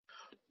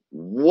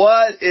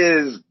What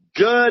is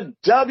good,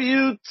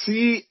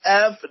 WTFW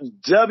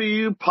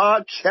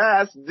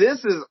podcast?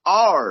 This is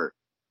our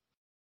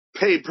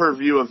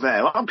pay-per-view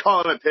event. I'm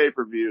calling it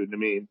pay-per-view,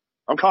 Nemean.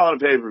 I'm calling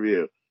it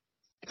pay-per-view.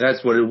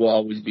 That's what it will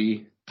always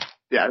be.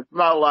 Yeah, it's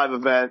not a live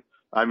event.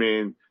 I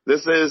mean,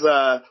 this is,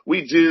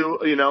 we do,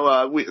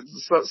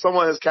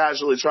 someone has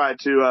casually tried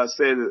to,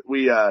 say that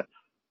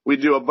we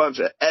do a bunch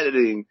of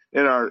editing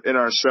in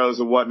our shows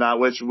and whatnot,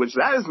 which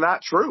that is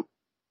not true.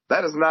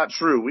 That is not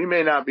true. We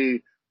may not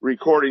be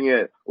recording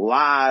it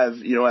live,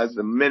 as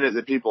the minute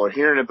that people are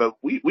hearing it, but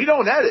we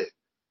don't edit.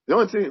 The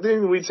only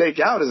thing we take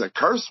out is a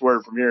curse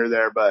word from here or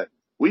there, but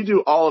we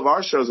do all of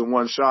our shows in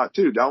one shot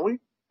too, don't we?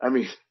 I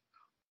mean,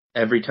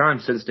 every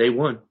time since day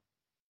one.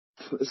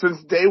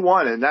 Since day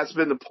one, and that's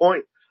been the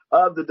point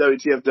of the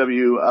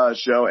WTFW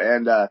show.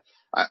 And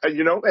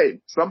hey,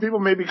 some people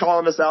may be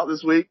calling us out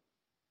this week.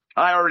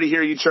 I already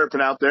hear you chirping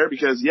out there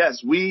because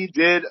yes, we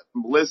did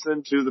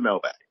listen to the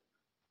mailbag.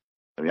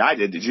 I mean, I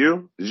did. Did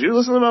you? Did you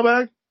listen to the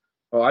mailbag?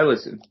 Oh, I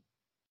listened.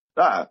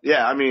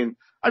 Yeah. I mean,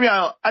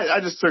 I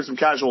just took some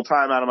casual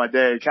time out of my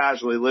day,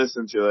 casually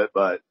listened to it,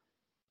 but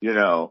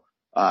we'll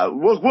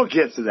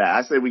get to that.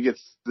 I say we get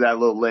to that a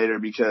little later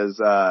because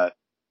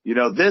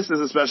this is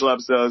a special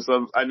episode.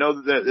 So I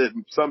know that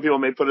some people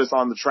may put us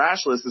on the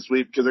trash list this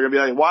week because they're gonna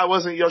be like, "Why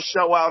wasn't your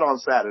show out on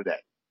Saturday?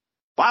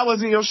 Why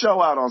wasn't your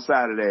show out on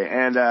Saturday?"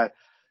 And there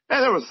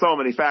were so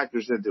many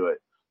factors into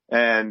it,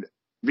 and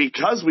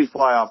because we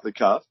fly off the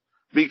cuff.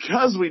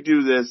 Because we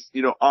do this,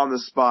 on the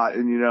spot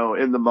and,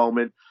 in the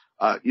moment,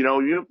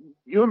 you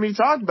and me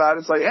talked about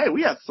it. It's like, hey,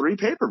 we have 3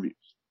 pay-per-views.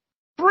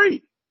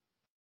 3.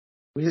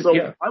 So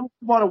yeah. I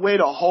want to wait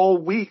a whole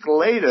week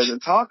later to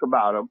talk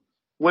about them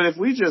when if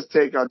we just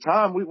take our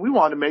time, we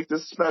want to make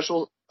this a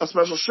special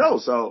show.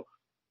 So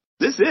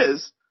this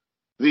is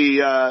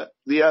the I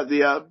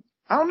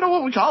don't know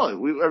what we call it.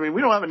 We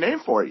don't have a name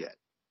for it yet.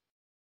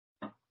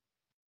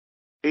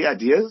 Any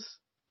ideas?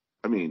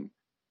 I mean,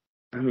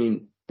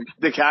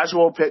 the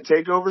casual pit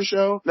takeover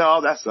show?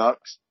 No, that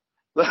sucks.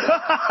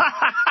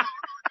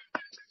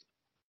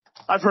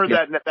 I've heard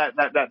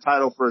that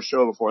title for a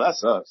show before. That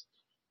sucks.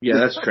 Yeah,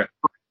 that's trash.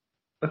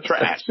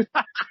 Trash.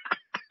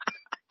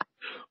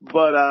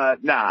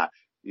 But nah.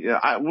 Yeah,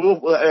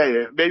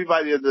 hey, maybe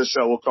by the end of the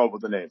show we'll come up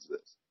with the names of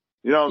this.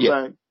 You know what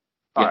I'm saying?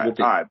 All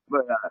right.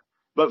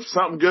 But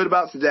something good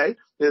about today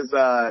is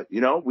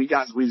we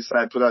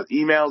decided to put out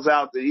emails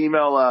out, the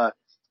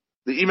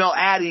email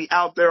addy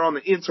out there on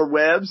the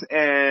interwebs,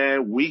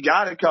 and we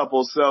got a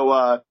couple. So,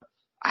 I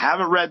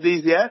haven't read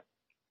these yet.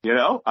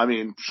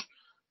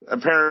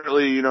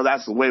 Apparently,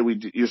 that's the way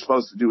you're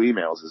supposed to do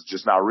emails is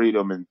just not read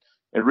them and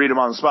read them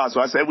on the spot.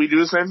 So I said we do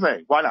the same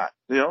thing. Why not?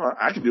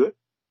 I can do it.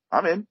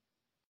 I'm in.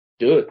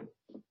 Do it.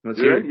 Let's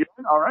hear it. You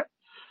in? All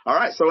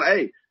right. So,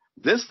 hey,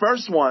 this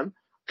first one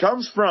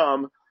comes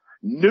from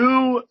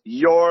New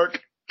York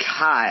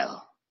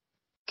Kyle.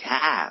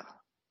 I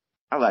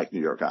like New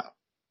York Kyle.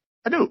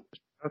 I do.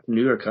 That's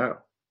New York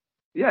Kyle.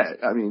 Yeah,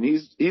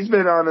 he's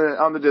been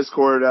on the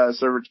Discord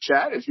server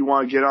chat. If you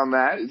want to get on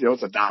that, it's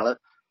 $1.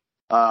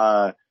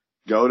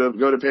 Go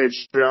to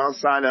Patreon,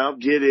 sign up,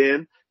 get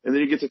in, and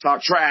then you get to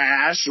talk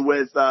trash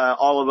with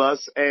all of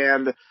us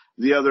and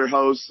the other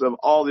hosts of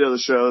all the other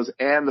shows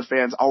and the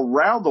fans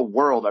around the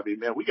world.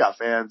 Man, we got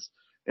fans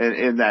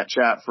in that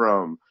chat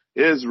from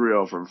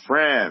Israel, from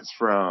France,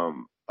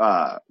 from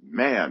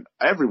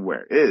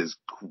everywhere. It is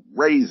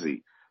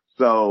crazy.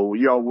 So,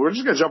 we're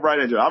just going to jump right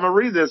into it. I'm going to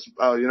read this.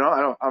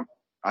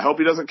 I hope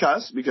he doesn't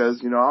cuss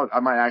because, I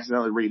might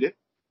accidentally read it.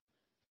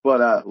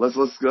 But, let's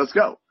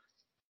go.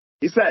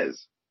 He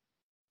says,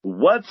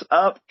 "What's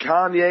up,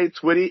 Kanye,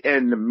 Twitty,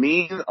 and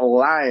Nemean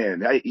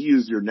Lion?" He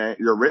used your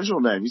original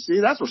name. You see,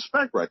 that's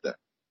respect right there.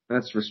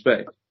 That's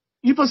respect.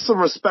 You put some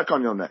respect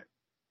on your name.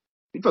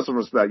 You put some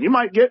respect. You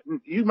might get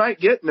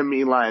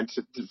Nemean Lion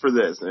for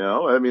this,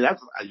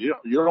 that's, you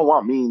don't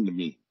want Mean to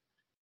me.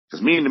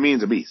 Because Mean to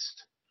mean's a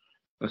beast.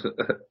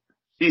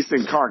 Beast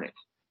incarnate.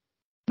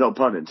 No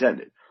pun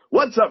intended.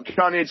 What's up,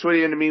 Kanye,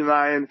 Twitty, and the Mean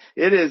Lion?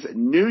 It is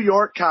New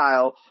York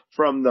Kyle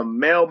from the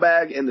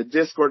mailbag in the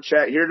Discord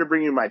chat, here to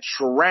bring you my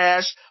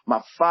trash,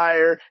 my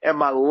fire, and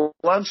my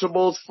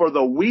Lunchables for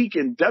the week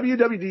in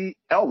WWE.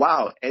 Oh,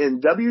 wow.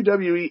 And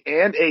WWE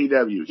and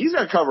AEW. He's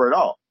going to cover it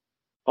all.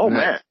 Oh,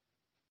 man.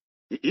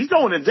 He's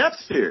going in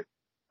depth here.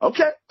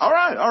 Okay. All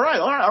right.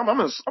 I'm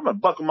going to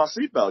buckle my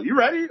seatbelt. You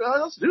ready?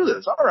 Let's do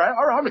this. All right.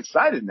 I'm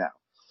excited now.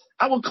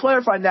 I will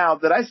clarify now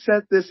that I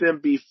sent this in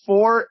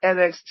before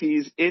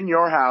NXT's In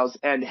Your House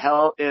and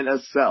Hell in a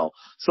Cell.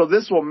 So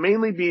this will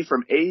mainly be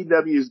from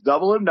AEW's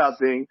Double or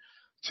Nothing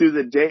to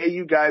the day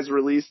you guys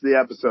release the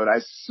episode. I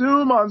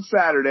assume on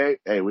Saturday.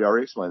 Hey, we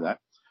already explained that.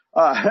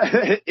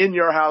 In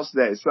Your House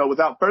Day. So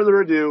without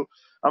further ado,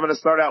 I'm going to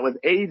start out with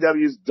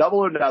AEW's Double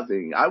or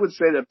Nothing. I would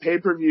say the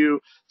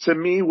pay-per-view to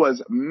me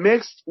was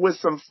mixed with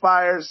some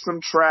fire, some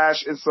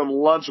trash, and some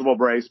Lunchable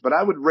breaks, but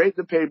I would rate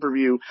the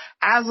pay-per-view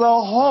as a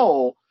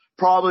whole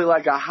probably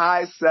like a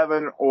high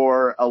 7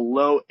 or a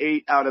low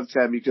 8 out of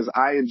 10 because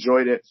I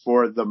enjoyed it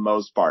for the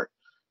most part.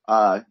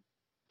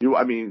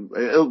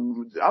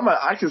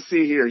 I can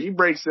see here, he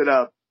breaks it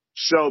up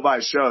show by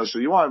show. So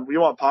you want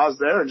to pause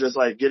there and just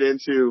like get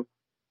into,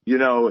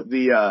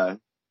 the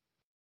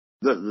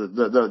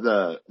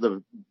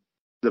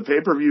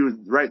pay-per-view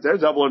right there,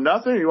 Double or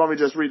Nothing, or you want me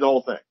to just read the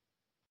whole thing?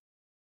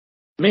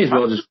 May as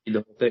well just read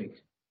the whole thing.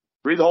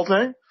 Read the whole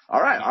thing?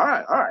 All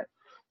right.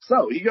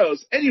 So he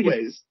goes,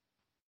 anyways.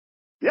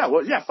 Yeah,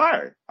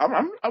 fire.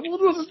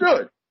 We'll just do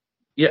it.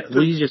 Yeah,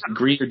 we just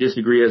agree or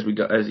disagree as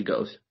he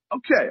goes.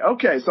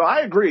 Okay. So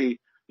I agree.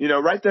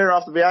 Right there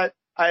off the bat,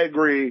 I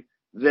agree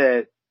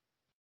that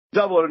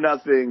Double or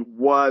Nothing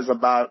was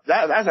about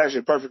that. That's actually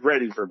a perfect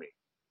rating for me.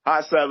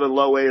 High 7,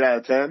 low 8 out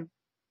of 10.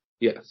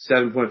 Yeah,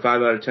 7.5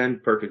 out of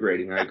 10, perfect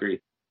rating. I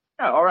agree.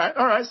 Yeah, all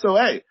right. So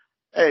hey,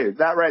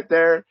 that right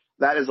there,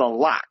 that is a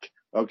lock.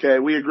 Okay,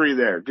 we agree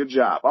there. Good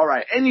job. All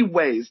right.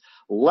 Anyways,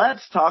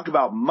 let's talk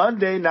about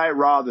Monday Night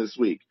Raw this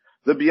week.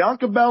 The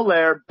Bianca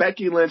Belair,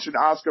 Becky Lynch, and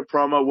Asuka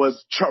promo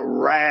was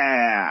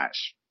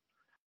trash.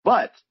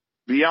 But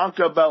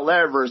Bianca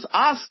Belair versus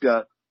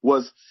Asuka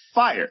was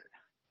fire.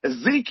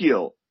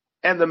 Ezekiel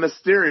and the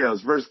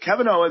Mysterios versus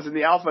Kevin Owens and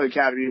the Alpha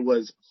Academy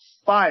was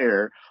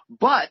fire.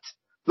 But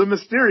the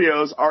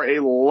Mysterios are a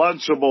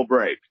lunchable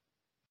break.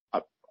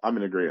 I'm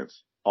in agreement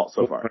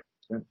so far.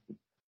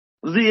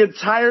 The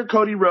entire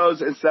Cody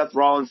Rhodes and Seth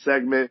Rollins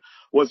segment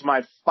was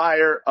my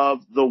fire of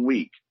the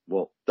week.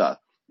 Well, duh.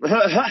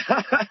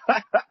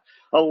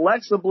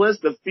 Alexa Bliss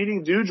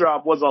defeating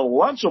Doudrop was a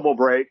lunchable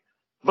break,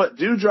 but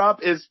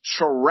Doudrop is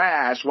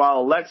trash while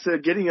Alexa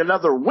getting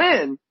another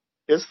win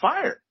is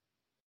fire.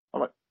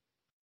 I'm like,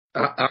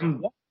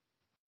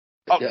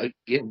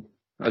 again,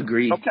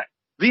 agree. Okay.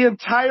 The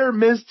entire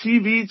Miz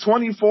TV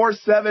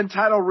 24/7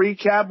 title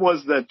recap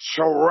was the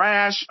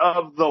trash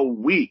of the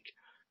week.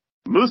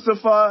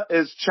 Mustafa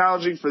is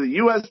challenging for the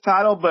U.S.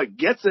 title, but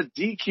gets a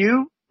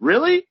DQ?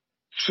 Really?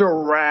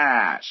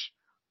 Trash.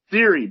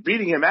 Theory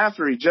beating him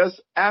after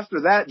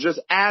that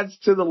just adds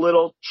to the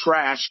little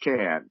trash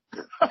can.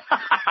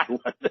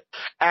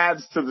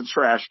 Adds to the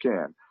trash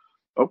can.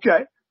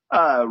 Okay.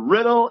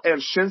 Riddle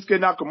and Shinsuke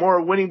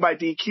Nakamura winning by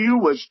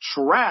DQ was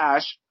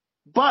trash,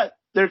 but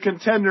their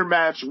contender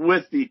match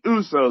with the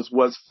Usos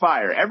was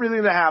fire.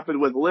 Everything that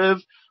happened with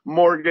Liv,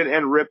 Morgan,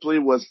 and Ripley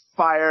was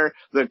fire.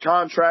 The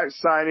contract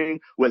signing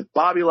with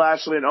Bobby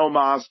Lashley and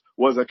Omos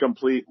was a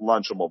complete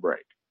lunchable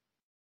break.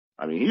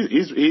 I mean,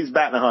 he's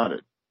batting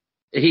 100.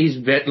 He's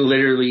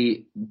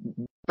literally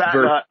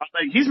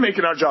he's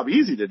making our job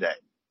easy today.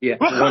 Yeah.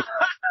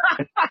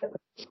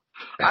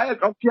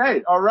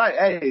 Okay, all right.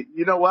 Hey,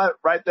 you know what?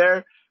 Right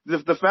there,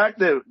 the fact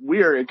that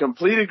we are in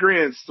complete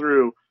agreement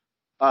through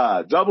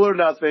Double or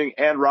Nothing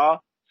and Raw,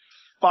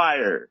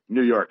 fire,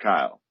 New York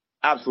Kyle.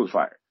 Absolute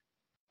fire.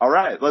 All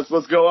right,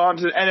 let's go on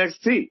to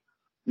NXT.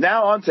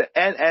 Now on to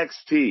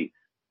NXT.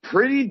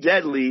 Pretty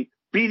Deadly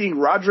beating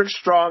Roderick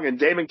Strong and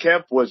Damon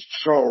Kemp was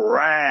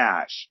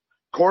trash.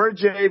 Cora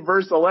Jade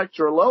versus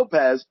Elektra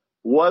Lopez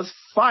was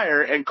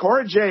fire, and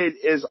Cora Jade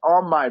is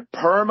on my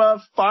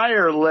perma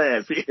fire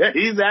list.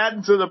 He's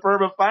adding to the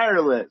perma fire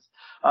list.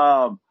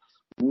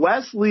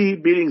 Wesley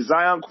beating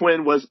Zion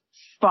Quinn was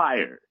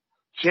fire.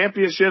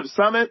 Championship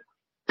Summit,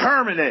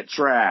 permanent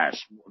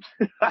trash.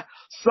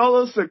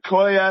 Solo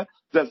Sikoa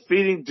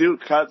defeating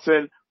Duke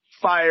Hudson,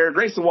 fire.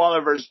 Grayson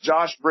Waller versus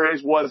Josh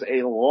Briggs was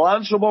a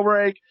lunchable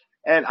break.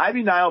 And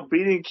Ivy Nile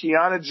beating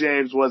Kiana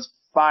James was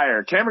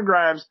fire. Cameron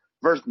Grimes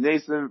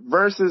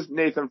versus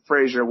Nathan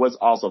Frazier was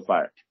also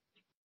fire.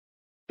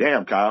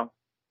 Damn, Kyle.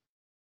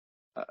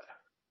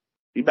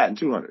 He batting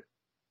 200.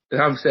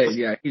 I'm saying,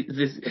 yeah,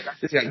 this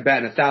guy's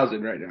batting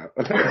 1,000 right now.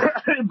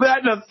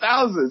 Batting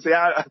 1,000. See,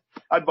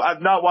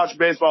 I've not watched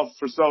baseball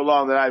for so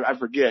long that I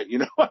forget,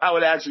 how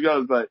it actually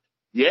goes. But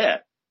yeah,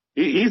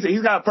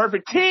 he's got a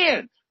perfect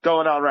 10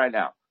 going on right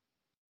now.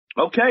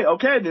 Okay,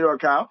 New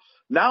York Kyle.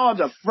 Now on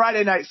to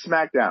Friday Night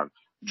SmackDown.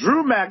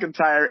 Drew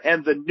McIntyre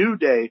and the New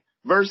Day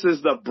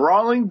versus the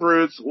Brawling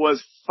Brutes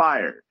was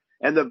fire.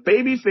 And the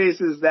baby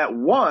faces that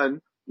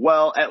won,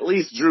 well, at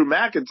least Drew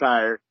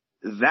McIntyre,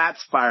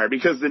 that's fire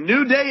because the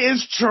New Day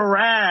is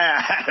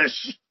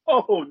trash.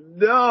 Oh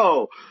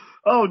no.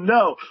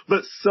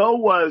 But so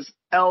was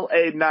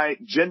LA Knight,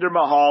 Jinder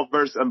Mahal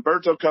versus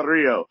Humberto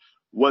Carrillo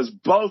was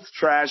both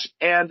trash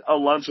and a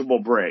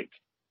lunchable break.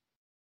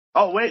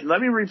 Oh wait,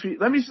 let me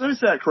repeat. Let me say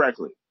that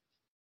correctly.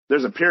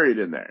 There's a period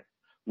in there.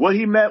 What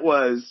he meant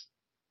was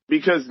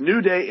because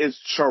New Day is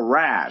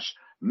trash.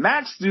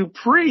 Max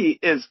Dupree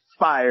is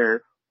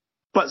fire,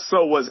 but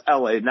so was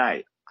LA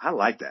Knight. I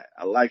like that.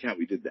 I like how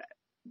we did that.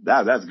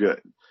 That's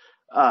good.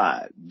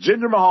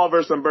 Jinder Mahal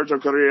versus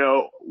Humberto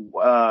Carrillo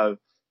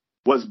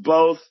was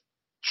both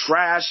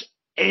trash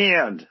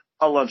and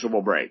a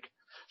lunchable break.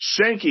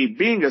 Shanky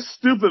being a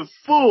stupid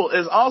fool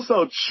is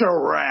also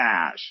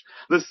trash.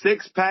 The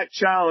 6-pack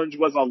challenge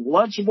was a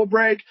lunchable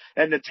break,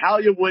 and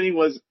Natalya winning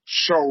was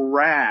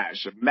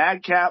trash.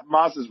 Madcap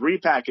Moss's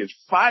repackage,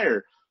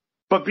 fire,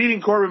 but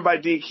beating Corbin by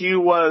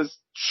DQ was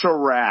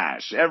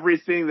trash.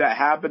 Everything that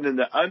happened in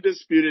the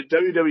undisputed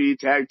WWE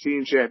Tag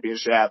Team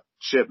Championship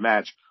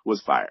match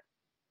was fire.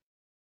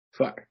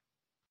 Fire.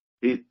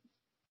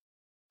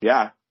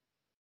 Yeah.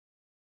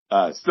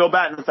 Still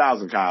batting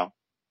 1,000, Kyle.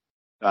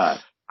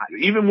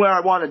 Even where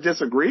I want to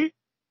disagree,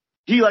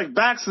 he like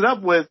backs it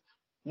up with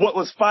what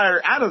was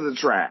fired out of the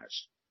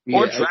trash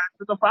or trash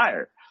in the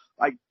fire.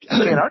 Like, I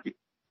can't argue.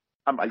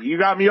 You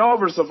got me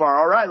over so far.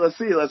 All right, let's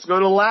see. Let's go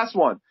to the last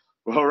one.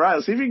 All right,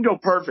 let's see if you can go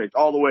perfect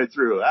all the way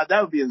through.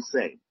 That would be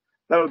insane.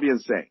 That would be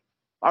insane.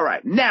 All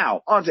right,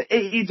 now on to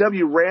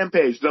AEW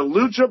Rampage. The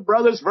Lucha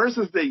Brothers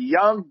versus the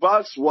Young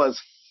Bucks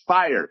was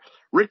fire.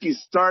 Ricky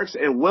Starks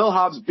and Will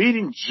Hobbs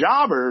beating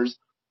jobbers.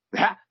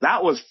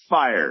 That was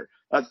fire.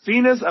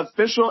 Athena's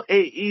official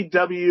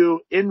AEW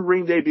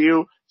in-ring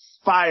debut,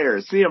 fire.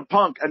 CM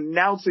Punk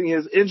announcing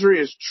his injury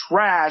is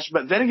trash,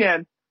 but then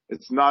again,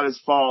 it's not his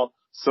fault,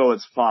 so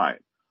it's fine.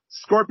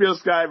 Scorpio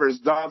Sky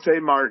versus Dante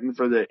Martin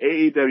for the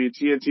AEW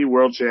TNT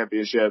World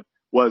Championship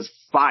was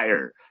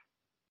fire.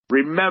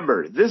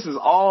 Remember, this is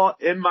all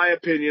in my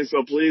opinion,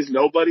 so please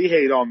nobody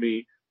hate on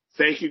me.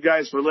 Thank you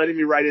guys for letting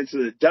me write into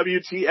the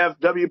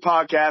WTFW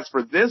podcast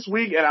for this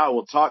week, and I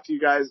will talk to you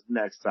guys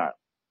next time.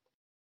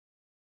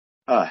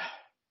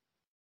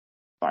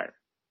 Fire.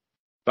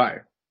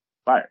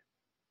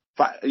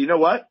 You know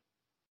what?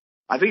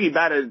 I think he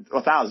batted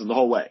 1,000 the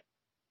whole way.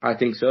 I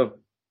think so.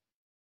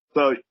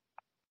 So,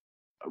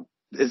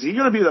 is he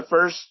going to be the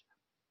first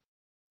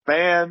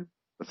fan,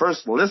 the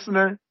first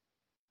listener,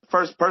 the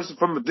first person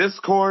from the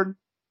Discord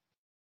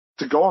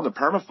to go on the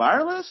Perma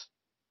Fire list?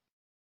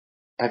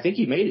 I think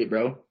he made it,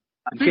 bro.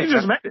 I think he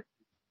just made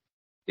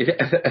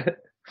it.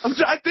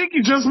 I think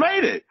he just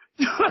made it.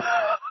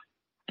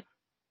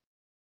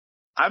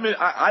 I mean,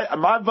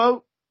 my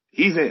vote,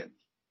 he's in.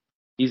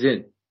 He's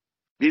in.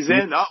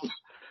 Oh,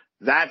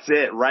 that's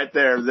it right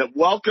there.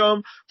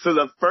 Welcome to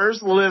the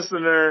first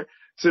listener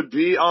to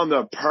be on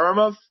the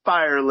Perma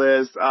Fire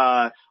list.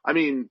 I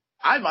mean,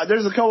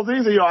 there's a couple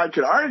things that I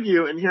could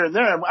argue and here and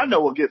there. I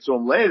know we'll get to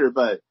them later,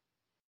 but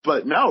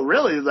no,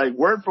 really, like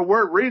word for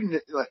word reading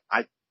it,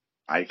 like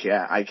I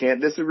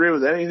can't disagree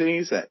with anything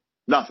he said.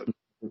 Nothing.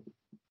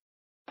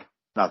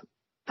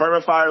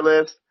 Perma Fire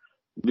list.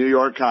 New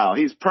York Kyle.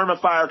 He's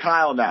Permafire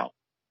Kyle now.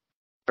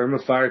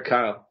 Permafire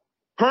Kyle.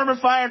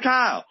 Permafire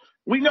Kyle.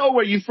 We know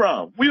where you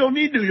from. We don't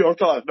need New York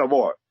Kyle no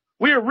more.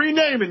 We are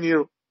renaming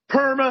you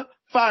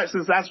Permafire.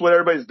 Since that's what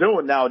everybody's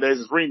doing nowadays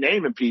is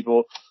renaming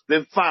people,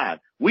 then fine.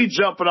 We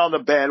jumping on the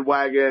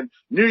bandwagon.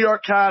 New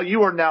York Kyle,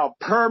 you are now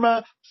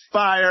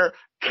Permafire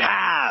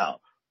Kyle.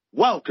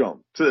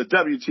 Welcome to the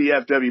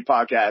WTFW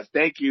podcast.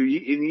 Thank you.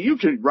 You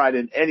can write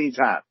in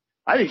anytime.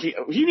 I think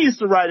he needs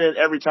to write in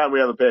every time we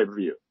have a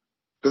pay-per-view.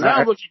 Because now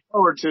I'm looking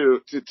forward to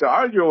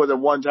arguing with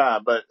him one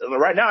time, but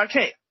right now I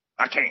can't.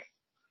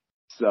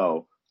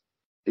 So,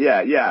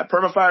 yeah.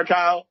 Permafire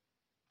Kyle,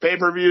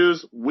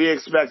 pay-per-views, we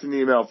expect an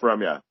email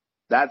from you.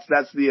 That's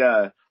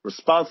the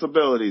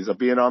responsibilities of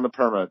being on the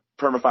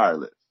Permafire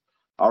list.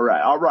 All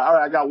right.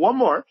 I got one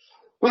more.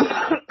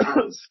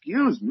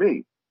 Excuse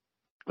me.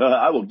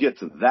 I will get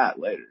to that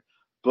later.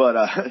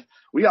 But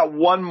we got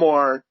one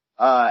more,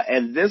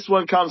 and this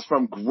one comes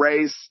from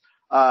Grace.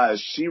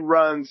 She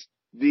runs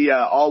the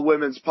all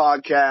women's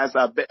podcast.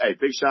 Hey,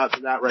 big shout out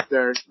to that right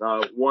there.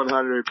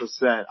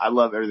 100%. I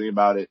love everything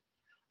about it.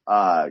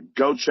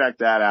 Go check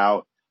that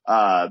out.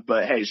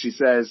 But hey, she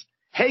says,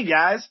 hey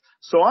guys,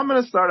 so I'm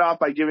going to start off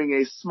by giving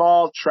a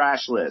small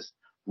trash list.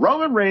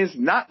 Roman Reigns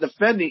not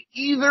defending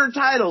either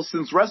title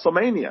since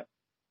WrestleMania.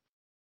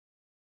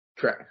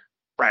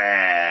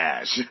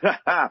 Trash.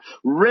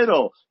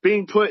 Riddle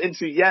being put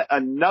into yet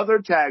another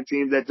tag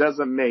team that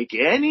doesn't make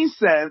any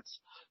sense.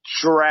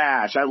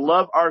 Trash. I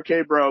love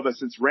RK Bro, but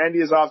since Randy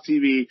is off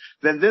TV,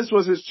 then this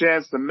was his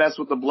chance to mess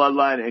with the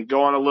bloodline and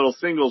go on a little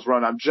singles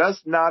run. I'm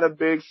just not a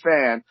big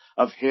fan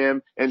of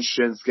him and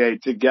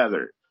Shinsuke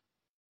together.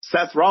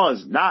 Seth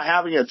Rollins not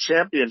having a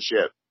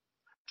championship.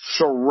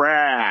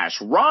 Trash.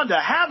 Ronda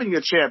having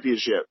a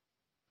championship.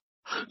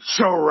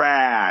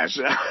 Trash.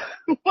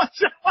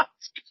 What's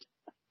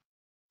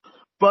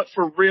But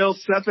for real,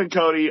 Seth and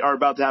Cody are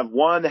about to have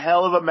one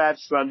hell of a match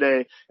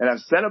Sunday, and I've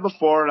said it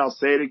before and I'll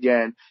say it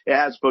again. It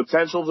has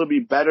potential to be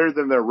better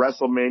than their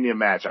WrestleMania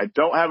match. I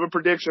don't have a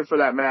prediction for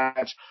that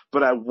match,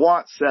 but I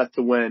want Seth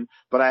to win,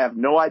 but I have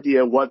no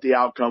idea what the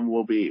outcome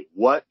will be.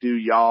 What do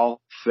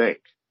y'all think?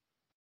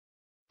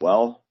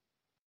 Well,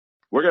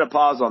 we're going to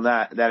pause on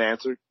that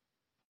answer,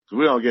 because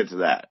we don't get to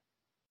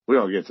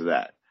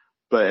that.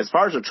 But as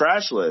far as the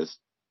trash list,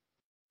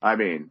 I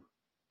mean,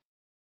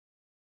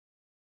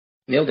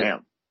 nailed it.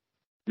 Damn.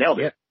 Nailed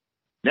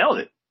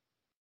it.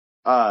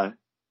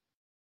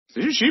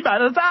 She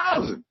about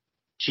 1,000.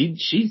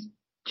 She's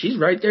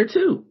right there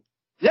too.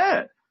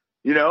 Yeah.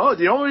 You know,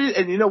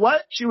 and you know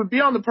what? She would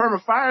be on the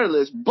Perma Fire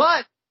list,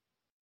 but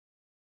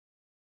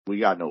we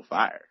got no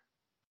fire.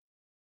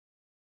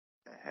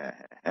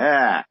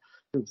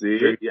 See?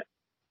 Yeah.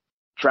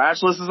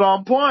 Trash list is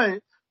on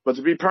point, but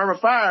to be Perma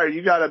Fire,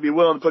 you gotta be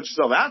willing to put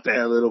yourself out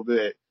there a little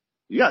bit.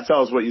 You gotta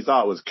tell us what you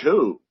thought was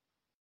cool.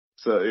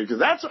 So,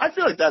 because I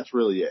feel like that's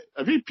really it.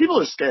 I mean, people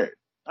are scared.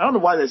 I don't know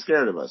why they're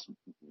scared of us.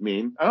 I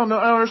don't know.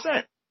 I don't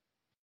understand.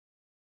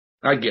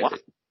 I get what?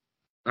 it.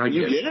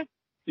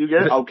 You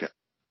get it? Okay.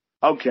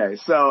 Okay,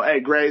 so hey,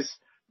 Grace,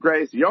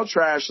 your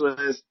trash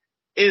list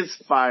is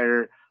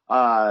fire.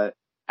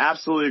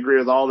 Absolutely agree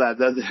with all that.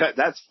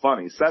 That's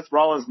funny. Seth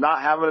Rollins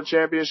not having a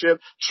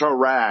championship,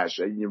 trash.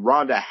 And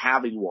Ronda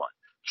having one,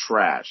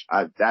 trash.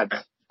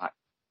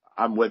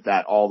 I'm with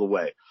that all the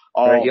way.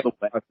 The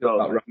way.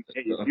 So,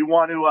 if you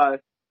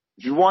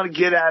want to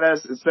get at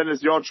us and send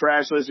us your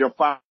trash list, your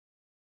fire.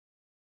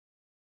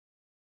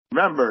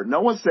 Remember,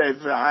 no one's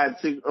safe. I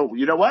think. Oh,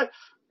 you know what?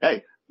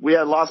 Hey, we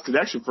had lost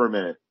connection for a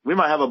minute. We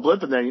might have a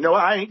blip in there. You know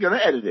what? I ain't gonna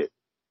edit it.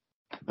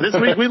 This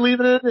week we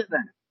leaving it in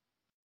there.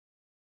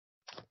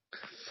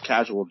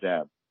 Casual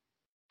jabs.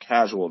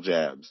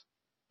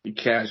 Be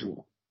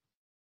casual.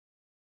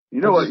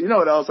 You know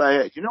what else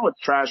you know what's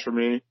trash for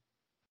me?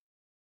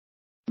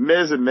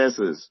 Ms. and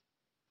Mrs.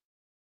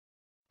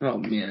 Oh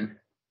man.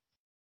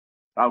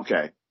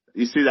 Okay.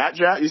 You see that,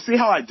 Jack? You see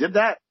how I did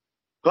that?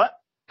 But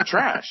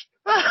trash.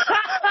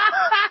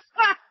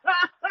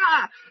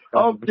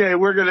 Okay,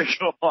 we're gonna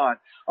go on.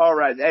 All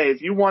right. Hey,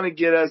 if you want to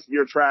get us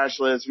your trash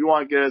list, if you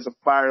want to get us a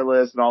fire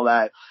list and all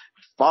that,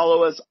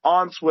 follow us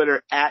on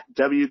Twitter at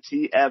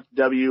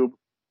WTFW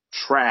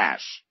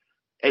Trash.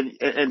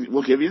 And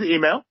we'll give you the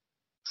email.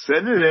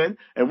 Send it in,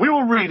 and we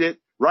will read it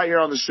right here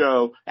on the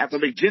show at the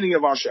beginning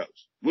of our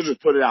shows. We'll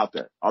just put it out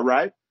there. All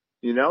right?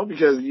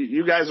 Because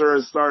you guys are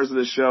the stars of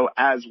the show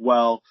as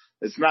well.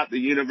 It's not the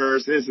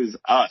universe. This is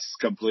us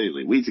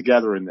completely. We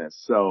together in this.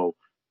 So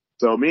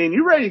me and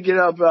you ready to get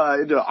up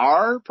into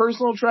our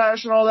personal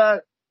trash and all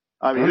that?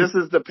 I mean, this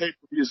is the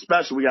pay-per-view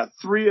special. We got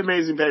 3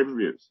 amazing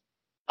pay-per-views.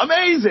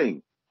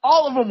 Amazing!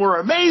 All of them were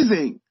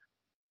amazing.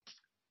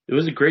 It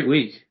was a great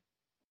week.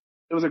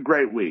 It was a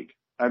great week.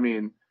 I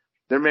mean,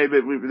 there may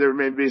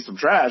be some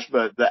trash,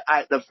 but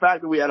the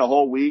fact that we had a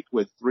whole week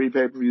with 3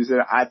 pay-per-views in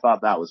it, I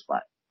thought that was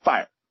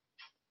fire.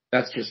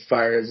 That's just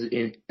fire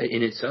in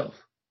itself.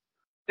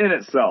 In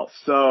itself.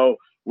 So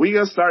we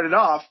gonna start it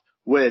off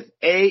with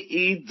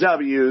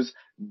AEW's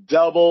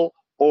Double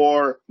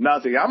or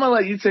Nothing. I'm gonna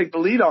let you take the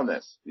lead on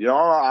this.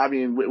 I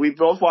mean, we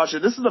both watched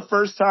it. This is the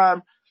first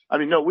time. I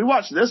mean, no, we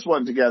watched this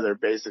one together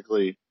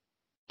basically,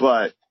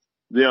 but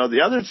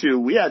the other 2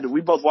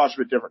 we both watched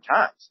them at different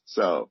times.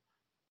 So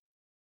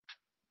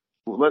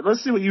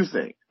let's see what you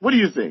think. What do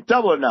you think?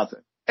 Double or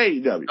Nothing?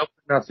 AEW. Double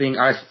or Nothing.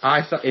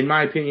 I thought, in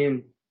my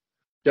opinion,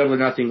 Double or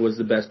Nothing was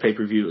the best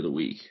pay-per-view of the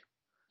week.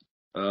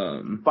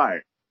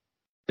 Fire.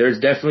 There's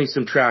definitely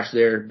some trash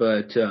there,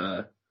 but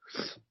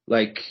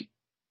like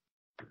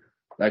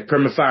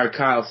Permafire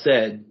Kyle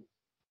said,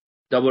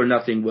 Double or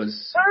Nothing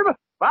was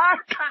Permafire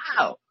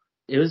Kyle.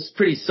 It was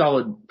pretty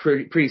solid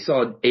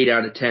 8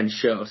 out of 10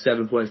 show,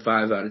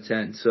 7.5 out of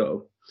 10.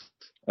 So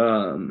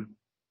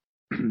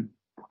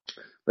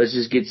let's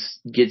just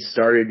get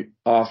started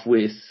off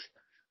with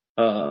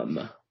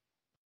Wardlow.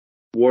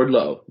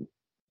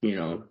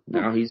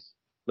 Now he's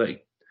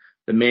like,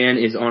 the man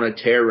is on a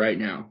tear right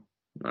now.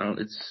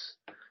 It's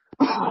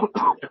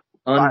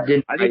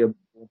undeniable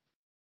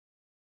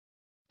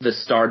the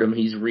stardom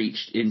he's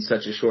reached in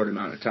such a short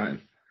amount of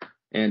time.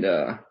 And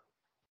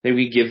maybe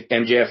we give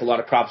MJF a lot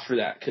of props for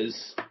that, because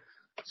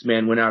this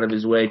man went out of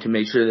his way to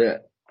make sure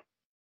that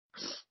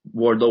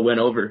Wardlow went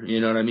over. You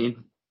know what I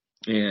mean?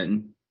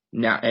 And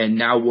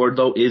now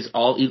Wardlow is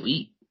all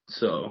elite.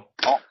 So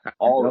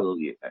all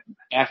elite.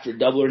 After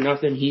Double or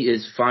Nothing, he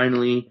is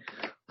finally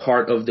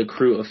part of the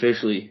crew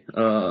officially.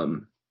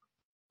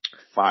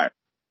 Fire.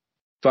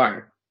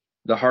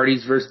 The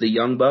Hardys versus the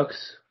Young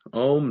Bucks.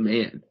 Oh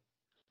man.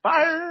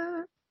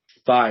 Fire.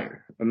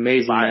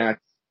 Amazing match.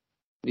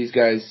 These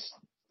guys,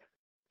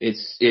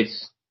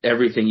 it's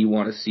everything you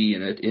want to see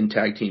in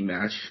tag team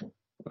match.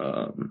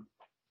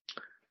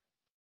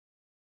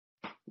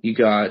 You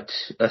got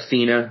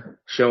Athena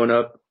showing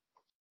up.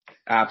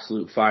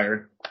 Absolute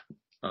fire.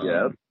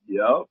 Yep.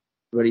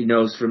 Everybody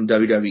knows from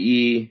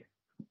WWE.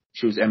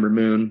 She was Ember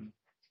Moon.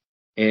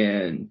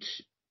 And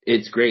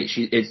it's great.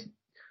 It's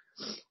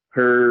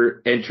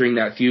her entering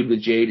that feud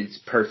with Jade. It's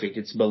perfect.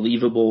 It's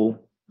believable.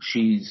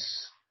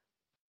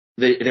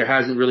 There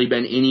hasn't really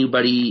been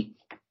anybody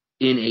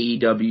in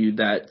AEW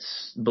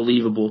that's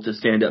believable to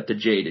stand up to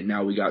Jade. And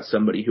now we got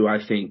somebody who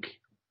I think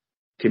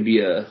could be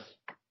a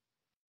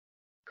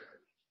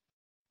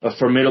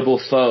formidable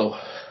foe.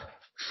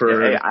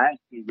 Hey, I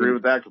agree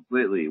with that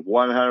completely.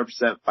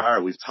 100%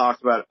 fire. We've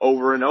talked about it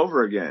over and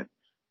over again.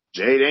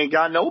 Jade ain't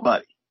got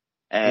nobody.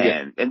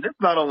 And this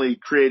not only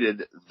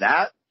created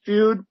that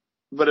feud,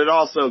 but it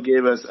also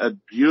gave us a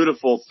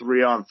beautiful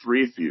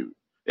 3-on-3 feud.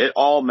 It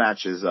all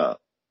matches up.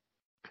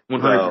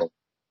 100%. So,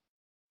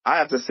 I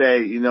have to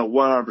say,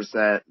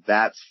 100%,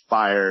 that's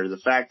fire. The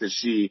fact that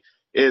she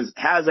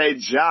has a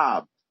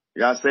job,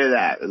 you gotta say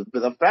that.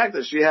 The fact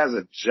that she has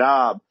a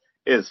job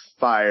is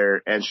fire,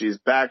 and she's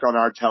back on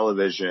our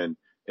television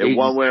in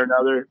one way or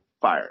another,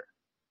 fire.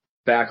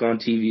 Back on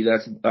TV,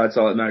 that's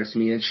all that matters to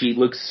me. And she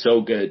looks so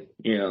good,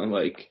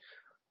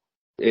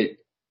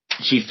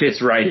 she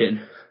fits right in.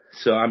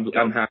 So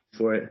I'm happy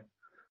for it.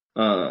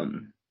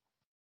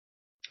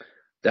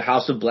 The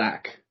House of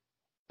Black.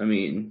 I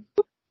mean,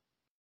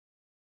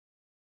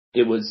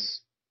 it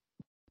was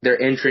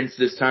Their entrance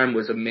this time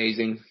was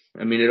amazing.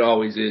 I mean, it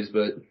always is,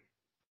 but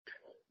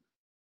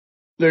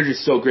they're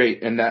just so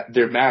great. And that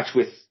their match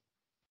with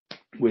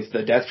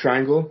the Death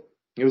Triangle,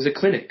 it was a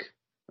clinic.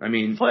 I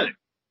mean,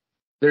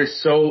 there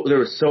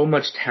was so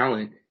much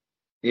talent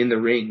in the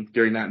ring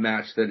during that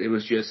match that it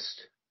was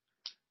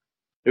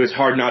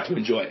hard not to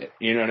enjoy it.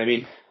 You know what I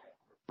mean?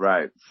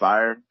 Right.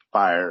 Fire.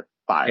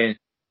 And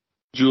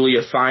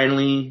Julia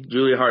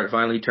Hart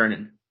finally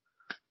turning.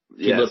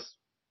 She looks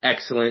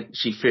excellent.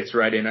 She fits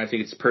right in. I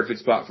think it's a perfect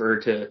spot for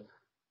her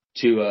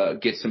to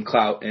get some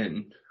clout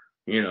and,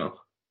 you know,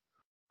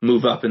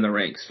 move up in the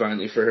ranks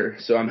finally for her.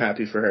 So I'm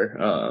happy for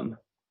her.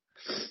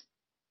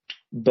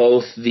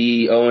 Both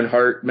the Owen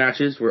Hart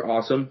matches were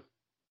awesome.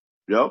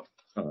 Yep.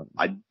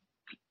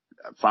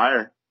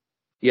 Fire.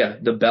 Yeah,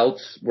 the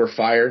belts were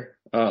fire.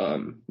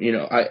 You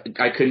know,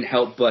 I couldn't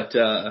help but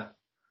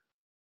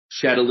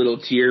shed a little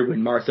tear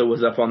when Martha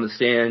was up on the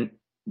stand,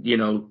 you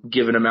know,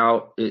 giving them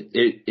out.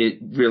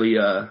 It really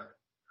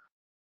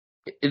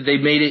they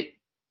made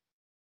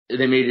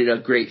it a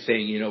great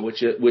thing, you know,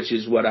 which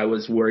is what I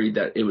was worried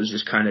that it was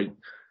just kind of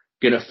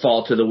gonna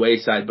fall to the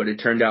wayside, but it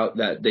turned out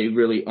that they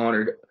really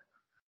honored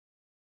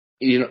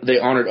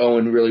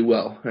Owen really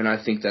well, and I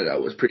think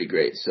that was pretty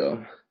great.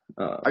 So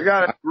I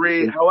gotta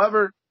agree.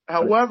 However,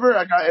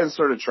 I got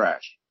inserted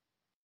trash.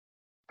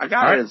 I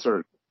got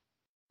inserted.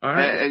 All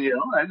right. And you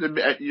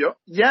know,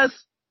 yes,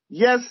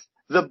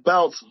 the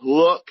belts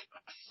look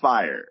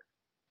fire.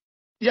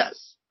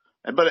 Yes.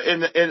 But I'm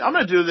going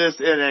to do this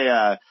in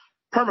a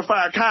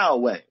Permafire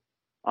Kyle way.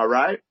 All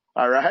right.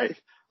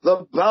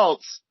 The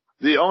belts,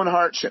 the Owen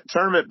Hart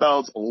tournament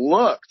belts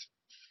looked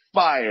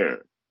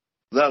fire.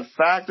 The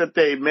fact that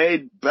they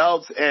made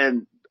belts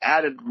and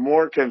added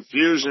more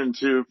confusion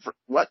to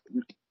what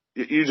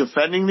you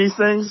defending these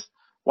things?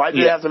 Why do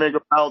you have to make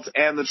a belt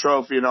and the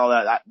trophy and all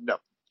that? No.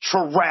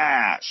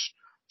 Trash.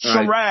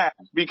 Right.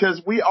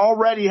 Because we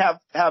already have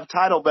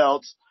title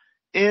belts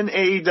in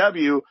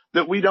AEW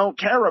that we don't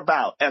care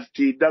about.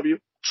 FTW.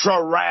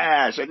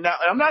 Trash. And now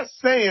I'm not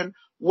saying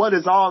what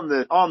is on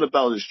the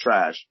belt is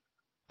trash.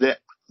 The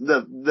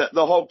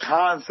whole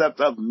concept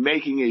of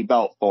making a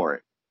belt for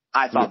it.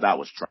 I thought that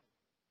was trash.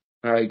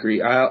 I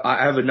agree.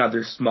 I have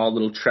another small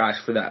little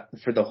trash for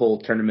the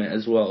whole tournament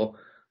as well.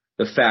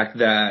 The fact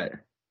that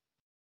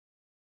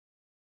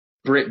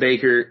Britt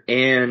Baker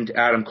and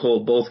Adam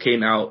Cole both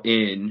came out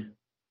in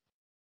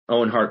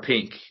Owen Hart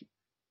pink.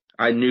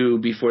 I knew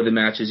before the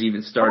matches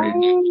even started.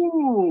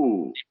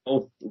 Ooh.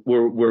 Both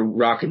were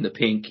rocking the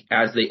pink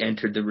as they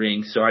entered the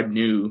ring, so I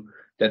knew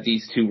that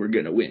these two were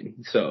gonna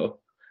win. So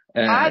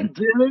I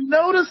didn't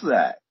notice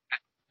that.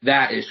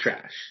 That is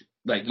trash.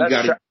 Like you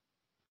got to,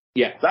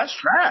 yeah, that's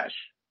trash.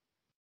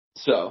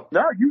 So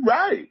no, you're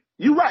right.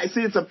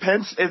 See,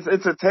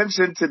 it's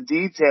attention to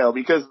detail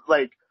because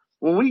like.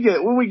 When we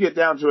get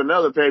down to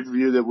another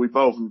pay-per-view that we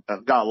both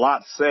got a lot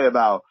to say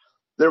about,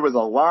 there was a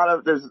lot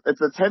of,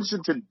 it's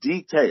attention to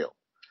detail.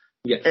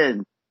 Yes.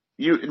 And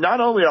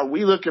not only are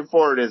we looking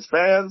for it as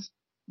fans,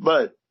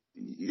 but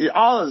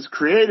all as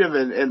creative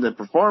and the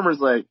performers,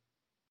 like,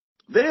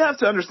 they have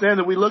to understand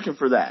that we're looking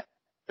for that.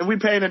 And we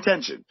paying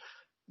attention.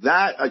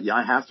 That,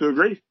 I have to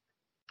agree.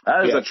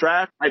 That is a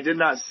track I did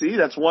not see.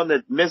 That's one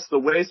that missed the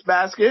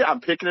wastebasket. I'm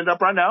picking it up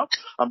right now.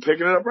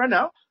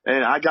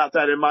 And I got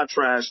that in my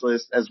trash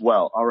list as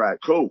well. All right.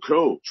 Cool.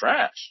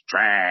 Trash.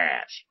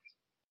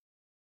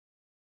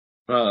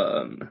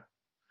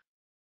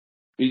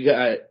 We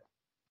got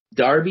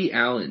Darby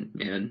Allin,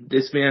 man.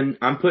 This man,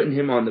 I'm putting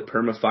him on the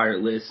perma-fire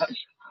list.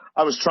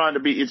 I was trying to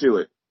beat you to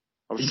it.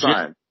 I was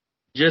trying.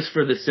 Just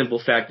for the simple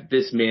fact that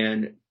this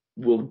man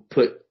will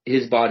put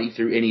his body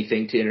through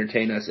anything to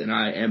entertain us, and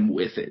I am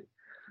with it.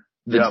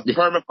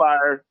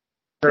 Perma-fire.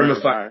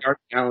 Darby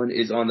Allin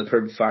is on the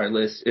perma-fire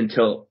list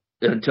until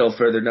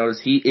further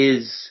notice. He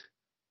is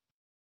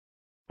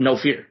no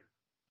fear.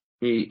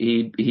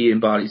 He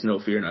embodies no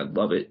fear, and I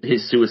love it.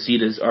 His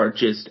suicidas are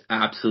just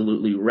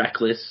absolutely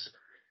reckless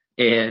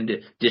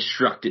and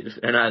destructive,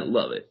 and I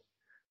love it.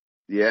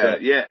 Yeah.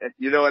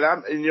 You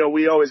know,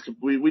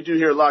 we do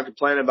hear a lot of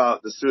complaint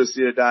about the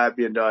suicida dive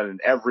being done in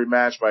every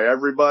match by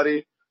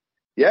everybody.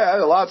 Yeah,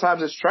 a lot of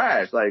times it's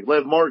trash. Like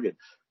Liv Morgan,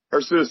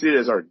 her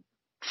suicidas are,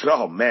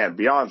 oh man,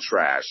 beyond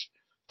trash.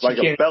 Like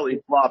a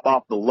belly flop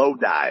off the low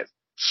dive.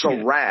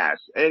 Trash.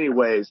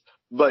 Anyways,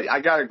 but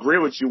I gotta agree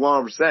with you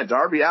 100%.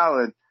 Darby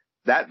Allin,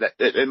 that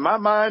in my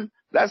mind,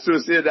 that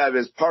suicida dive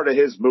is part of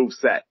his move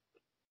set,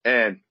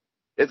 and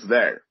it's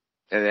there.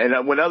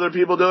 And when other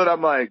people do it,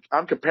 I'm like,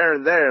 I'm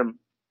comparing them.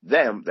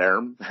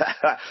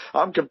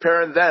 I'm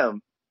comparing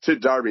them to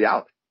Darby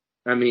Allin.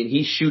 I mean,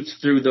 he shoots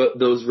through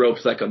those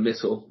ropes like a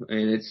missile,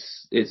 and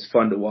it's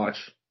fun to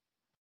watch.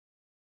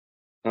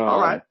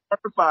 All right,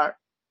 Perma-fire.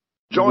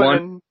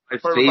 Joining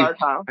Perma-fire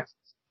time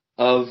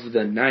of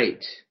the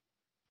night,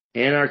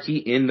 Anarchy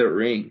in the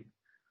Ring.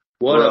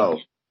 What a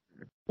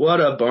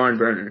barn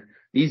burner!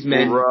 These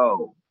men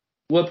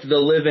whooped the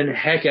living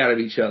heck out of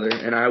each other,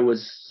 and I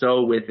was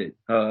so with it.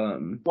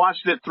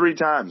 Watched it 3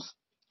 times.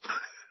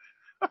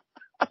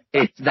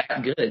 It's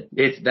that good.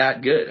 It's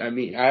that good. I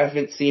mean, I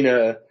haven't seen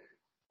a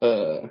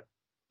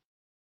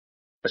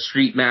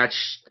street match,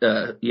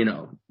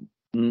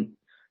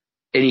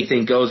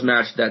 anything goes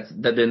match that's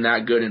been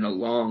that good in a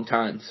long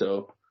time.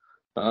 So,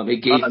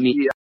 it gave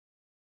me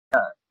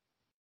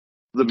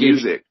the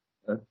music.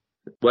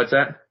 What's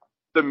that?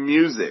 The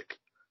music.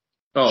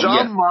 Oh,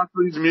 John yeah.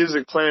 Moxley's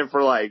music playing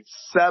for like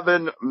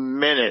 7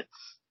 minutes.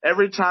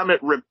 Every time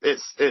like when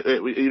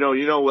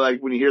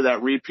you hear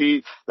that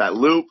repeat, that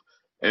loop,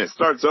 and it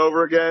starts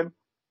over again.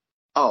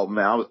 Oh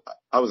man,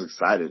 I was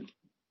excited.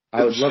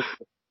 I would love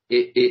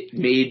it. It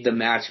made the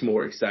match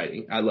more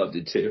exciting. I loved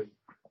it too.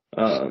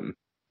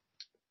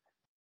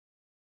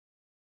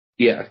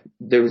 Yeah,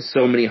 there was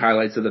so many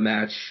highlights of the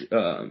match.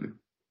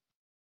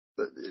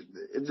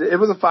 It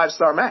was a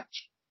 5-star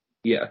match.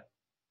 Yeah.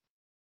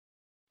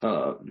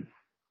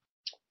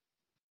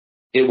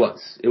 It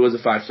was a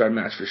 5-star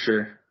match for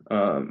sure.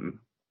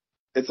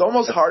 It's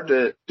almost hard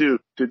to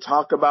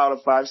talk about a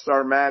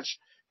 5-star match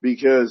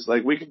because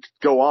like we could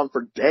go on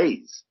for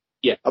days.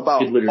 Yeah.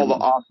 About all the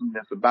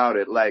awesomeness about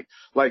it. Like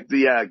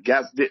the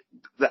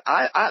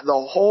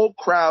whole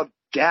crowd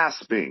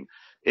gasping,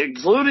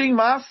 including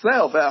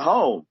myself at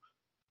home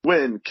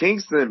when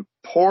Kingston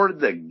poured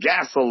the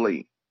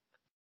gasoline.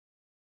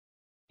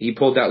 He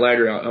pulled that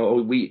lighter out.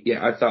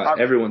 I thought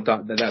everyone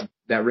thought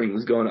that ring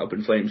was going up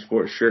in flames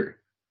for sure.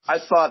 I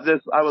thought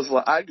there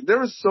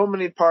were so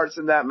many parts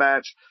in that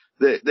match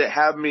that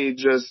had me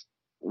just,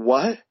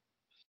 what?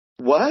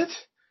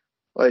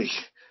 Like,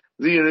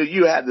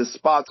 you had the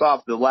spots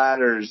off the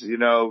ladders,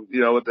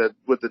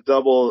 with the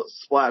double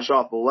splash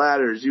off the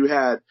ladders. You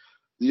had,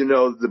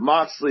 the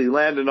Moxley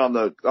landing on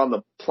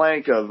the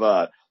plank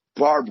of,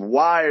 barbed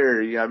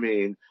wire. I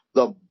mean,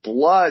 the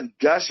blood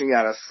gushing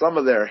out of some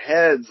of their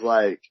heads,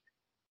 like,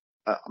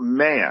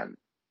 man,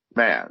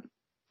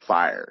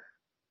 fire.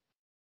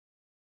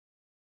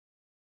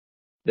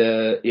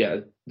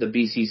 The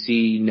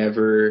BCC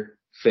never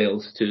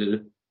fails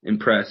to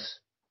impress.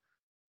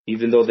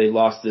 Even though they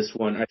lost this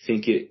one, I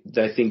think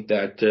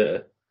that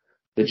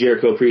the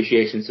Jericho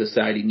Appreciation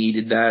Society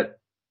needed that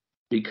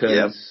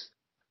because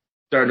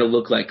starting to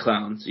look like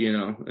clowns,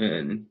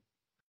 and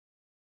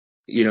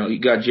you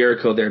got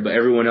Jericho there, but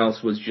everyone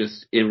else was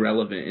just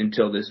irrelevant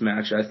until this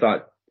match. I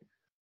thought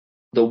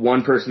the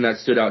one person that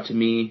stood out to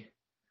me,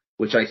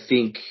 which I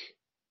think,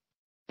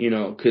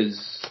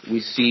 because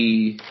we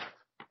see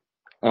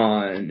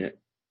on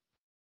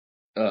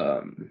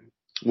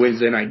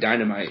Wednesday Night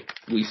Dynamite,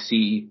 we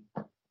see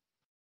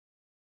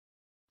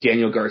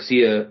Daniel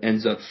Garcia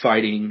ends up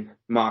fighting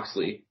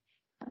Moxley,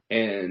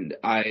 and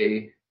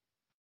I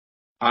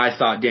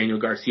thought Daniel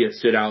Garcia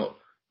stood out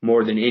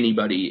more than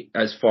anybody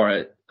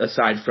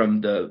aside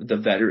from the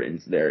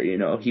veterans there.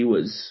 He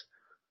was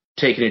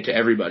taking it to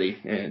everybody,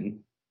 and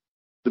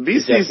the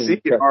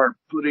BCC are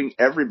putting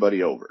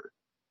everybody over.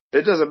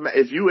 It doesn't matter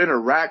if you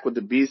interact with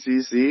the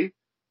BCC,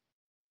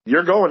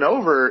 you're going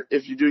over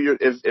if you do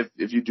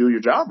your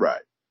job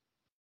right.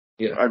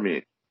 Yeah, I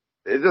mean,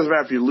 it doesn't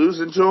matter if you're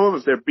losing to them,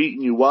 if they're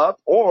beating you up,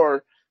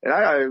 and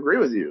I agree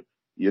with you.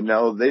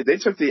 They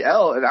took the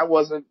L, and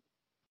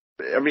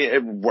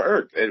it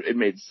worked. It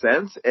made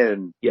sense,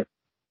 and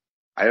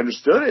I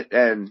understood it,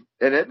 and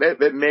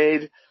it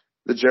made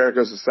the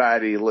Jericho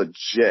Society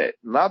legit.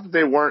 Not that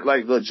they weren't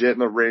like legit in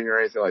the ring or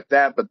anything like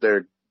that, but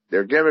their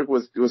gimmick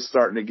was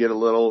starting to get a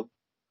little,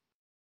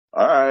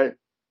 all right,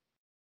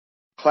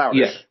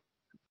 clownish.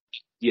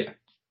 Yeah.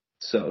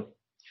 So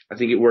I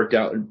think it worked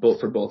out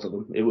for both of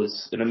them. It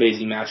was an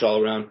amazing match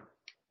all around.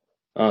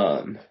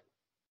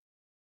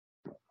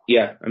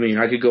 Yeah, I mean,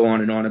 I could go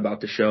on and on about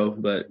the show,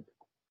 but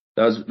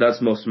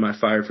that's most of my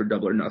fire for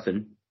Double or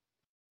Nothing.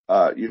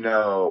 My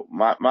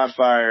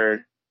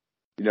fire,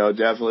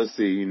 definitely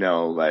see,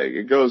 like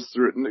it goes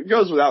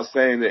without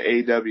saying that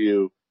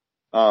AEW,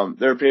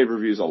 their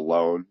pay-per-views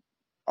alone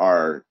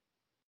are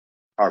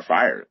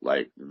fire,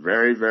 like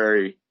very,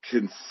 very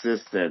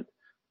consistent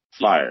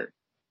fire.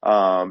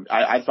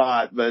 I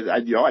thought, but I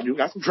do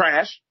got some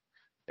trash,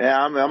 and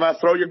I'm gonna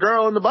throw your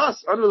girl under the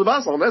bus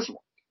on this one.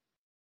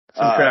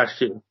 Some trash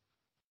too.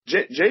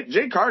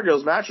 Jay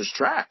Cargill's match was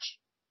trash.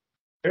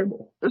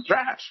 Terrible. It's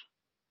trash.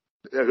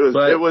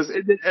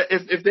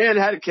 If they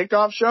had a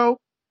kickoff show,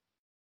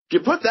 you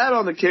put that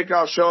on the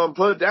kickoff show and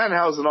put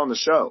Danhausen on the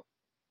show.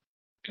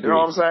 You know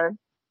what I'm saying?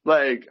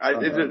 Like,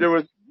 there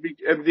was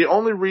the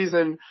only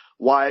reason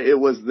why it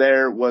was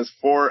there was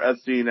for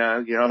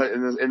Athena.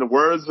 In the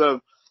words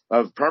of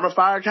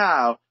Permafire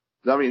Kyle,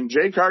 I mean,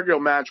 Jay Cargill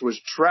match was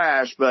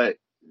trash, but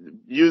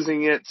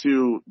using it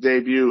to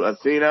debut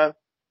Athena,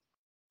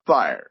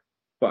 fire.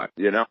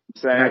 You know what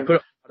I'm saying?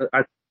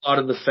 I thought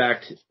of the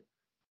fact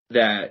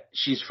that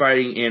she's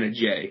fighting Anna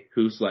Jay,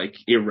 who's like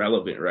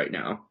irrelevant right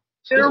now.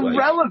 So,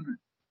 irrelevant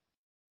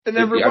in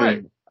every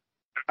way.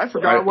 I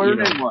forgot what her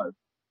name was.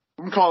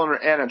 I'm calling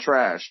her Anna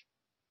Trash.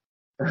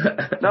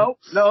 No,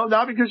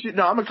 not because I'm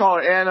gonna call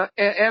her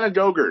Anna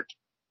Gogurt,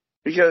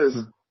 because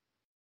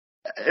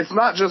it's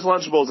not just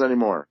Lunchables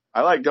anymore.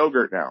 I like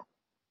Gogurt now.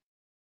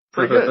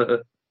 Pretty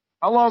good.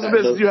 How long has it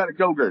been since you had a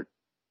Gogurt?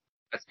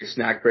 That's your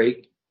snack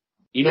break.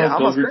 You know, Yeah,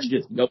 those are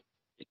just no.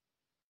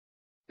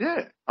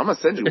 Yeah, I'm gonna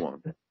send you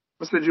one. I'm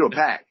gonna send you a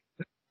pack.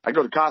 I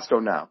go to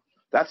Costco now.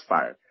 That's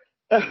fire.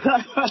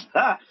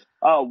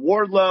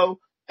 Wardlow,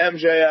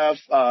 MJF,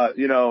 hey,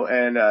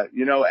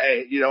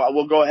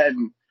 we'll go ahead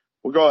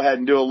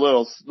and do a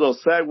little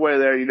segue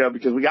there,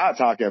 because we gotta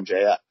talk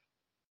MJF.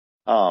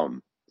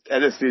 And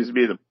this seems to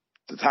be the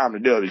time to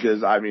do it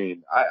because I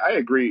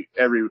agree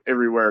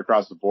everywhere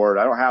across the board.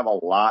 I don't have a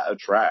lot of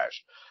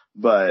trash,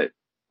 but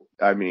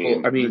I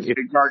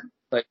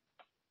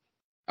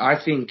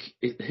think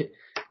if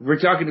we're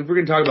going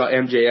to talk about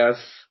MJF,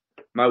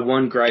 my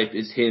one gripe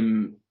is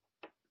him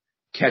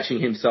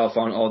catching himself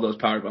on all those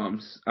power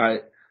bombs. I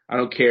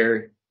don't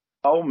care.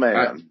 Oh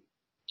man.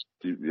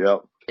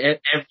 Yep.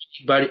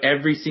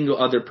 Every single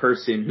other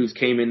person who's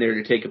came in there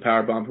to take a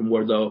power bomb from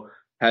Wardlow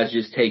has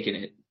just taken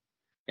it.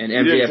 And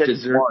MJF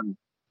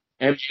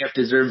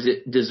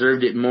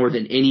deserved it more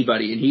than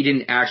anybody, and he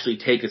didn't actually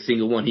take a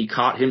single one. He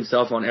caught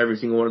himself on every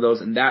single one of those,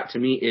 and that to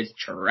me is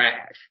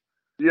trash.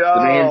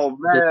 Yo,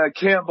 man, I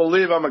can't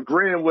believe I'm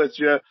agreeing with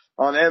you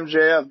on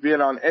MJF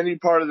being on any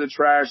part of the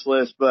trash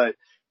list, but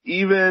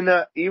even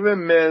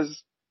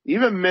Ms.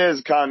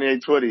 Kanye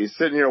Twitty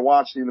sitting here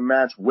watching the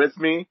match with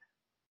me,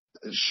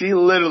 she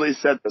literally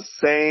said the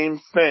same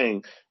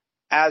thing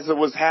as it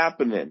was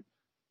happening.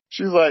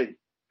 She's like,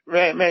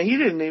 man,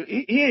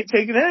 he ain't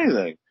taking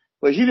anything.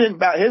 Like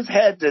his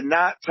head did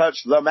not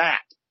touch the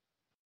mat.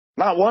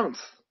 Not once.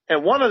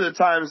 And one of the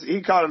times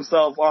he caught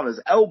himself on his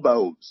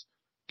elbows.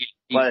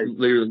 He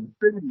literally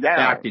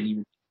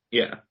down.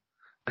 Yeah.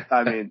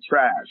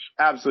 Trash.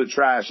 Absolute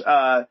trash.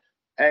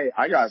 Hey,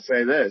 I gotta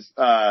say this.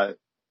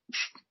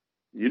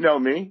 You know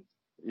me.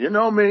 You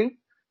know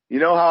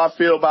how I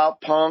feel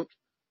about Punk.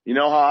 You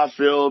know how I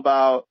feel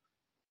about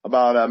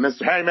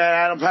Mr. Hangman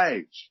Adam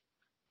Page.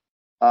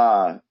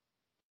 The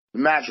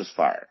match was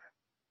fire.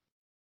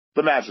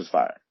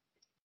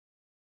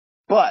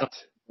 But,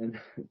 in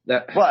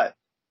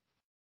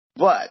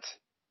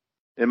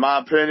my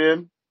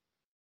opinion,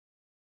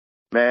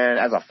 man,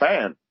 as a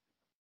fan,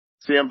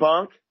 CM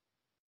Punk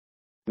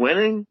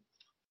winning,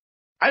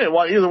 I didn't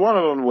want either one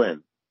of them to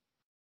win.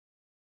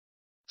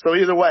 So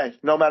either way,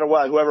 no matter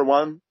what, whoever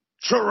won,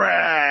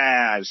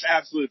 trash,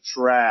 absolute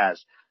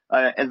trash.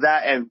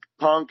 And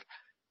Punk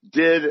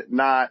did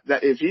not,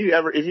 that if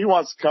he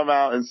wants to come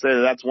out and say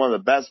that that's one of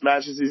the best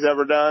matches he's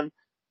ever done,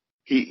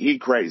 he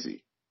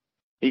crazy.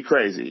 He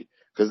crazy.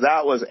 Cause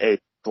that was a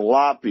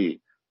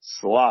sloppy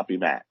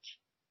match.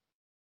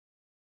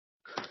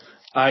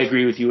 I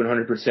agree with you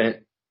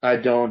 100%. I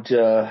don't,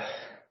 it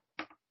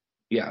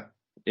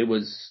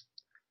was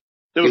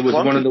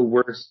one of the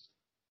worst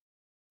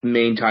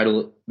main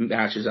title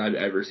matches I've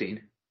ever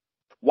seen.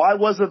 Why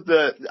wasn't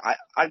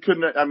I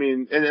couldn't,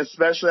 and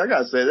especially I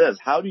gotta say this,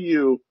 how do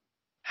you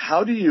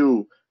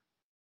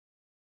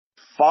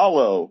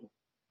follow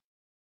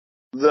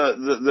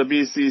the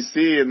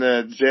BCC and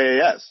the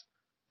JAS?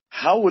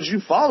 How would you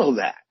follow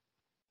that?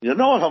 You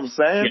know what I'm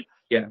saying?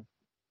 Yeah.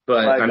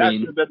 But that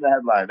should have been the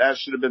headline. That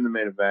should have been the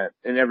main event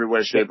in every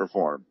way, shape, or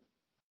form.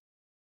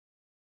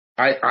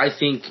 I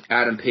think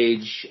Adam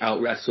Page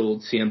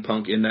out-wrestled CM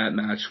Punk in that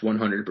match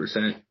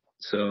 100%.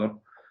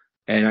 So,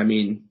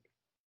 and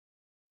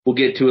we'll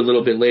get to it a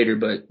little bit later,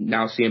 but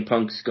now CM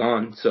Punk's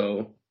gone,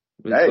 so.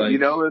 Hey, let's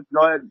go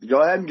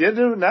ahead and get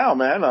to it now,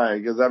 man.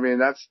 Because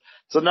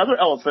it's another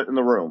elephant in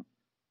the room.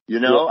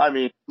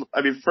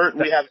 First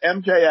we have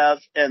MJF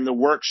and the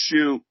work.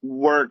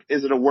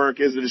 Is it a work?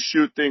 Is it a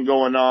shoot thing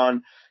going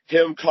on?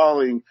 Him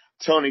calling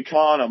Tony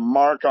Khan a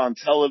mark on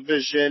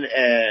television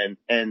and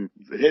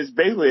his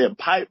basically a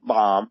pipe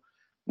bomb.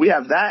 We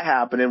have that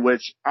happening,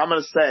 which I'm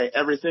going to say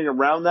everything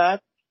around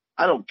that.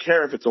 I don't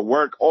care if it's a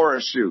work or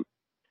a shoot.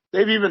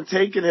 They've even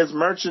taken his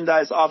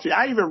merchandise off.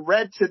 I even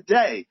read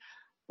today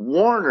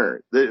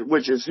Warner,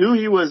 which is who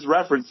he was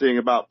referencing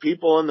about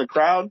people in the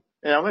crowd.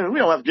 And we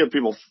don't have to give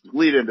people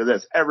lead into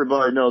this.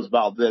 Everybody knows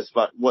about this,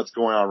 but what's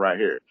going on right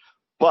here.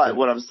 But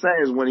what I'm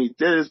saying is when he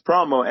did his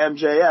promo,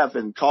 MJF,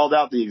 and called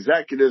out the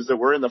executives that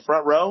were in the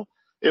front row,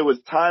 it was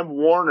Time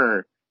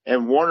Warner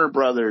and Warner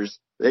Brothers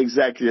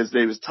executives that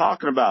he was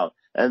talking about.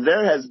 And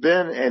there has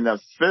been an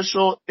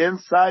official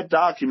inside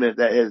document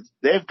that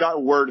they've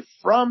got word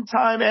from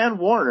Time and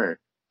Warner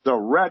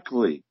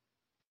directly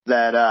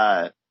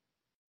that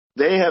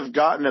they have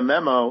gotten a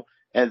memo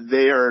and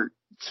they are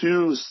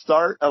to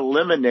start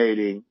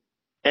eliminating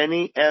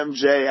any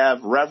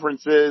MJF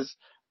references,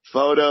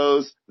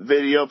 photos,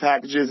 video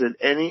packages, and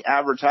any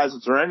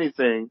advertisements or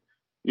anything,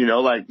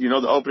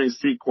 the opening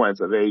sequence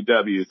of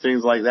AEW,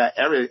 things like that.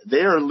 They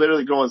are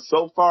literally going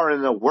so far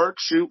in the work,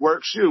 shoot,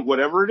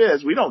 whatever it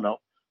is. We don't know.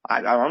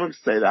 I'm going to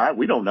say that.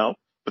 We don't know.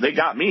 But they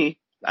got me.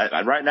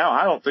 Right now,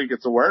 I don't think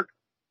it's a work.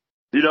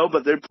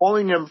 But they're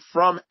pulling him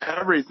from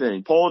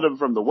everything, pulling him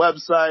from the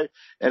website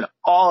and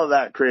all of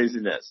that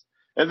craziness.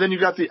 And then you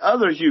got the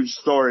other huge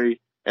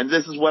story, and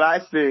this is what I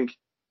think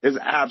is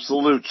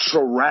absolute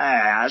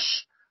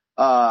trash,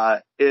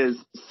 is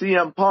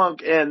CM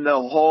Punk and the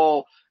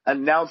whole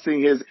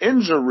announcing his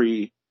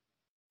injury.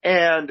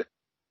 And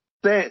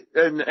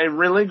and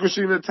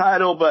relinquishing the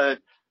title, but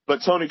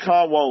Tony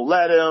Khan won't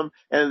let him.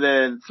 And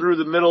then through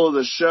the middle of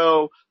the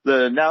show,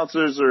 the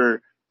announcers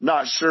are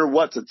not sure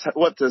what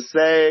to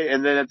say.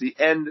 And then at the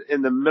end,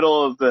 in the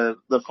middle of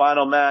the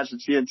final match, the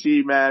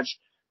TNT match,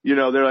 you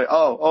know, they're like,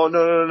 oh,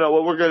 no.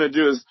 What we're going to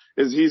do is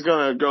he's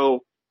going to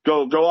go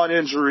on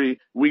injury.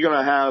 We're going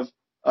to have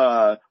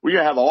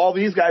all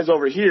these guys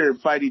over here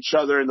fight each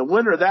other, and the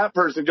winner of that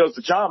person goes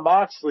to Jon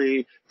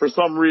Moxley for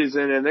some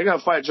reason, and they're going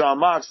to fight Jon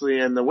Moxley,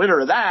 and the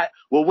winner of that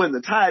will win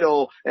the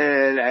title,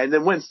 and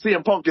then when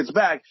CM Punk gets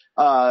back,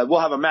 we'll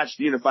have a match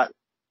to unify.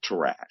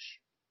 Trash.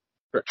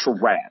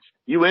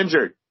 You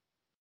injured.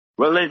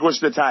 Relinquish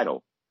the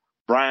title.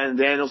 Bryan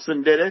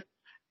Danielson did it.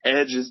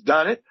 Edge has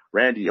done it.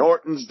 Randy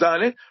Orton's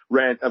done it.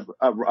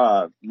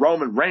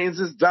 Roman Reigns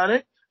has done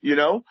it. You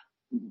know,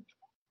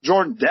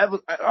 Jordan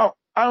Devlin. I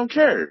don't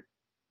care.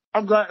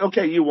 I'm glad.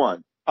 Okay, you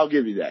won. I'll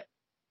give you that.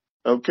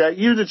 Okay,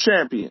 you're the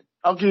champion.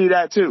 I'll give you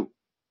that too.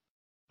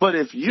 But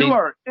if you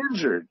are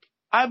injured,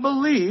 I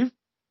believe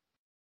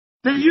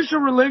that you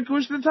should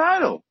relinquish the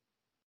title.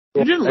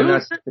 You didn't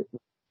lose it.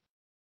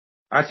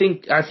 I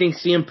think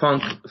CM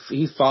Punk,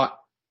 he fought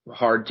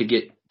hard to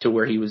get to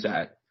where he was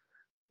at,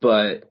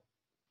 but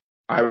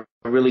I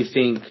really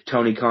think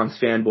Tony Khan's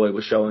fanboy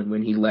was showing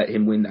when he let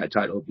him win that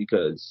title,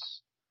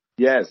 because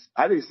yes,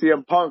 I think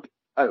CM Punk.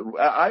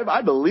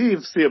 I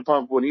believe CM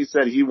Punk when he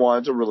said he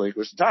wanted to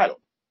relinquish the title.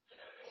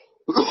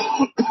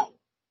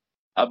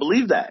 I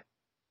believe that.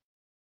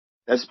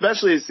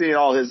 Especially seeing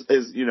all his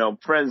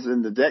friends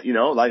in the debt,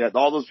 like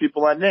all those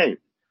people I named,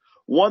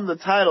 won the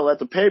title at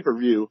the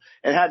pay-per-view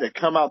and had to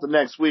come out the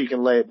next week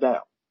and lay it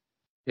down.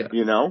 Yeah.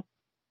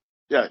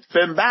 Yeah.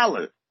 Finn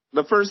Balor,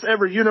 the first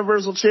ever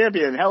Universal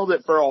Champion, held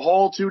it for a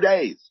whole 2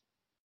 days.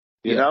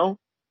 You know?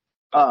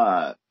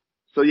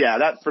 So yeah,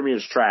 that for me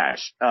is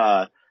trash.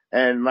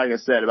 And like I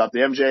said about the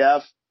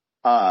MJF,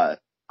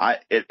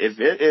 if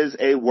it is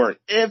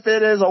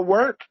a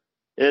work,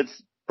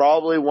 it's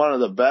probably one of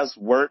the best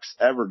works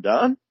ever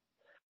done,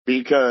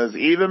 because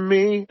even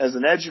me, as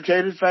an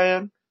educated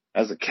fan,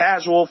 as a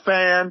casual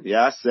fan,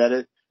 yeah, I said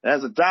it,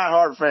 as a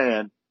diehard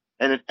fan,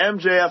 and an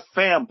MJF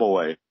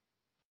fanboy,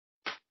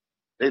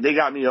 they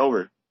got me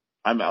over.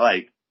 I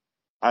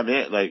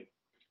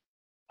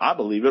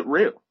believe it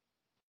real.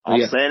 I'm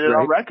saying it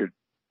on record.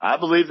 I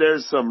believe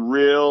there's some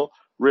real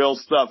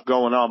stuff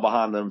going on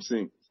behind them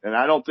scenes. And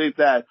I don't think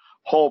that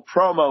whole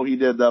promo he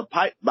did, the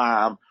pipe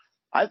bomb,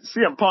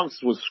 CM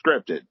Punk's was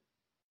scripted.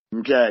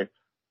 Okay.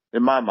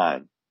 In my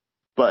mind.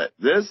 But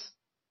this,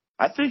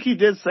 I think he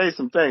did say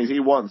some things he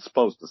wasn't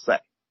supposed to say.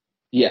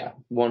 Yeah,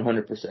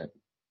 100%.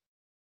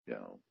 You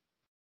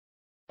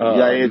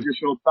got any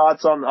additional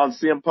thoughts on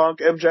CM Punk,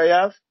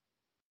 MJF?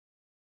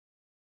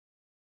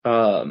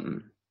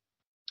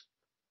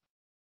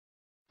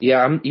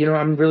 Yeah,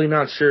 I'm really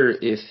not sure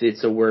if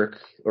it's a work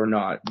or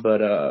not, but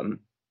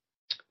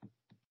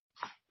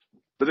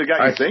they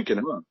got you thinking,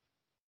 huh?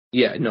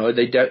 Yeah, no,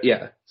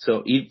 yeah.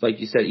 So, like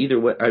you said, either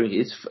way, I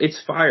mean,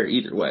 it's fire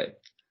either way,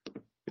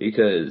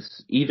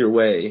 because either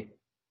way,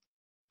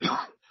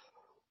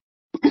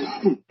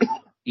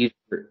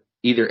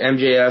 either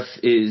MJF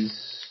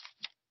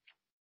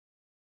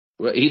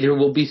either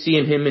we'll be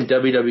seeing him in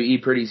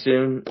WWE pretty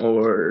soon,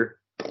 or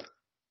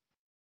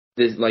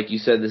this, like you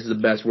said, this is the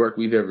best work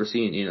we've ever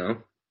seen,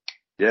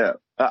 Yeah.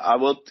 I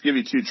will give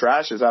you 2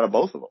 trashes out of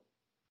both of them.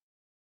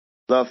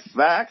 The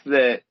fact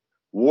that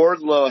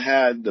Wardlow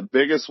had the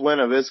biggest win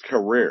of his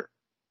career,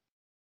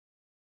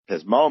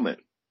 his moment,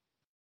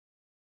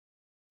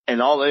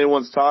 and all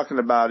anyone's talking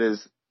about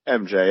is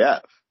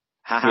MJF.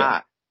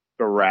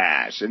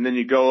 Trash. And then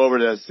you go over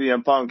to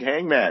CM Punk,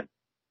 Hangman.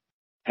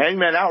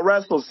 Hangman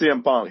out-wrestled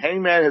CM Punk.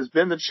 Hangman has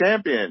been the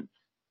champion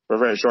for a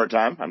very short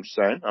time. I'm just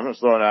saying. I'm just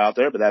throwing it out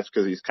there, but that's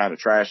because he's kind of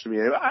trash to me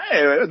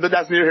anyway. But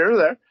that's neither here nor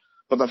there.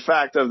 But the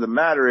fact of the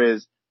matter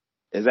is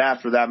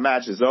after that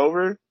match is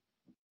over,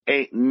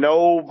 ain't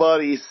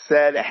nobody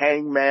said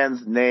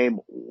Hangman's name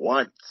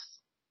once.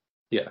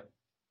 Yeah.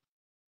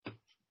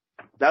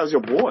 That was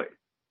your boy.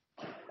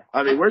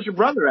 I mean, where's your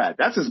brother at?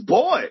 That's his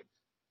boy.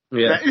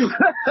 Yeah.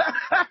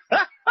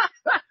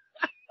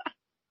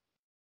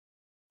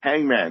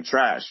 Hangman,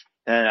 trash.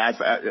 And I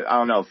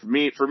don't know. For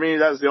me,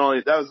 that was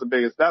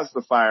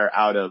the fire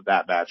out of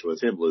that match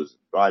was him losing,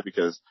 right?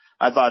 Because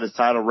I thought his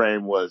title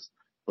reign was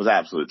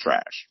absolute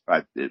trash,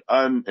 right?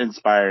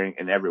 Uninspiring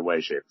in every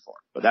way, shape, or form.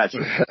 But that's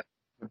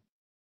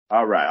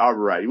all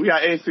right. We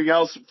got anything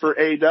else for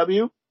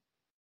AEW?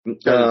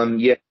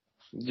 Yeah,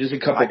 just a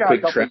couple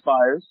quick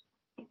fires.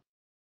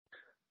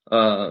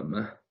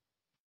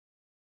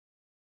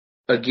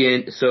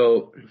 Again,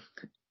 so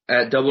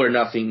at Double or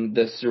Nothing,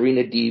 the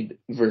Serena Deeb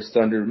versus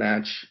Thunder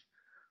match,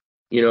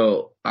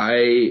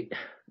 I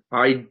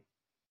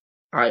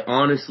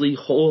honestly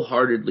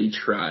wholeheartedly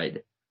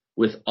tried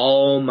with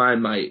all my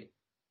might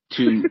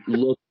to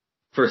look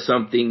for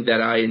something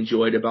that I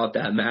enjoyed about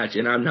that match,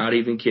 and I'm not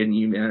even kidding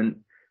you,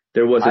 man.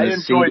 There wasn't I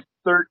enjoyed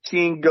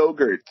 13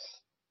 Go-Gurts.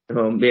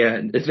 Oh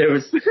man, there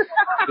was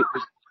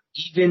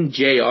even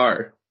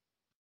JR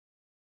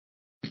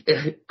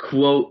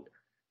quote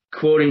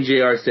quoting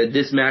JR, said,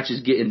 "This match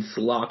is getting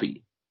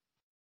sloppy."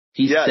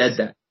 He said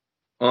that.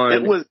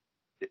 It was.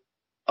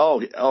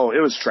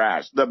 It was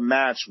trash. The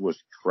match was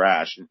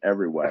trash in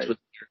every way.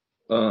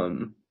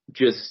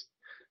 Just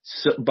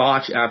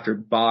botch after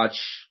botch.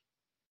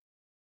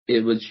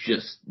 It was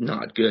just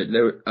not good.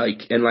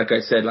 Like I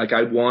said,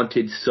 I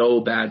wanted so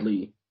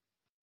badly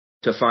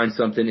to find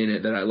something in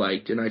it that I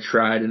liked, and I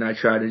tried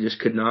and just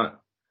could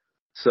not.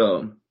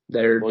 So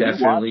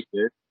definitely.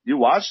 You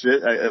watched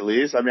it at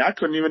least. I mean, I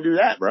couldn't even do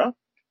that, bro.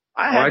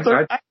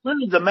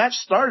 Literally, the match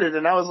started,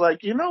 and I was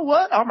like, you know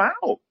what? I'm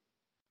out.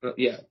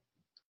 Yeah.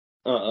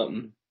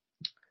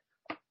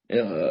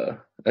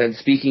 And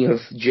speaking of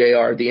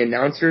JR, the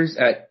announcers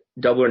at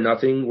Double or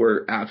Nothing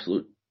were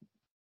absolute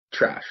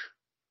trash.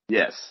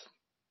 Yes.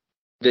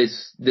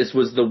 This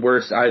was the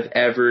worst I've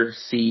ever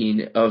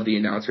seen of the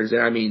announcers.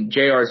 And I mean,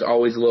 JR is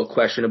always a little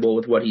questionable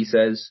with what he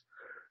says.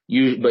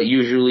 But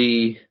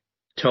usually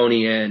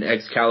Tony and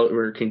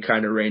Excalibur can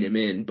kind of rein him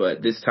in.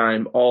 But this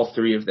time, all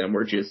three of them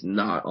were just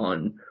not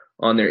on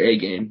their A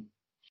game.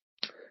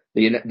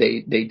 They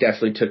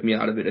definitely took me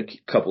out of it a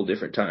couple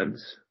different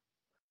times.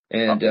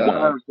 And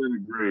 100%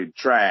 agreed.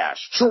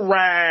 Trash.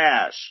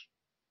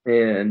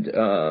 And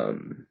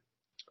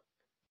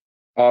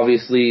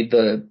obviously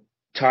the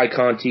Ty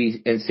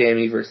Conti and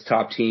Sammy versus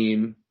Top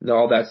Team,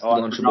 all that's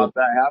lunchable.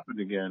 That happened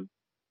again.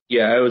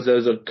 Yeah, it was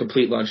a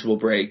complete lunchable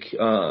break.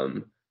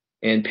 And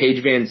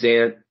Paige Van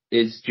Zant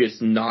is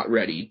just not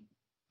ready.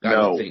 I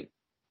don't think.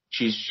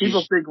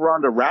 People think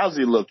Ronda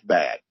Rousey looked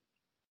bad.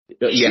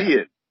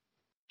 Yeah.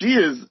 She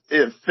is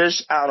a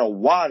fish out of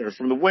water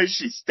from the way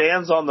she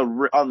stands on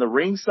the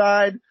ring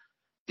side,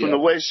 from the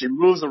way she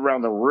moves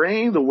around the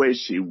ring, the way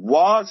she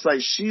walks.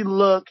 Like, she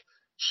look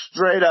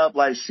straight up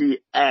like she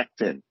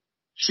acting.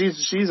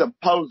 She's a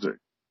poser.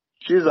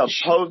 She's a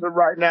poser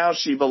right now.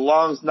 She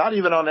belongs not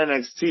even on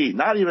NXT,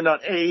 not even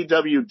on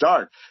AEW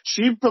Dark.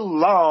 She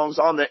belongs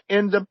on the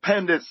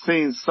independent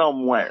scene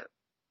somewhere.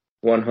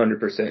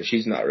 100%.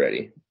 She's not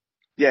ready.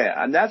 Yeah,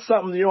 and that's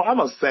something, I'm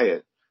gonna say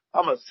it.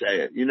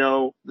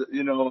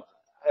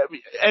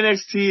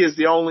 NXT is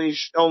the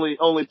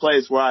only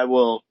place where I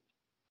will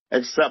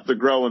accept the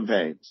growing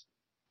pains,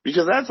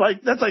 because that's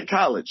like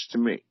college to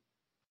me.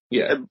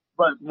 Yeah.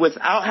 But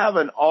without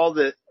having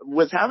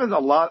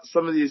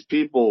some of these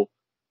people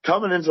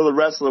coming into the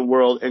wrestling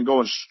world and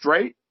going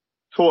straight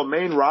to a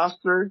main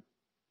roster,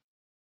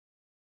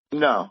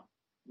 no.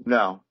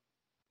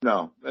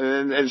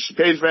 And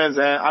Paige Van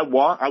Zandt, I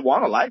want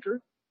to like her.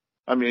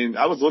 I mean,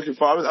 I was hoping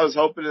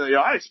that,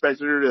 I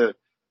expected her to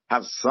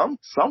have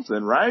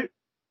something, right?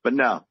 But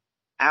no,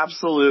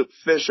 absolute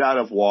fish out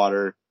of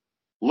water.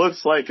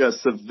 Looks like a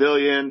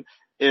civilian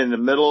in the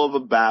middle of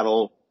a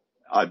battle.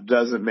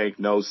 Doesn't make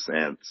no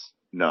sense.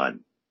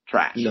 None.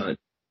 Trash. None.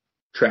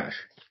 Trash.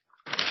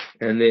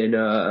 And then,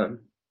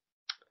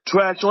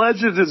 Trash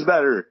Legends is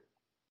better.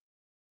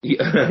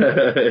 Yeah.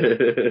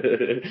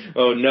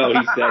 Oh no,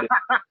 he said it.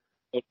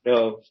 Oh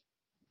no.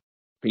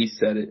 He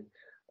said it.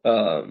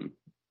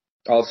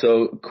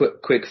 Also,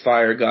 quick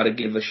fire, gotta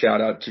give a shout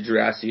out to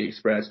Jurassic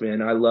Express,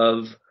 man. I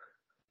love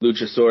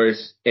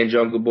Luchasaurus and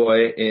Jungle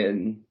Boy,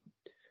 and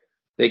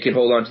they can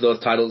hold on to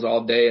those titles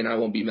all day, and I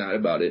won't be mad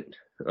about it.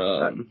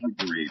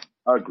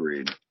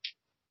 Agreed.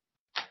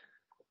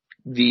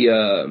 The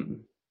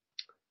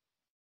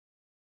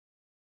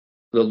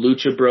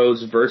Lucha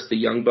Bros versus the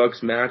Young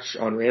Bucks match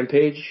on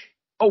Rampage.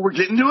 Oh, we're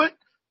getting to it?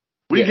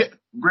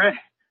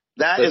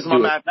 That is my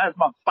match. That is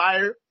my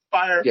fire.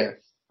 Yeah.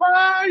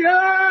 Fire!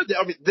 I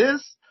mean,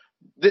 this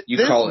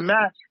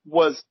match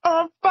was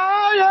on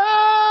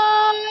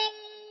fire!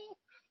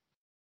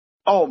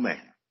 Oh,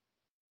 man.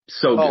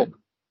 So good.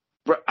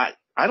 Bro,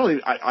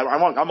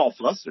 I'm all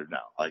flustered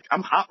now. Like,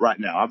 I'm hot right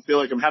now. I feel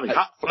like I'm having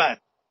hot flash.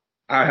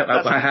 I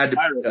had to.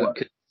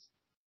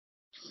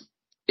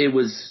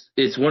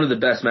 It's one of the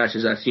best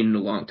matches I've seen in a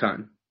long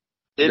time.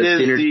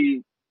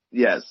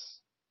 Yes.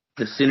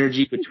 The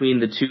synergy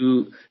between the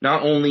two,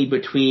 not only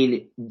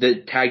between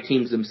the tag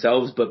teams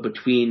themselves, but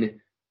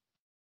between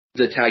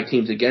the tag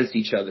teams against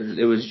each other.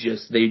 It was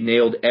just, they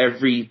nailed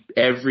every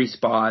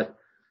spot.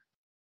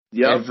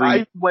 Yeah,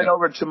 I went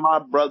over to my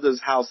brother's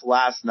house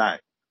last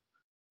night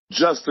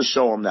just to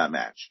show him that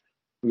match.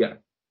 Yeah.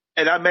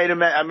 And I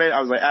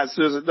was like, as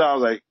soon as it's done, I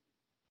was like,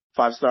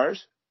 5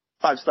 stars?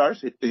 5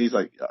 stars? And he's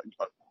like,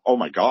 oh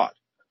my God.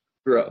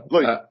 Bro,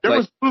 look, there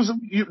was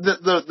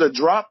the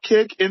drop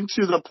kick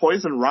into the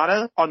Poison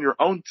Rana on your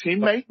own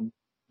teammate.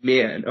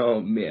 Man,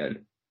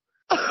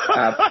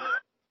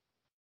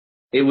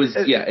 it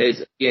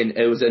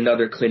was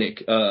another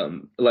clinic.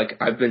 Like,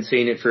 I've been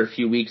saying it for a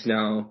few weeks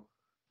now.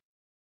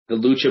 The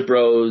Lucha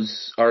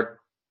Bros are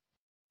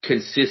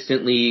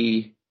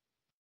consistently,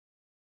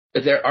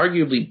 they're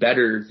arguably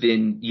better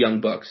than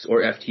Young Bucks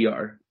or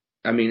FTR.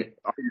 I mean,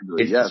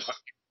 arguably, yes.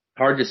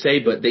 Hard to say,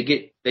 but they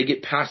get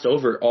passed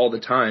over all the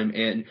time,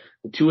 and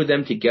the two of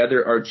them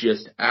together are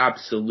just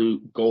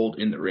absolute gold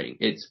in the ring.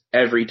 It's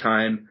every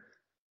time,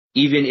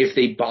 even if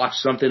they botch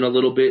something a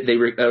little bit,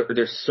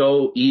 they're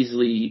so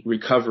easily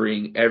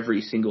recovering every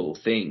single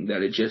thing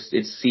that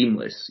it's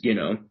seamless,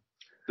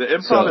 The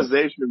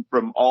improvisation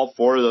from all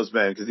four of those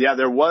men, because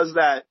there was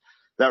that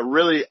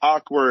really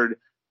awkward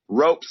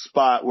rope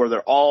spot where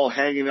they're all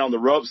hanging on the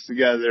ropes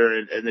together,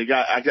 and they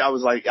got. I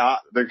was like,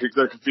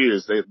 they're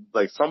confused.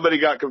 They somebody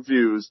got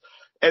confused,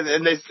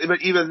 and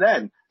but even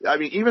then, I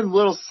mean, even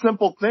little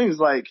simple things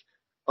like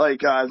I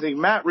think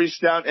Matt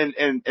reached out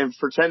and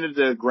pretended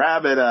to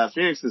grab at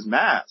Phoenix's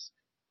mask.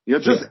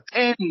 Just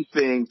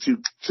anything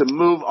to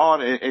move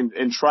on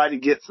and try to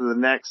get to the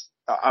next.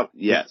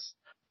 Yes,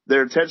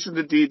 their attention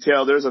to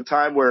detail. There's a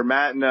time where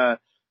Matt and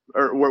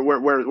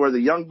where the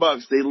Young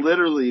Bucks, they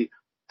literally,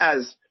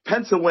 as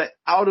Penta went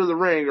out of the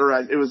ring, or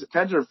it was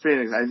Penta or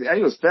Phoenix. I think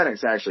it was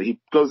Phoenix actually. He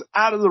goes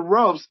out of the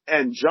ropes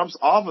and jumps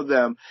off of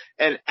them,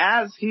 and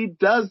as he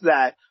does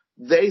that,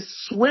 they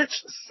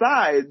switch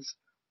sides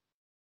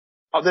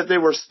that they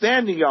were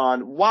standing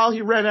on while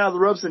he ran out of the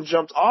ropes and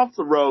jumped off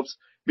the ropes,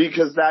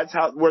 because that's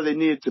where they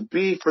needed to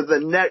be for the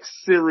next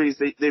series.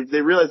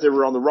 They realized they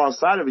were on the wrong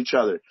side of each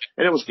other,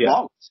 and it was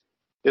flawless.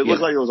 It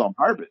looked like it was on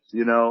purpose,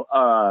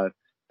 and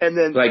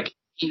then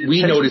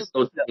we noticed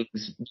those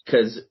things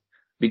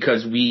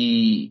because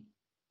we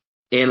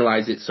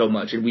analyze it so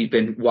much, and we've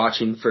been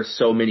watching for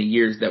so many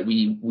years that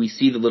we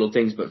see the little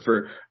things. But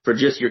for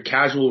just your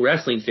casual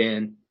wrestling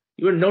fan,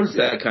 you wouldn't notice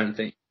that kind of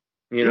thing.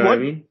 You know what I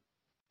mean?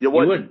 You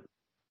wouldn't.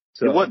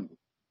 So. You wouldn't.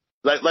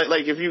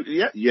 Like if you,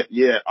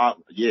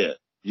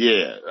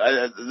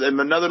 and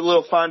another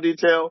little fun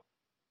detail,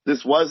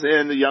 this was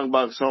in the Young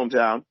Bucks'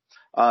 hometown.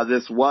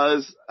 This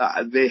was,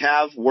 they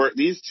have worked,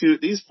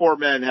 these four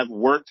men have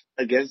worked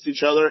against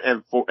each other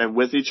and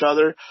with each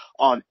other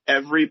on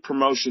every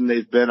promotion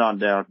they've been on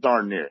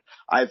darn near.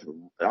 I've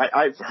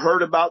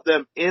heard about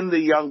them in the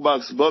Young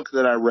Bucks book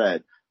that I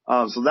read.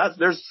 So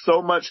there's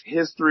so much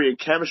history and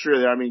chemistry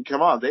there. I mean,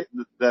 come on, the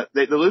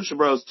Lucha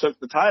Bros took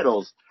the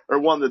titles, or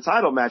won the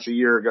title match a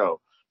year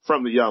ago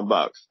from the Young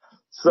Bucks.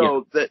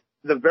 So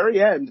the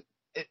very end,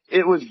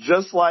 it was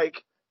just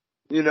like,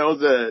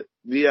 the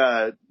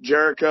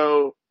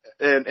Jericho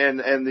and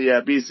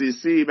the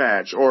BCC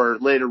match, or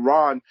later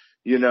on,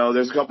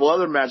 there's a couple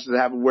other matches that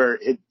happened where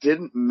it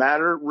didn't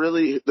matter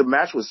really. The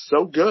match was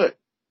so good.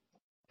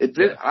 It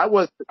did. I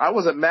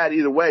wasn't mad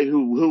either way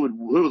who would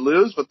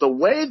lose, but the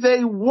way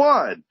they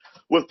won,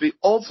 with the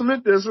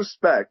ultimate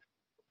disrespect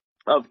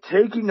of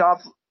taking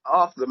off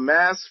the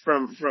mask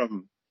from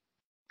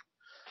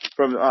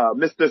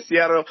Mr.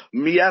 Cierro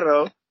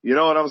Miedo, you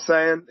know what I'm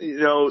saying?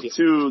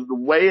 To the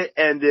way it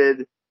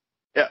ended,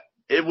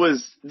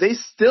 they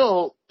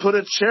still put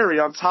a cherry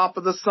on top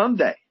of the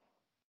sundae.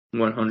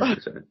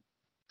 100%.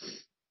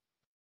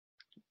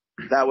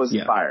 That was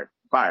fire.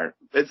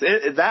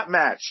 That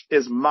match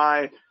is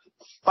my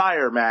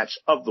fire match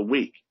of the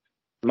week.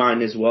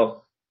 Mine as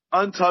well.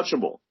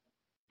 Untouchable.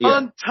 Yeah.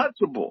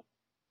 Untouchable.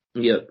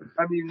 Yep.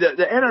 I mean,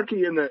 the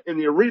anarchy in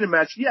the arena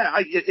match,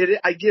 I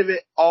give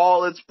it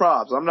all its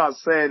props. I'm not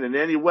saying in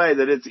any way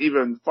that it's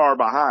even far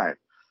behind.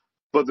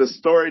 But the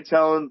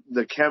storytelling,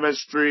 the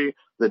chemistry,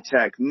 the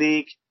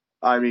technique,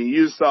 I mean,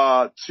 you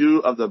saw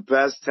two of the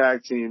best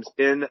tag teams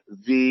in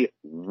the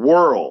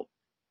world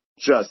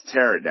just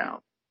tear it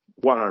down.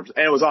 100%.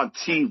 And it was on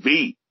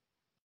TV.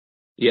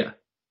 Yeah.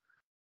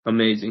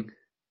 Amazing.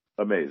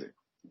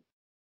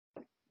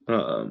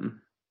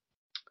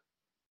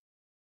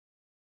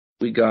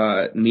 We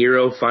got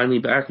Miro finally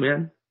back,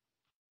 man.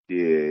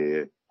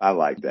 Yeah, I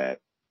like that.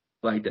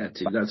 Like that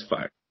too. That's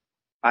fire.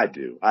 I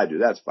do.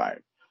 That's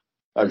fire.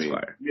 That's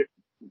fire.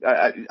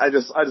 I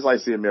just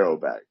like seeing Miro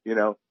back,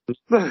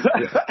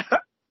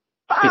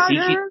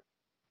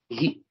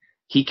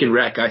 He can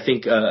wreck. I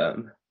think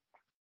a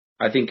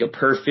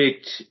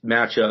perfect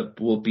matchup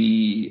will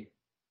be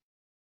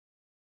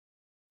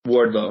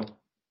Wardlow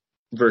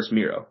versus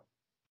Miro.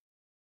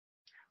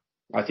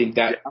 I think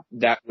that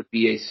would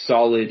be a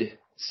solid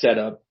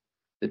setup.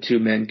 The two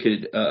men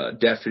could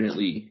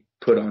definitely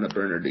put on a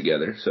burner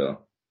together. So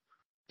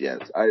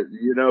yes,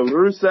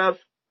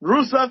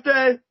 Rusev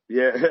Day.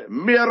 Yeah,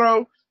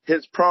 Miro,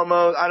 his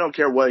promos. I don't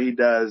care what he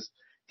does.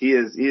 He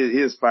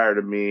is fire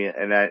to me,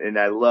 and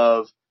I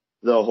love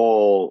the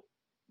whole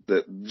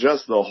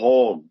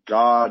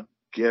God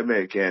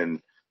gimmick,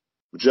 and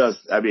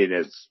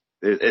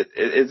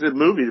it's a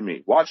movie to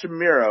me. Watching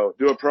Miro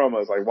do a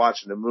promo is like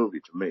watching a movie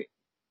to me.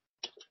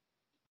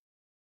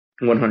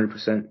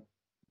 100%.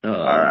 All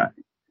right.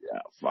 Yeah,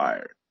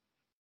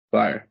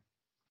 fire.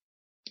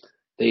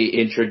 They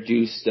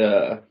introduced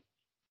Hiroshi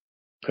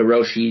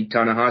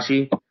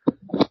Tanahashi.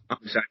 I'm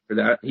excited for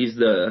that. He's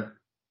the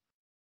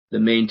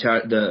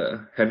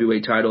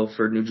heavyweight title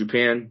for New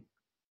Japan.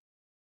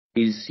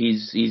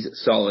 He's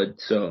solid,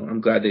 so I'm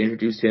glad they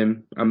introduced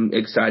him. I'm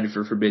excited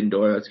for Forbidden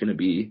Door. That's going to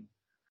be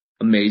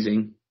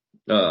amazing.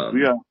 We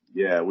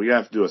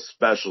have to do a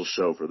special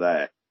show for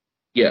that.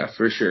 Yeah,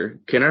 for sure.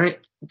 I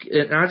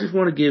just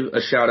want to give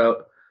a shout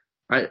out.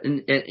 A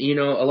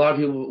lot of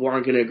people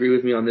aren't going to agree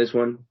with me on this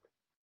one,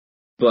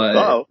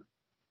 but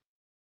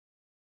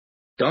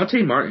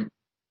Dante Martin.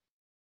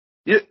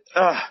 Yeah,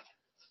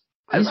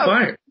 he's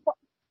fired.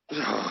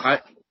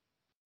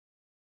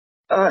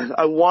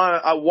 I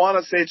want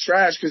to say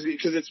trash because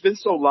it's been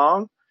so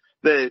long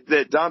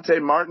that Dante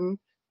Martin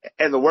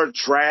and the word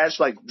trash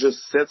like just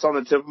sits on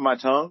the tip of my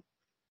tongue.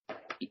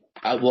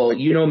 Well,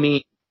 you know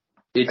me,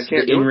 it's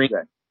the in-ring.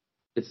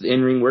 It's the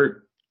in-ring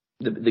work.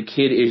 The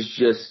kid is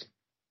just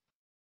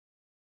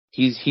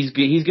he's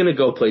gonna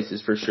go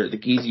places for sure.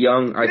 He's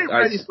young. He ain't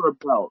ready for a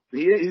belt.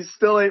 He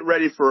still ain't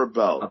ready for a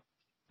belt.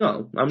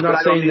 No, I'm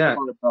not saying that.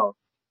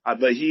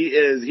 But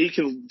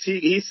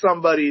he's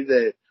somebody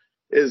that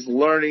is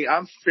learning.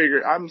 I'm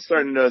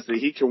starting to notice that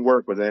he can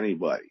work with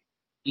anybody.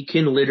 He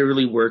can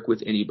literally work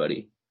with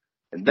anybody.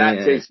 And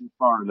that takes him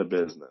far in the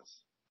business.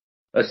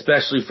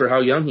 Especially for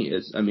how young he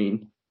is. I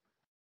mean,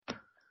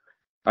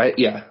 he's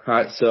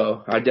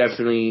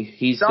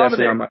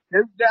definitely on my.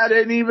 His dad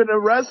ain't even a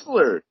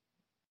wrestler.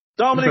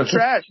 Dominic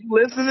Trash, you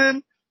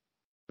listening?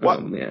 What?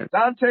 Oh, man.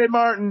 Dante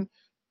Martin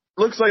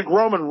looks like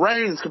Roman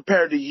Reigns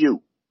compared to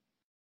you.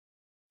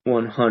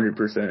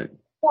 100%.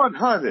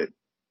 100.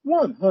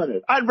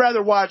 I'd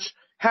rather watch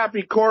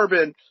Happy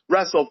Corbin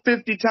wrestle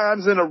 50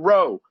 times in a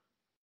row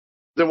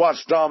than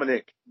watch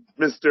Dominic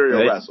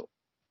Mysterio wrestle.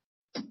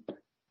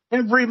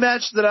 Every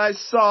match that I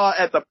saw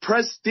at the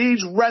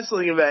Prestige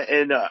Wrestling event,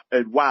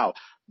 and wow,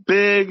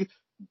 big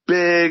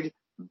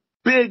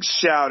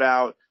shout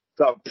out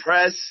to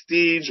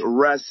Prestige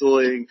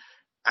Wrestling.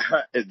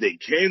 They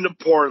came to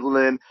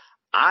Portland.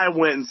 I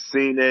went and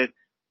seen it.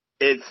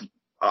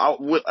 I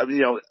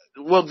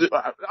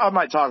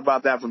might talk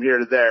about that from here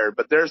to there,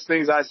 but there's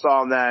things I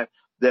saw in that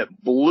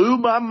blew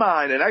my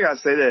mind. And I gotta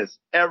say this,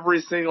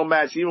 every single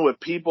match, even with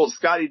people,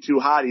 Scotty 2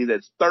 Hotty,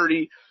 that's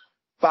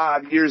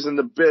 35 years in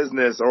the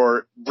business,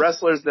 or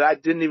wrestlers that I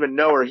didn't even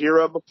know or hear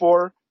of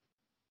before,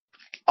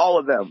 all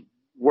of them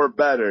were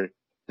better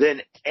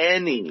than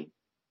any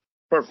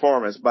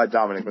performance by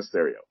Dominic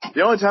Mysterio.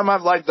 The only time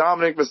I've liked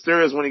Dominic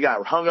Mysterio is when he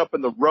got hung up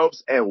in the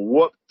ropes and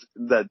whooped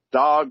the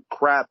dog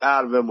crap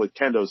out of him with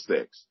kendo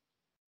sticks.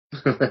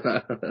 That's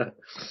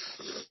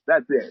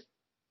it.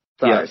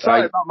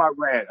 Sorry about my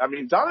rant. I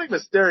mean, Dominic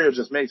Mysterio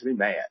just makes me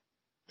mad.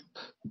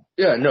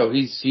 Yeah, no,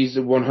 he's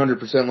a 100%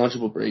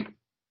 lunchable break.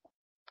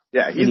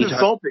 Yeah, he's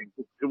insulting.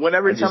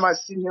 Every time I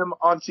see him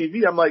on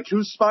TV, I'm like,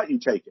 whose spot you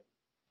taking?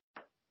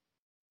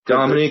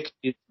 Dominic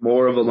is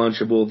more of a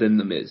lunchable than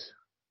The Miz.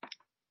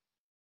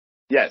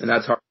 Yes. And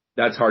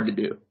that's hard to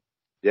do.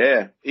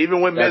 Yeah.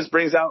 Even when Miz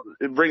brings out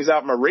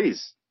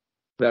Maurice.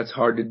 That's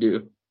hard to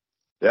do.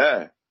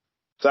 Yeah.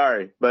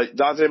 Sorry. But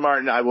Dante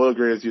Martin, I will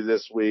agree with you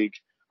this week.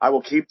 I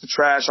will keep the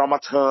trash on my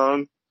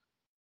tongue.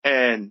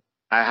 And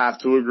I have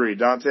to agree.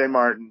 Dante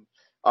Martin,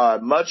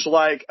 much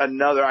like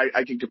another,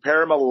 I can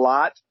compare him a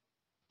lot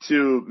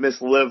to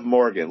Miss Liv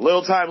Morgan.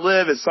 Little Time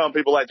Liv, as some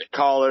people like to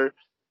call her.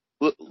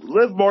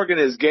 Liv Morgan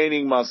is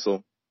gaining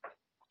muscle.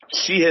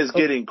 She is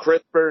getting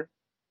crisper.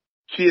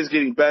 She is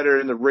getting better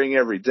in the ring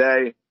every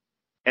day.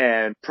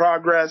 And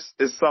progress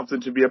is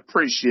something to be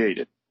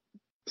appreciated.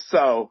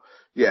 So,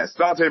 yes,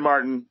 Dante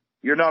Martin,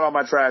 you're not on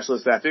my trash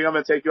list. I think I'm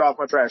going to take you off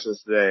my trash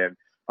list today. And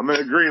I'm going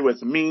to agree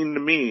with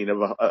Mean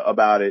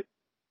about it.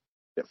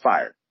 Yeah,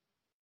 fire.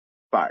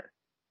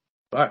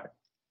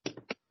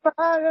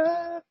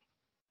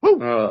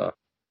 Woo!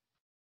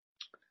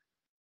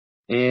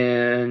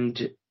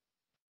 And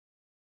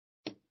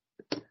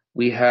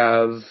we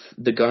have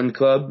the Gun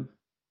Club.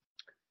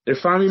 They're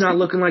finally not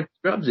looking like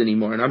scrubs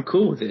anymore, and I'm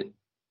cool with it.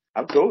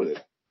 I'm cool with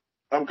it.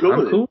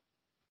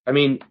 I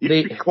mean, you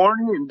can be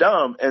corny and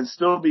dumb and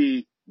still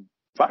be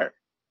fire.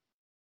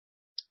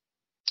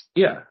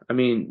 Yeah, I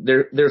mean,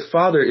 their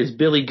father is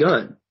Billy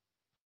Gunn.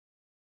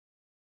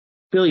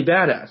 Billy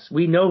Badass.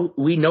 We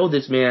know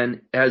this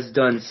man has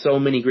done so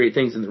many great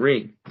things in the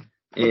ring.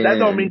 But that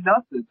don't mean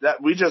nothing.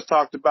 That we just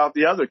talked about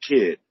the other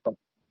kid.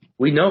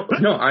 We know,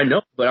 no, I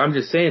know, but I'm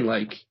just saying,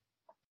 like,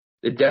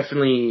 it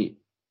definitely,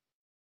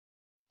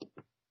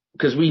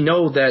 because we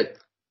know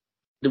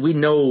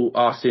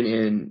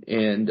Austin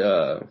and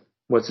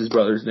what's his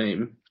brother's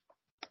name?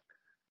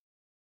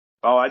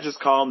 Oh, I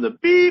just call them the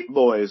Beep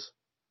Boys.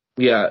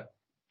 Yeah,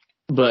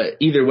 but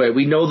either way,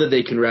 we know that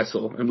they can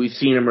wrestle, and we've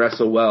seen them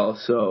wrestle well.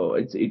 So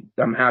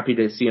I'm happy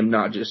to see them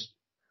not just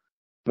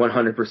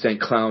 100%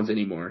 clowns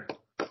anymore.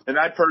 And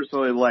I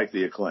personally like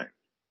the Acclaim.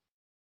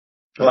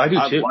 Well, I do too.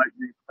 I've liked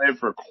the Acclaim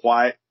for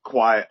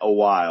quite a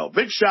while.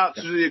 Big shout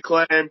to the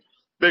Acclaim.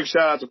 Big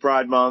shout out to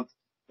Pride Month.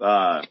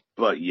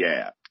 But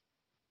yeah.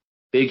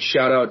 Big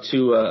shout out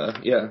to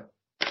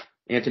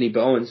Anthony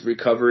Bowen's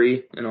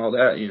recovery and all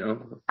that, you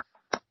know.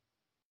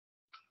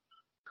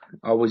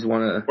 Always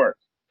want to.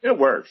 It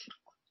works.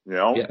 You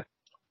know? Yeah.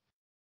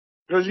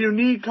 Because you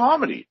need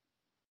comedy.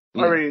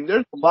 Yeah. I mean,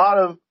 there's a lot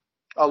of,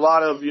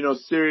 you know,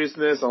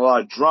 seriousness, a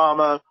lot of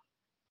drama,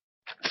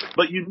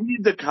 but you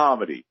need the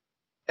comedy.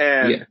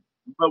 And,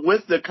 but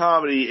with the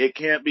comedy, it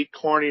can't be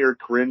corny or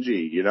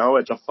cringy, you know,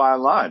 it's a fine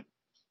line.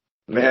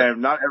 Yeah.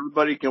 And not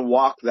everybody can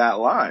walk that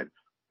line.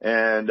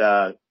 And,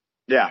 I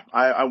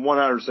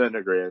 100%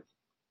 agree.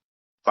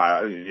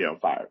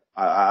 Fire.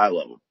 I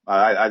love them.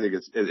 I think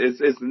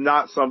it's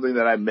not something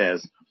that I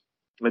miss.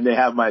 And they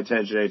have my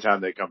attention anytime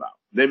they come out.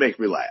 They make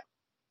me laugh.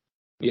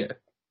 Yeah.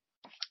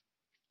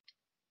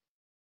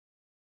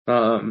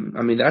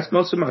 I mean, that's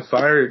most of my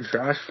fire and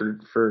trash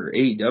for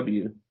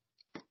AEW.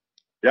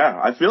 Yeah,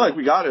 I feel like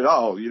we got it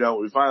all. You know,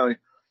 we finally,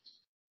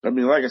 I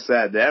mean, like I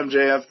said, the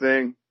MJF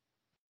thing,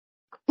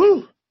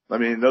 whew, I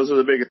mean, those are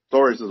the biggest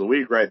stories of the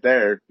week right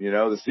there. You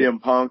know, the CM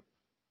Punk,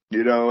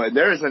 you know, and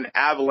there is an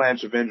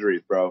avalanche of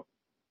injuries, bro.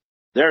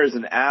 There is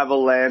an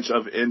avalanche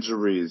of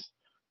injuries.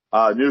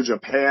 New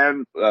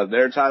Japan,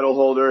 their title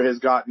holder has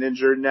gotten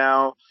injured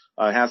now,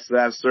 has to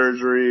have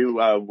surgery.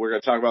 We're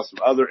going to talk about some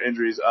other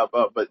injuries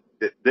but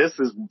this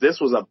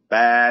was a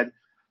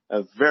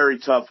very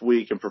tough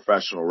week in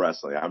professional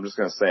wrestling. I'm just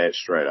going to say it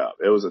straight up.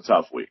 It was a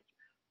tough week,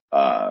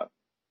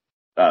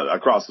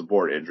 across the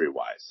board injury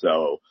wise.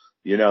 So,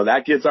 you know,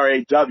 that gets our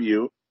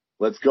AEW.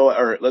 Let's go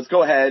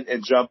ahead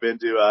and jump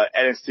into,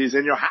 NXT's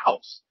in your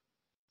house.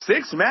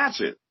 6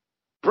 matches.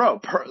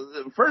 Bro,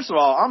 first of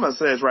all, I'm going to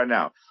say this right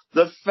now.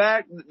 The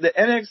fact the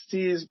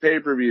NXT's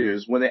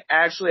pay-per-views, when they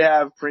actually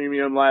have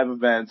premium live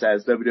events,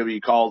 as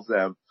WWE calls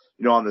them,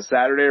 you know, on the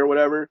Saturday or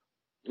whatever,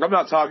 I'm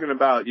not talking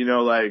about, you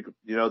know, like,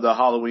 you know, the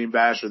Halloween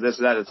bash or this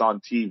or that. It's on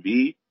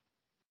TV.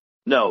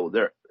 No,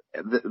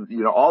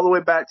 you know, all the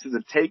way back to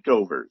the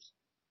takeovers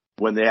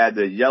when they had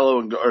the yellow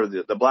or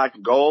the black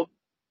and gold.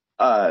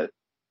 The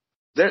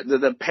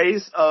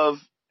pace of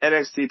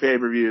NXT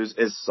pay-per-views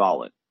is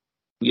solid.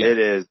 Yeah.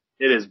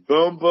 It is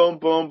boom, boom,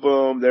 boom,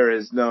 boom. There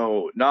is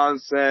no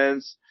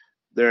nonsense.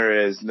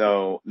 There is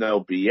no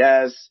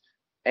BS.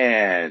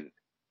 And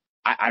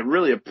I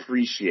really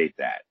appreciate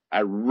that. I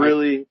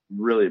really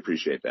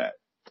appreciate that.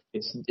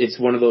 It's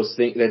one of those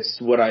things.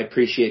 That's what I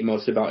appreciate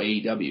most about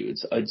AEW.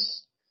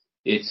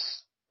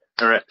 It's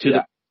right,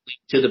 to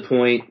the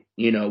point,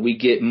 you know, we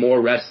get more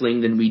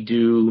wrestling than we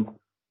do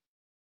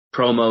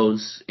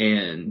promos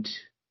and,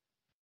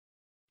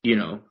 you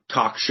know,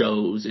 talk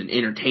shows and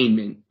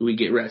entertainment. We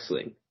get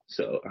wrestling.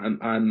 So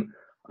I'm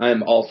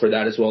all for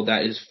that as well.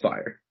 That is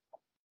fire.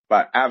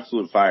 But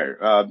absolute fire.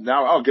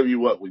 Now I'll give you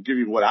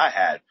what I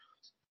had.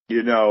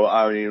 You know,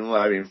 I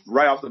mean,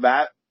 right off the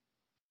bat,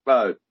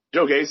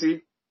 Joe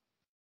Gacy,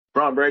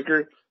 Braun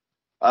Breaker.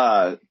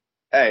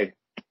 Hey,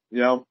 you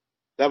know,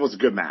 that was a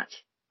good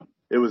match.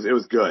 It was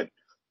good.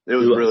 It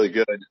was really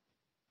good.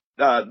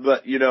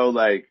 But you know,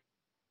 like,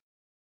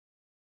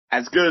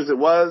 as good as it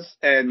was,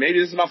 and maybe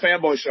this is my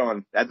fanboy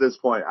showing at this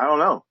point. I don't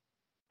know.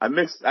 I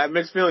have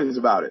mixed feelings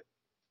about it,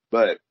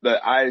 but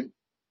I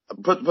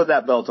put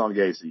that belt on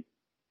Gacy.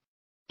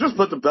 Just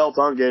put the belt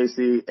on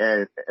Gacy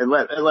and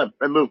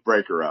move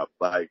Breaker up.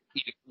 Like,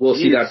 we'll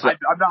see. I'm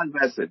not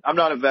invested. I'm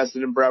not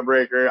invested in Braun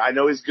Breaker. I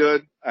know he's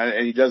good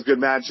and he does good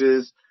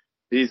matches.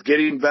 He's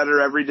getting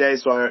better every day,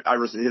 so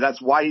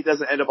that's why he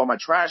doesn't end up on my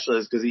trash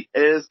list, because he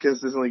is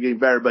consistently getting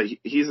better. But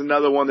he's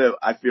another one that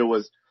I feel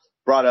was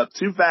brought up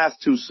too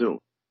fast, too soon.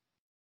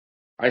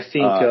 I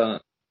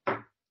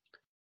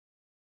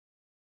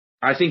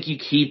think you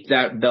keep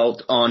that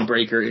belt on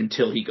Breaker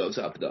until he goes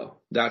up, though.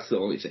 That's the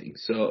only thing.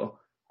 So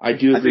I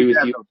do agree with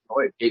you.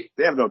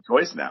 They have no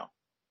choice now.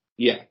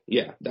 Yeah.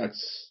 You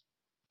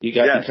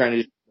kind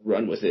of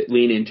run with it,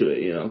 lean into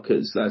it, you know,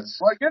 because that's.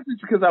 Well, I guess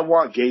it's because I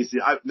want Gacy.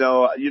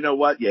 You know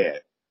what? Yeah,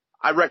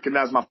 I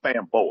recognize my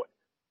fanboy.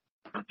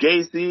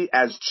 Gacy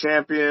as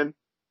champion,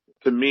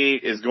 to me,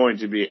 is going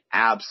to be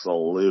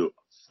absolute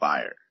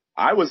fire.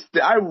 I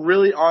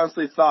really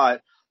honestly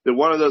thought that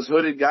one of those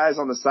hooded guys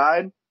on the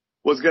side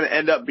was going to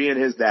end up being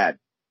his dad.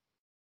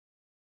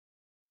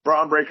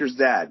 Braun Breaker's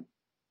dad.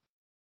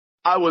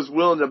 I was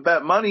willing to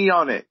bet money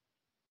on it.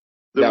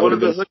 That one of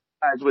the hooded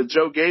guys with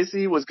Joe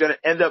Gacy was going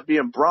to end up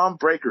being Braun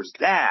Breaker's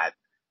dad.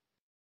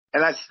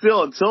 And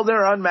until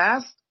they're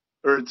unmasked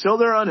or until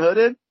they're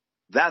unhooded,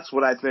 that's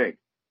what I think.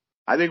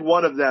 I think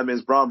one of them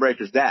is Braun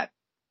Breaker's dad.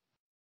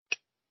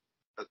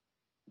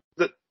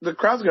 The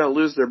crowd's going to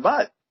lose their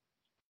butt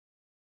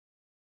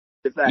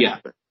if that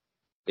happens.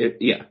 It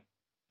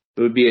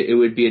would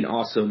be an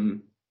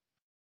awesome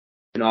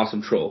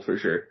troll for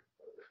sure.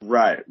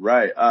 Right.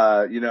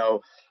 You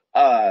know,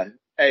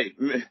 hey,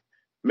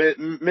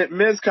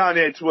 Ms.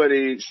 Kanye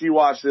Twitty, she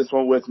watched this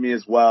one with me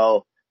as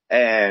well,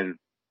 and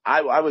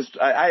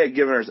I had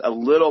given her a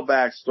little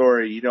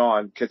backstory, you know,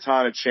 on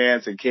Katana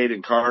Chance and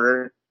Kaden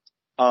Carter.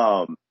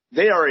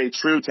 They are a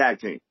true tag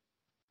team.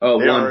 Oh,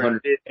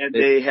 100. And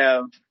they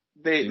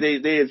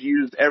have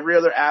used every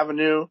other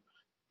avenue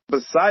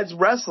besides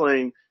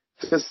wrestling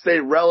to stay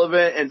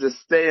relevant and to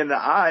stay in the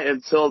eye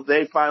until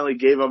they finally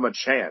gave them a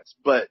chance.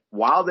 But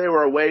while they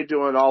were away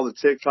doing all the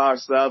TikTok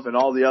stuff and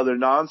all the other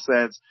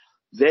nonsense,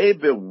 they've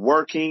been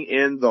working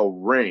in the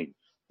ring.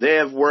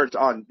 They work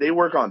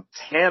on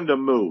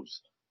tandem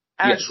moves,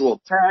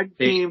 actual tag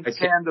team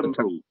tandem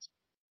moves.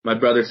 My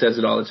brother says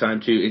it all the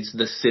time too. It's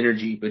the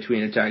synergy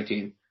between a tag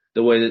team.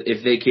 The way that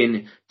if they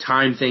can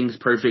time things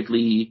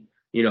perfectly,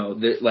 you know,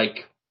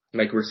 like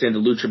we're saying, the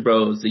Lucha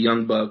Bros, the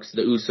Young Bucks,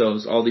 the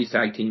Usos, all these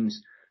tag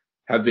teams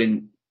have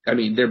been, I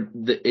mean,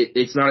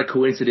 it's not a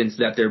coincidence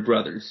that they're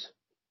brothers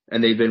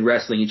and they've been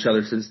wrestling each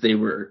other since they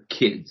were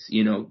kids,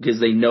 you know, because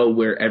they know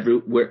where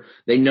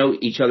they know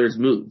each other's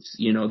moves,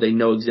 you know, they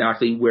know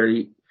exactly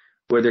where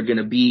they're going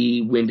to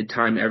be, when to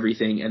time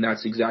everything. And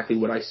that's exactly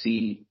what I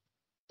see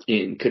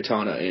in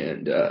Katana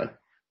and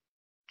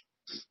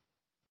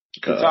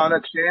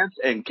Katana Chance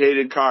and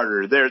Caden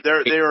Carter. They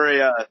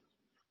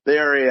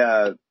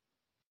are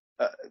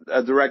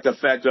a direct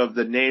effect of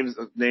the names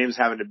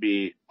having to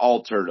be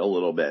altered a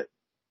little bit.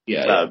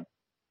 Yeah.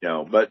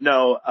 But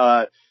no,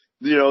 and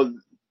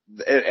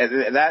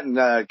that and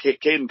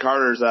Caden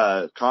Carter's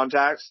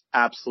contacts,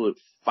 absolute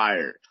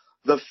fire.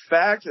 The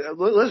fact,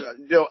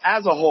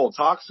 as a whole,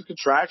 Toxic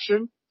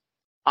Attraction,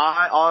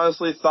 I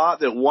honestly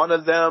thought that one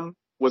of them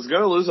was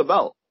going to lose a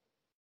belt.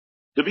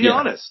 To be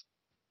honest.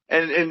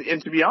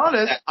 And to be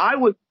honest, I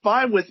was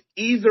fine with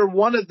either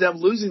one of them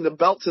losing the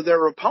belt to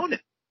their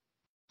opponent.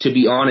 To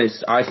be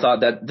honest, I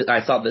thought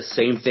the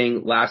same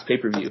thing last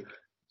pay-per-view.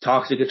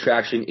 Toxic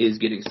Attraction is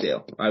getting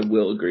stale. I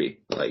will agree.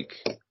 But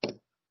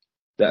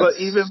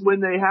even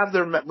when they have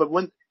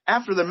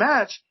after the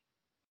match,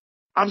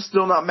 I'm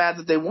still not mad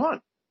that they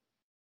won.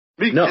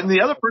 No. And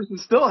the other person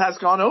still has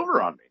gone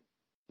over on me.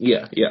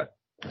 Yeah,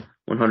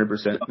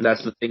 100%.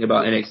 That's the thing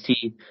about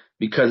NXT,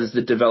 because it's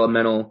the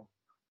developmental.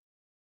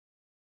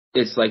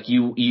 It's like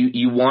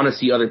you want to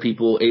see other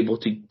people able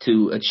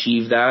to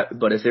achieve that,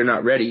 but if they're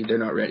not ready, they're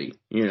not ready,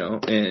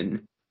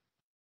 and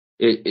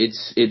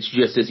it's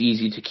just as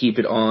easy to keep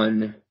it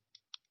on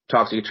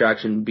Toxic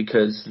Attraction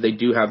because they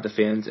do have the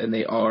fans and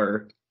they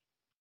are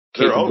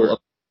capable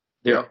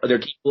they're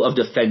capable of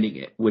defending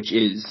it, which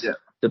is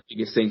the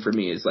biggest thing for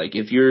me. Is like,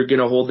 if you're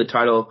going to hold the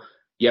title,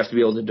 you have to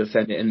be able to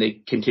defend it, and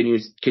they continue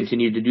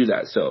to do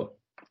that. So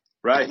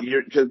right,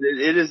 because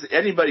it is,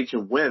 anybody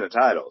can win a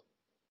title.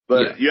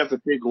 But you have to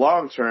think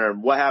long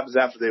term. What happens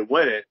after they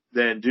win it?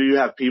 Then do you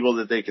have people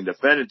that they can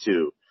defend it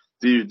to?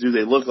 Do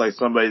they look like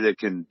somebody that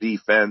can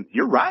defend?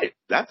 You're right.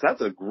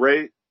 That's a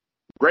great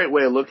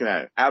way of looking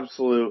at it.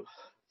 Absolute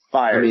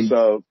fire. I mean,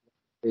 so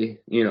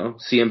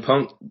CM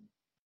Punk,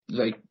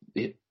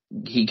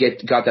 he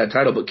got that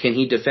title, but can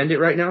he defend it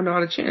right now?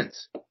 Not a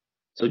chance.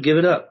 So give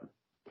it up.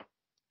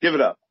 Give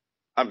it up.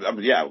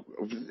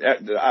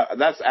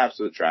 That's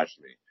absolute trash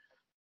to me.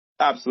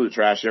 Absolute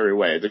trash every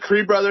way. The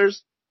Creed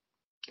brothers.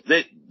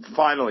 They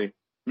finally,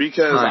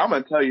 because I'm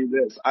going to tell you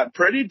this,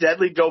 Pretty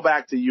Deadly go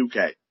back to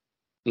UK.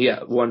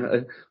 Yeah,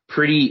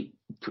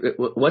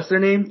 what's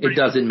their name? It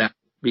doesn't matter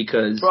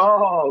because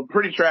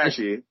pretty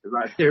trashy.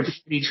 They're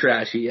pretty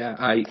trashy. Yeah,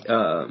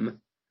 the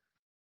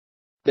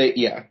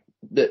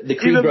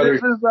Creed even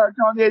brothers.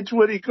 Kanye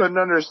Twitty couldn't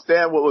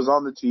understand what was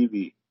on the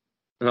TV.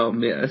 Oh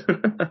man,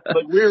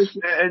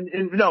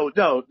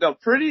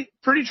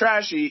 pretty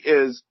trashy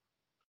is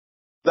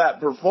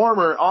that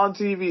performer on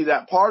TV,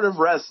 that part of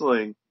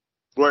wrestling,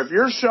 where if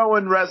you're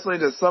showing wrestling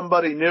to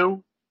somebody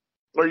new,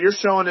 or you're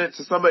showing it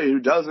to somebody who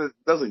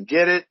doesn't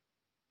get it,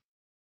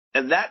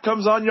 and that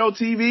comes on your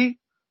TV,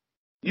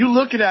 you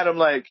looking at them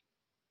like,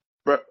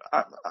 bro,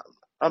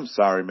 I'm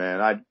sorry,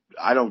 man,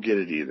 I don't get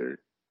it either.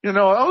 You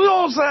know what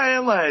I'm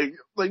saying? Like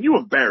you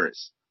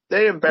embarrass.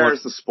 They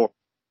embarrass the sport.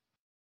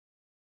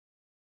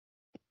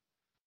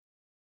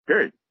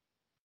 Period.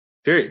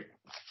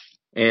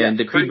 And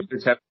the Creed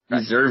brothers have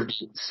deserved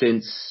it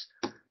since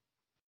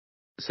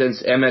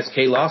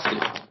MSK lost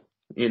it.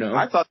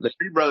 I thought the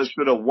Creed brothers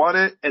should have won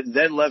it and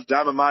then left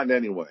Diamond Mine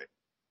anyway.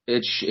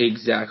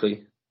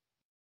 Exactly.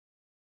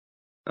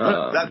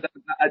 I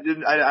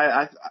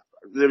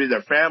mean,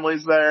 their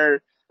family's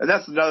there, and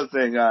that's another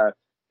thing.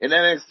 In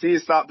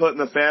NXT, stop putting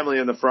the family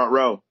in the front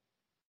row,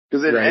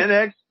 because in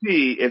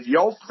NXT, if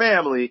your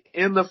family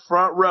in the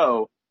front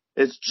row,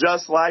 it's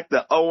just like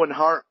the Owen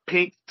Hart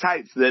pink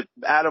tights that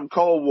Adam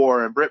Cole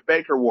wore and Britt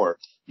Baker wore.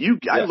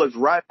 I looked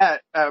right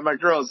at my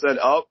girl and said,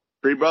 "Oh,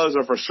 Creed brothers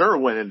are for sure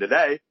winning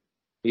today."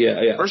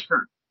 Yeah, for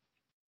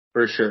sure.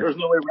 There's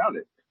no way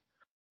around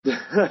it.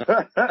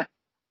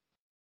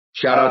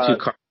 Shout out to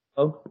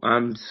Carlo.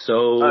 I'm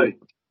so.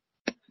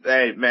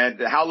 Hey man,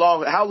 how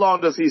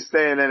long does he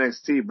stay in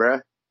NXT,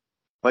 bruh?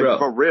 Bro,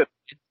 for real?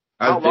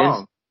 How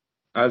long?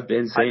 I've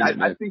been saying it,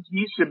 man. I think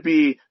he should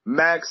be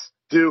Max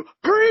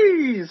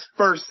Dupree's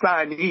first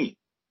signee.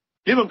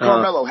 Give him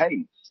Carmelo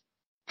Hayes.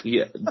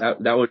 Yeah,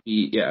 that would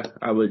be,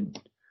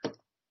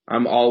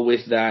 I'm all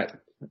with that.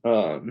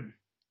 I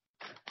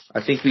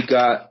think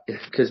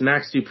because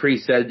Max Dupree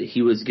said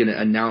he was going to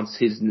announce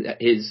his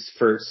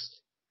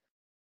first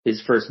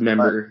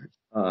member,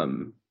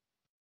 on.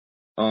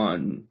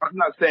 I'm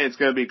not saying it's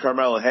going to be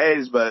Carmelo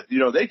Hayes, but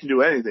they can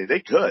do anything. They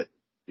could,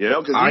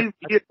 because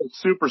he is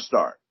a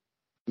superstar.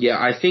 Yeah,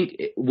 I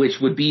think, which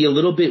would be a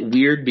little bit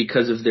weird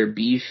because of their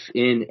beef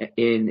in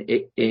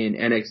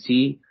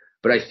NXT,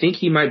 but I think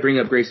he might bring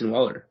up Grayson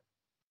Waller.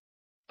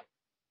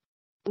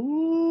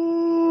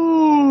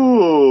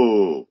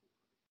 Ooh.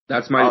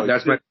 That's my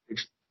prediction.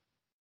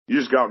 You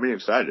just got me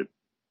excited.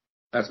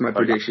 That's my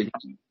prediction.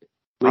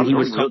 When he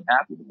was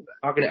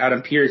talking to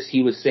Adam Pearce,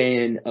 he was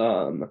saying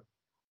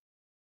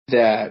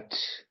that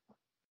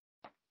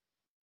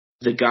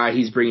the guy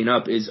he's bringing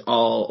up is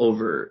all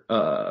over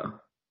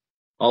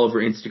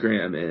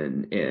Instagram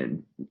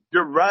and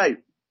you're right.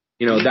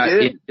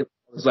 It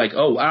was like,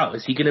 oh wow,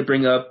 is he going to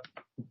bring up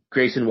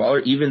Grayson Waller?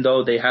 Even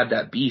though they had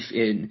that beef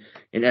in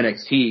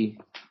NXT,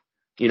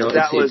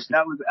 that was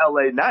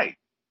LA Knight.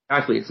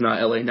 Exactly. It's not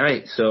LA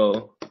Knight,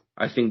 so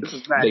I think this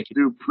is Max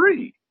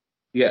Dupree.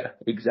 Yeah,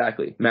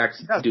 exactly.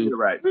 Max Dupree.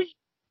 Right.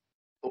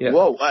 Yeah.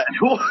 Whoa. What?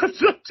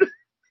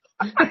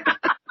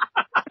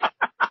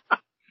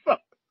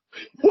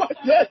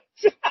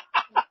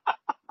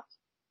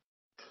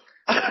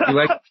 You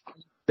like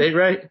say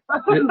right?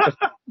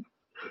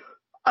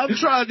 I'm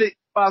trying to eat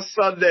my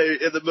Sunday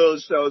in the middle of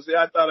the show. See,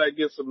 I thought I'd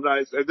get some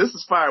nice. And this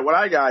is fire. What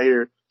I got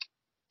here,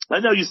 I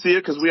know you see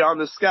it because we on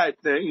this Skype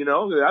thing. You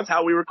know, that's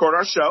how we record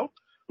our show.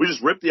 We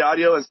just rip the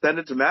audio and send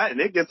it to Matt, and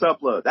it gets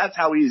uploaded. That's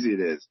how easy it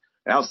is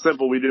and how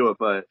simple we do it.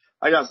 But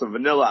I got some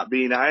vanilla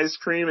bean ice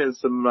cream and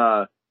some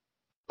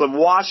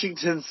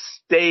Washington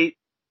State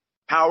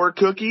power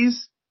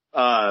cookies,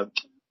 or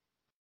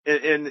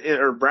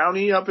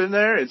brownie up in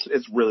there.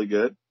 It's really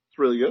good. It's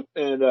really good.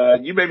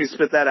 And you made me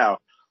spit that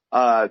out.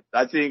 I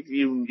think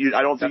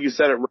I don't think you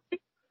said it right,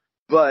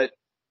 but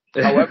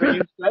however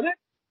you said it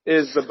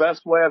is the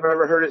best way I've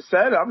ever heard it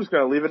said. I'm just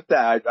going to leave it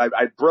at that.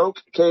 I broke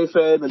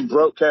kayfabe and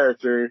broke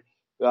character,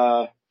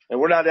 and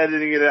we're not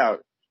editing it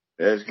out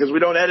because we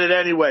don't edit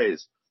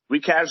anyways. We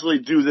casually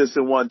do this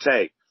in one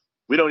take.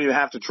 We don't even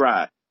have to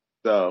try.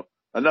 So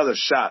another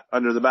shot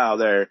under the bow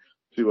there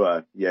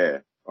to, yeah.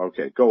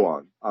 Okay, go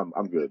on.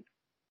 I'm good.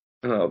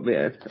 Oh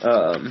man.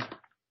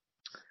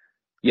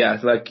 Yeah,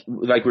 like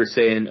we're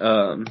saying,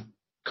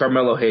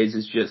 Carmelo Hayes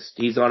is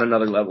he's on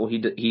another level.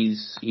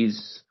 He's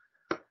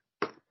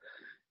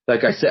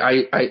like I said,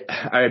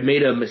 I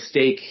made a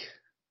mistake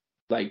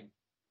like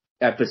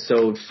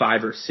episode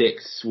 5 or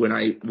 6 when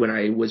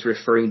I was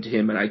referring to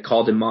him and I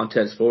called him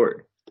Montez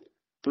Ford.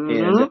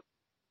 Mm-hmm. And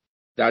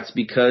that's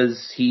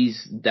because he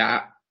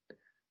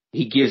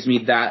gives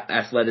me that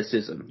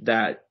athleticism,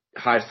 that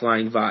high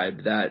flying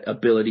vibe, that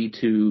ability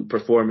to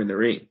perform in the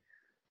ring.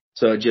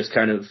 So it just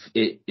kind of,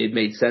 it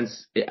made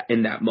sense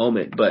in that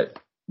moment, but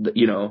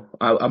you know,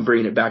 I'm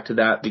bringing it back to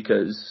that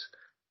because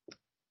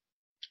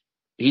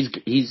he's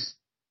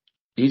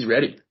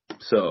ready.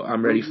 So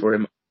I'm ready for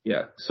him.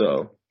 Yeah.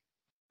 So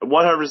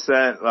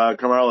 100%,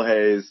 Carmelo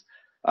Hayes.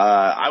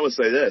 I would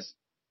say this.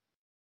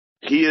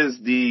 He is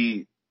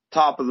the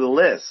top of the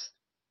list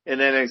in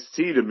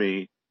NXT to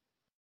me,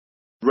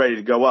 ready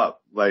to go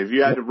up. Like if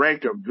you had to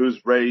rank him, who's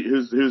ready,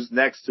 who's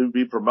next to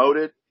be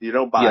promoted, you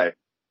know,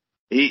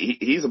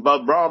 he's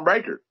above Braun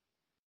Breaker.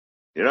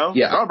 You know?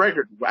 Yeah. Braun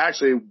Breaker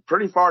actually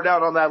pretty far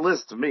down on that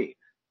list to me.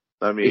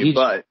 I mean,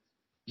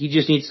 he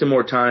just needs some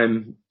more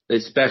time,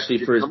 especially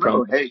for his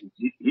promos. Hey,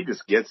 he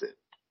just gets it.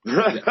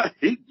 Yeah.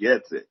 He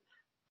gets it.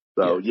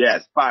 So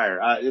yes, fire.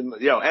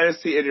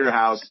 NXT in your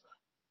house,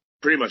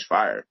 pretty much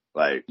fire.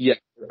 Like, yeah,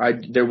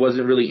 there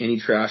wasn't really any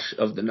trash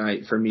of the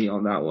night for me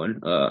on that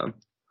one.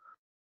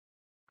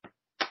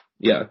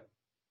 Yeah.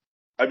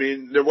 I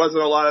mean, there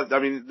wasn't a lot of. I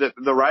mean,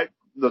 the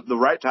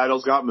right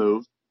titles got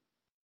moved.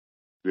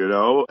 You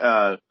know,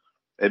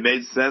 it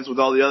made sense with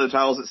all the other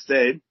titles that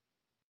stayed,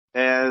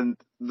 and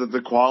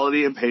the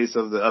quality and pace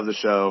of the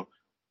show.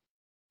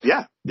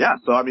 Yeah.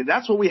 So I mean,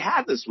 that's what we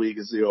had this week.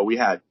 Is we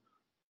had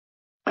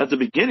at the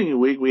beginning of the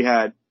week we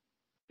had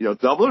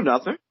Double or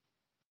Nothing.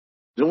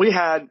 Then we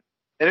had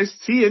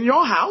NXT in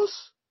your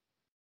house.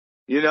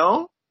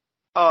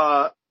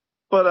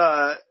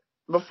 But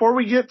before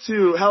we get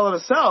to Hell in a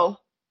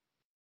Cell,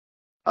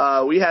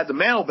 we had the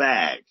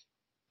mailbag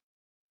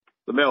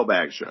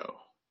show.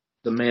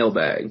 The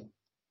mailbag.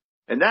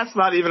 And that's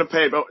not even a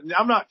pay, but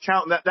I'm not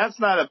counting that. That's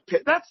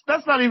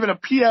not even a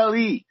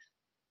PLE.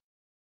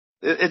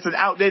 It's an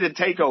outdated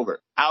takeover.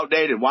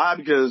 Outdated. Why?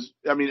 Because,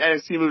 I mean,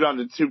 NXT moved on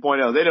to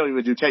 2.0. They don't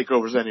even do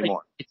takeovers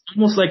anymore. It's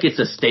almost like it's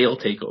a stale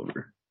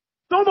takeover.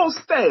 It's almost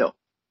stale.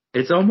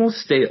 It's almost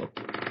stale.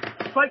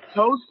 It's like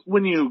toast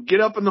when you get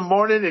up in the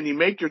morning and you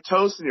make your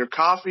toast and your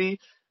coffee,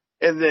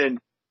 and then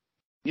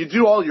you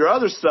do all your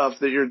other stuff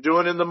that you're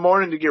doing in the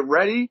morning to get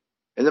ready.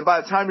 And then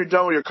by the time you're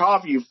done with your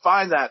coffee, you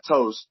find that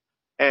toast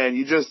and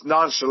you just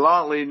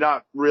nonchalantly,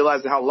 not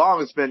realizing how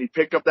long it's been, you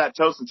pick up that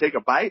toast and take a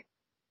bite.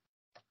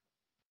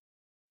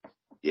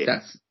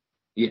 Yeah.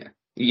 Yeah.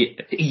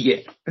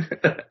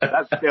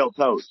 That's stale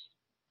toast.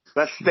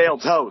 That's stale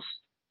toast.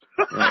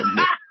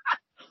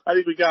 I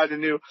think we got a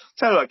new,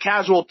 tell you what,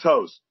 casual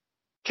toast.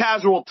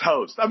 Casual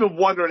toast. I've been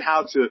wondering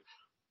how to,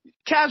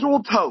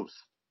 casual toast.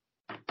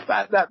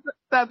 That's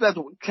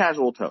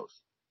casual toast.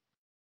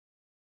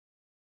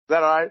 Is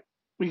that all right?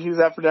 We can use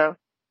that for now.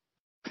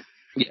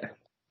 Yeah.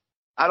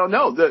 I don't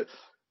know.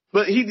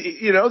 But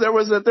there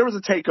was a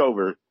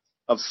takeover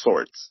of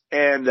sorts.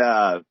 And,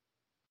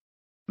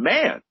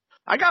 man,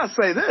 I gotta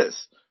say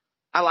this.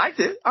 I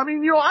liked it. I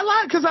mean, I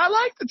like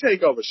the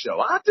takeover show.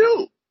 I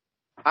do.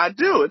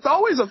 It's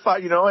always a fire,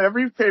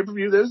 every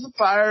pay-per-view there's a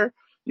fire,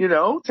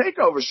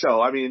 takeover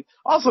show. I mean,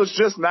 also it's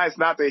just nice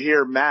not to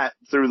hear Matt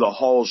through the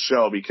whole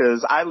show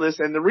because I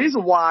listen. And the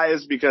reason why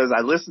is because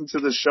I listen to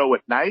the show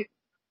at night.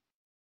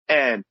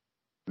 And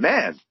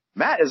man,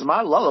 Matt is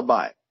my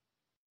lullaby.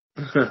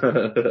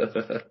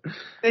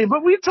 Hey,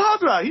 but we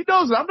talked about it. He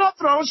knows it. I'm not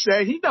throwing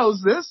shade. He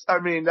knows this. I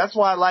mean, that's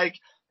why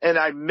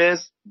I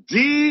miss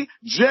DJ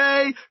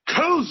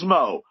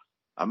Kuzmo.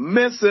 I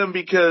miss him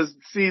because,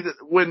 see,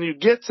 when you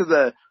get to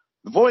the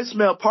the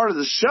voicemail part of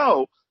the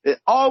show, it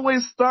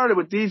always started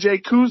with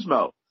DJ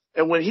Kuzmo.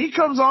 And when he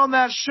comes on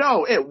that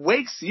show, it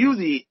wakes you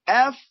the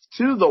F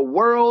to the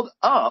world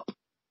up.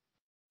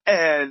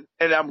 And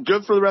I'm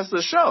good for the rest of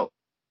the show.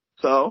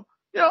 So,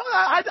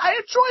 I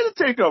enjoy the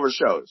takeover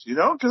shows,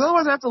 because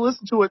otherwise I have to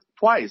listen to it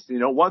twice,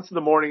 once in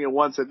the morning and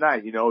once at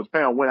night, depending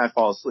on when I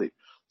fall asleep.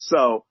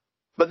 So,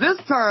 but this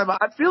time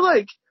I feel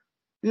like,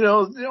 we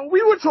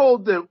were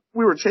told that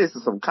we were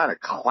chasing some kind of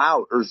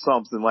clout or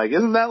something. Like,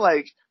 isn't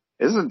that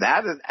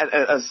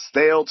a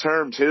stale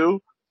term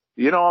too?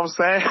 You know what I'm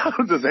saying?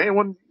 Does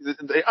anyone,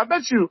 I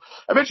bet you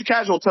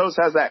Casual Toast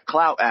has that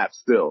clout app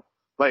still.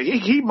 Like,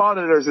 he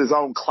monitors his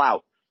own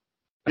clout.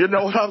 You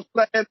know what I'm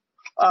saying?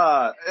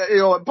 At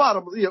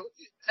bottom,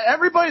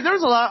 everybody,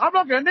 there's a lot, I'm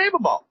not going to name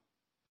them all.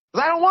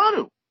 Because I don't want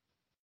to.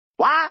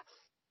 Why?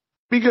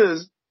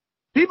 Because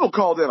people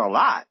called in a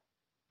lot.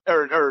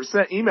 Or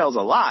sent emails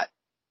a lot.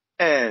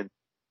 And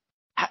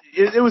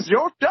it was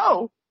your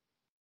show.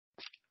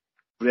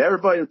 But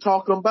everybody was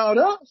talking about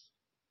us.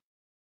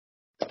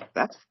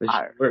 That's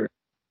fire.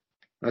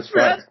 That's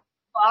fire. That's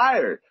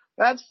fire.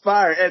 That's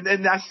fire.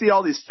 And I see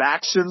all these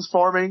factions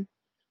forming.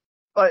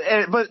 But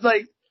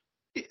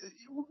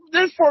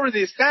they're forming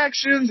these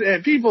factions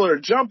and people are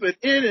jumping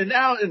in and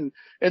out and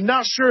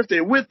not sure if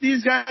they're with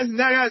these guys and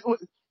that guy.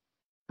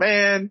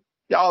 Man,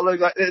 y'all look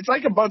like, it's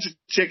like a bunch of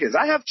chickens.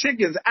 I have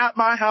chickens at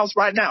my house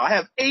right now. I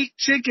have 8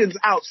 chickens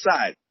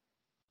outside.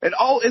 And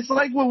it's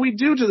like what we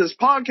do to this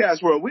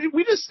podcast where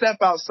we just step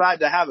outside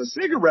to have a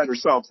cigarette or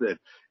something.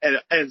 And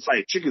it's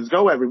like chickens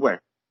go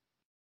everywhere.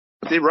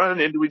 They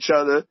running into each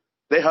other.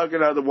 They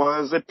hugging other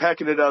ones. They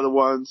pecking at other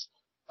ones.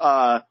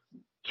 And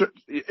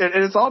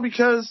it's all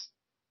because,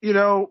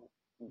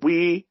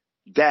 we,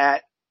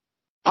 that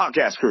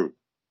podcast crew.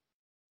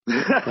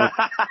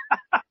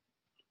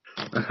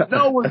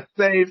 No one's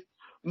safe.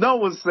 No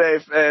one's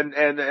safe. And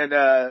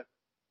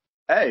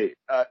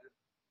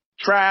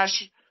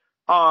trash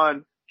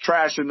on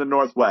trash in the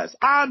Northwest.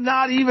 I'm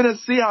not even a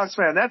Seahawks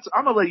fan.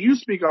 I'm going to let you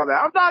speak on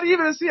that. I'm not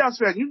even a Seahawks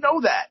fan. You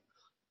know that.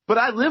 But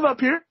I live up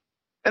here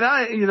and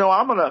I'm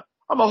going to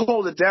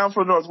hold it down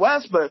for the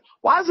Northwest, but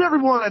why is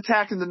everyone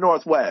attacking the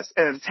Northwest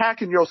and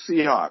attacking your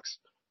Seahawks?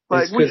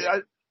 Like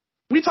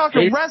we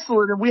talking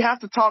wrestling and we have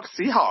to talk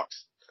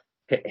Seahawks.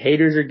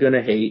 Haters are going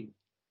to hate.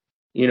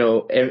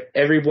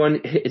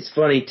 Everyone, it's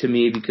funny to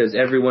me because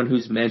everyone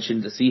who's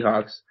mentioned the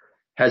Seahawks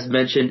has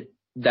mentioned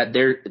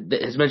their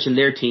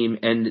team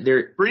and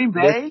their Green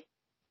Bay.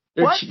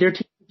 Their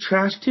team is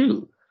trash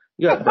too.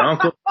 You got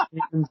Broncos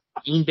fans,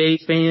 Green Bay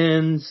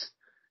fans,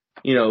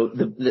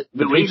 the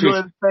New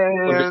England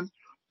fans.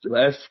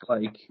 Left,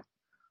 like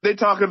they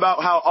talk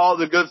about how all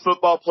the good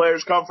football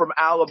players come from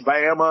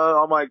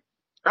Alabama. I'm like,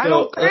 I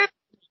don't care.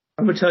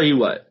 I'm gonna tell you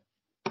what.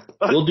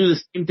 We'll do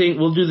the same thing.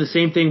 We'll do the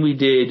same thing we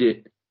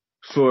did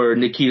for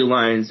Nikita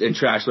Lyons and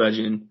Trash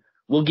Legend.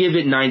 We'll give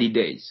it 90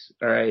 days.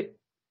 All right.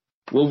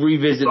 We'll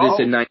revisit this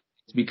in 90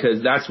 days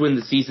because that's when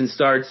the season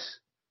starts.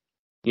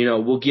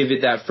 We'll give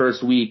it that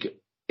first week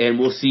and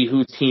we'll see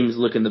whose team's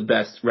looking the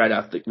best right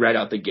out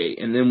the gate,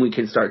 and then we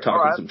can start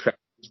talking some trash.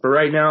 But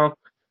right now,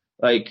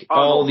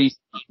 all these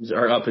teams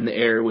are up in the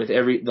air with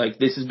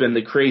this has been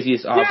the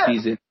craziest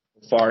offseason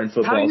far in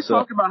football. How are you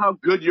talking about how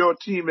good your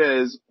team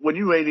is when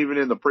you ain't even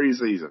in the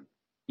preseason?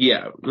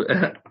 Yeah,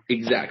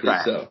 exactly.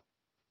 Right. So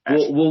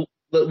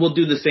we'll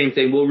do the same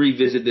thing. We'll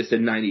revisit this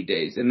in 90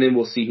 days and then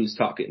we'll see who's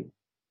talking.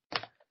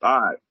 All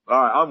right.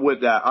 I'm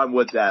with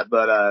that.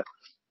 But,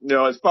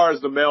 as far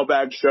as the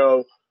mailbag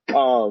show,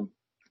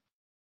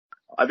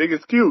 I think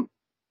it's cute.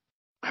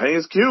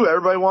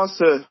 Everybody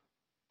wants a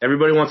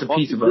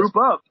piece of us. Group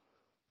up.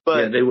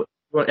 But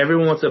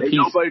everyone wants a piece.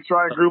 Nobody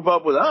try and group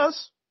up with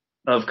us.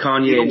 Of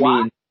Kanye and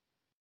Mean.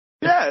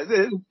 Yeah,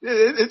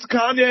 it's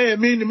Kanye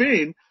and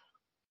Mean.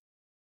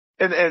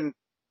 And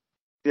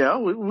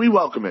we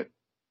welcome it.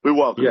 We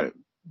welcome it.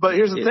 But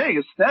here's the thing.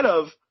 Instead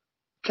of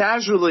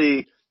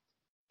casually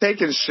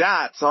taking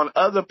shots on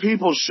other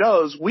people's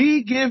shows,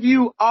 we give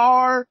you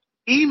our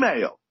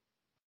email.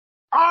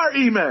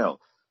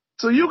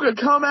 So you can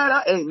come at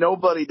us. Ain't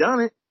nobody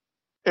done it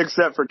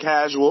except for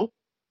Casual.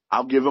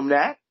 I'll give them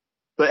that.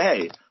 But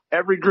hey,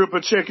 every group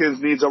of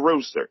chickens needs a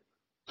rooster.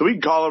 So we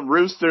can call him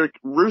Rooster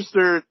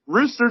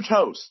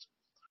Toast.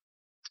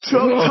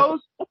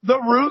 Toast the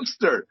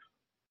Rooster.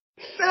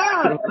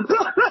 Yeah.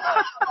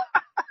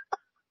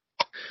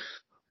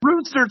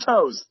 Rooster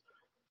Toast.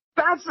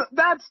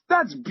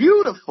 That's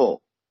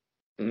beautiful.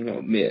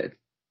 Oh man.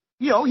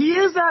 He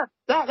is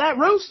that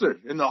rooster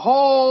in the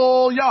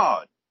whole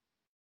yard.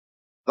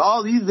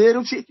 All these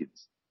little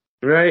chickens.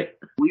 Right.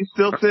 We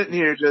still sitting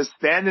here just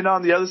standing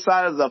on the other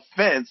side of the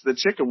fence, the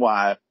chicken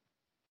wire,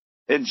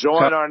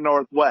 enjoying our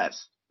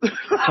Northwest.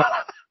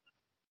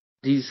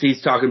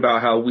 He's talking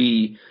about how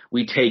we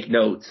take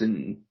notes,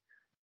 and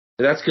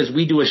that's because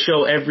we do a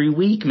show every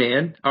week,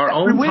 man. Our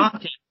own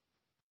podcast.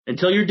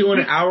 Until you're doing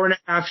an hour and a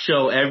half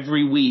show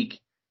every week,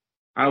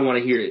 I don't want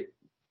to hear it.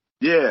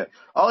 Yeah.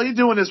 All you're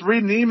doing is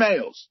reading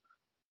emails.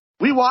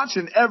 We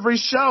watching every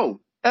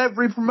show,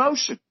 every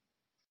promotion.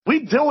 We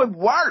doing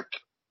work.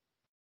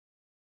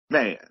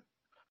 Man.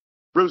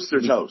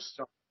 Rooster Toast.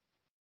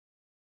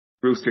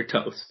 Rooster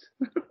Toast.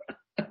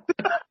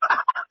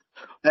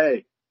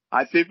 Hey,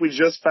 I think we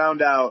just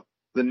found out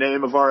the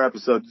name of our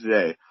episode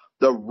today.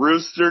 The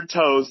Rooster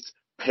Toast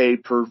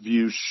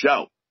pay-per-view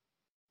show.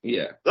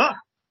 Yeah.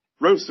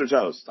 Rooster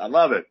Toast. I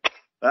love it.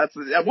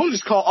 We'll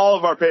just call all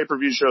of our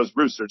pay-per-view shows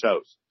Rooster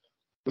Toast.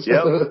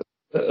 Yep.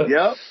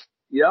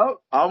 Yep.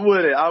 I'm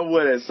with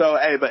it. So,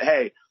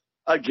 hey,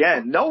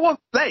 again, no one's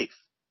safe.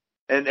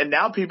 And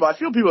now I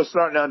feel people are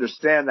starting to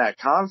understand that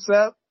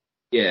concept.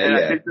 Yeah. And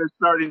I think they're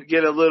starting to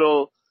get a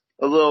little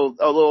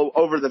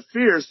over the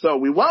fear. So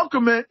we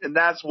welcome it. And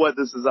that's what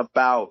this is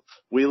about.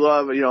 We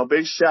love,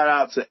 big shout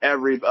out to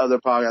every other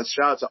podcast.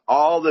 Shout out to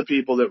all the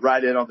people that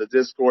write in on the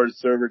Discord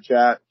server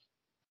chat.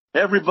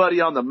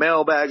 Everybody on the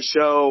mailbag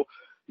show,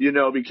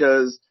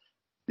 because,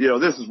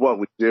 this is what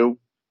we do,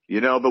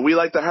 but we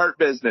like the hurt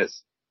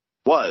business.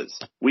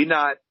 We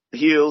not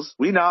heels.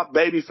 We not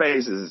baby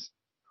faces.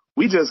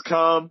 We just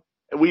come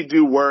and we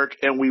do work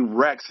and we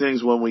wreck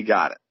things when we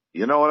got it.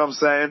 You know what I'm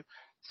saying?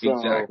 So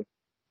exactly.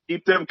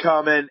 Keep them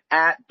coming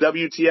at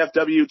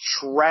WTFW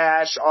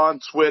Trash on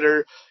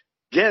Twitter.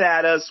 Get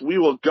at us. We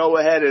will go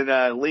ahead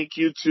and link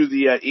you to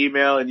the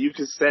email, and you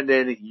can send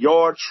in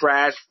your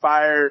trash,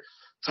 fire,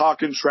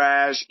 talking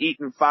trash,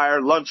 eating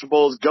fire,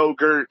 Lunchables,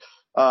 Go-Gurt,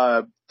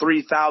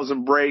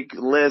 3,000 break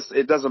list.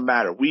 It doesn't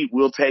matter. We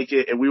will take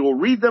it, and we will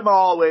read them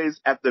always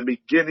at the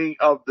beginning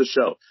of the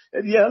show.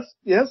 And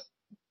yes,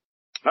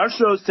 our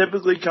shows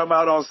typically come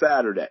out on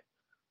Saturday.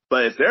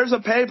 But if there's a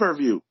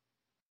pay-per-view,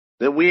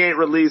 then we ain't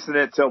releasing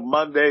it till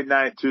Monday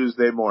night,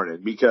 Tuesday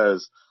morning,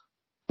 because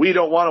we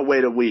don't want to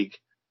wait a week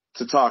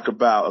to talk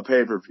about a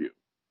pay-per-view.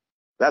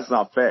 That's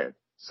not fair.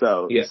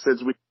 So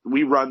since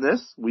we run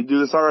this, we do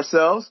this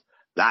ourselves,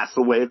 that's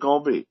the way it's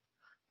going to be.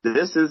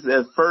 This is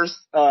the first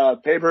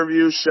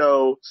pay-per-view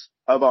show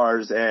of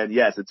ours, and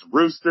yes, it's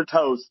Rooster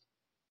Toast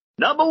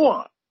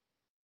 #1.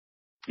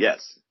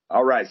 Yes.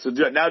 All right. So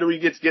now do we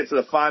get to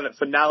the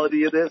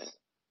finality of this?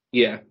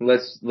 Yeah.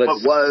 Let's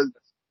what was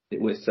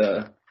with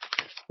the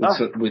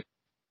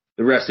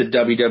rest of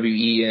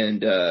WWE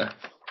and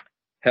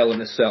Hell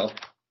in a Cell.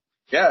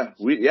 Yeah,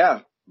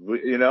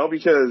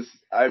 because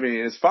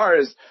as far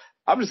as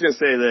I'm just gonna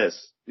say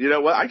this, you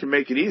know what? I can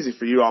make it easy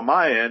for you on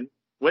my end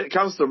when it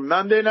comes to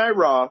Monday Night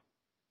Raw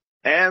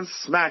and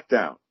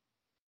SmackDown.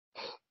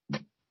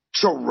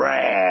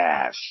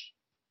 Trash.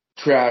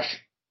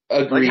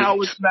 Agreed. Like, how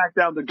was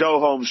SmackDown the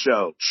go-home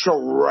show?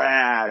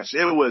 Trash.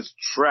 It was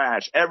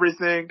trash.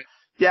 Everything.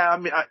 Yeah,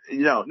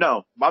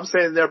 no. I'm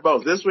saying they're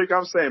both. This week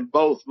I'm saying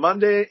both.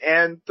 Monday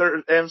and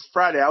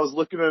Friday. I was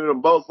looking at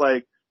them both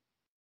like,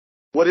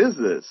 what is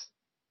this?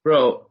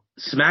 Bro,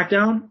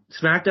 SmackDown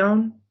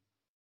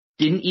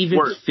didn't even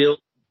fill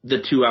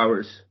the 2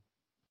 hours.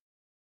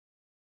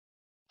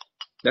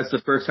 That's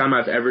the first time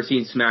I've ever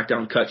seen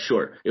SmackDown cut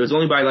short. It was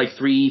only by like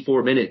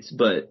 3-4 minutes,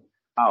 but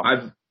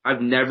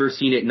I've never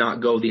seen it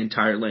not go the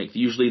entire length.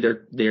 Usually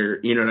they're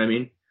you know what I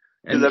mean?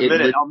 And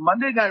on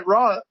Monday Night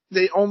Raw,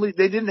 they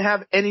didn't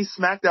have any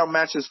SmackDown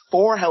matches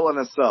for Hell in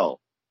a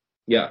Cell.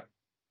 Yeah.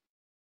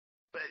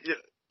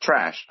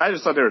 Trash. I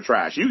just thought they were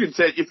trash. You can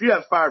say, if you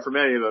have fire from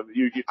any of them,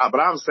 but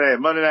I'm saying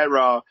Monday Night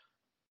Raw,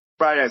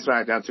 Friday Night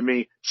SmackDown, to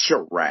me,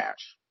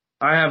 trash.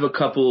 I have a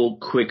couple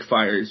quick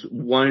fires.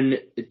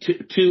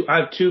 Two. I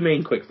have two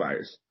main quick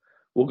fires.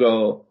 We'll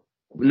go.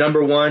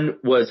 Number one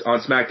was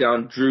on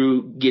SmackDown,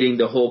 Drew getting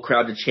the whole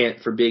crowd to chant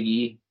for Big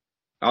E.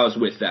 I was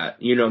with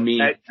that. You know me.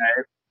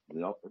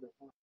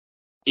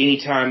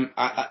 Anytime,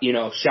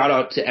 shout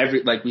out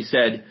to like we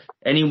said,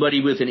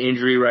 anybody with an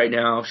injury right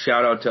now,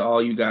 shout out to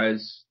all you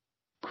guys.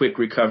 Quick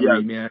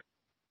recovery, man.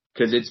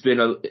 Because it's been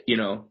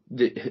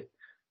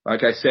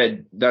like I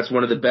said, that's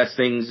one of the best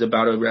things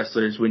about a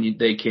wrestler is when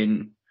they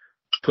can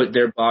put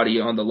their body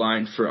on the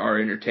line for our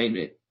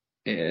entertainment.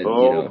 And,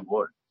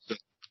 boy.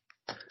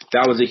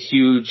 That was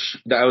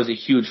a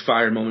huge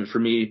fire moment for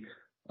me.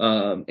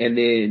 And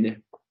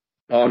then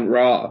on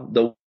Raw,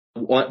 the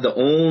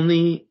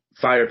only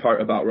fire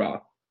part about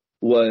Raw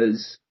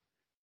was,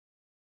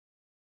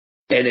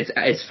 and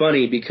it's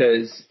funny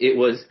because it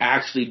was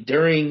actually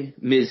during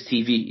Miz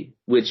TV,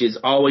 which is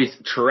always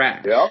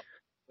trash. Yep.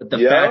 But the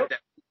fact that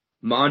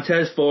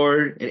Montez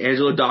Ford and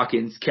Angelo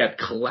Dawkins kept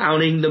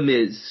clowning the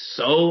Miz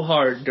so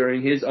hard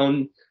during his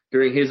own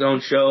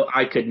show,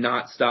 I could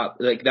not stop.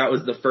 Like, that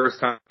was the first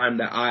time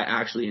that I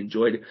actually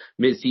enjoyed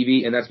Miz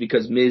TV, and that's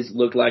because Miz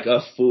looked like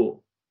a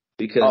fool.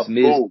 Because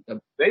Miz,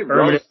 they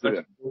roasted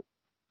him.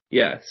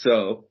 Yeah,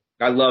 so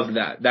I loved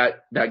that.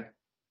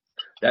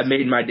 That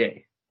made my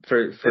day.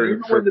 For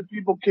when the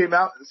people came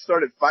out and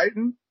started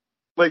fighting,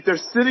 like, they're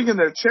sitting in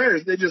their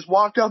chairs, they just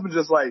walk up and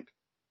just like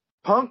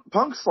punk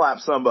slap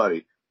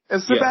somebody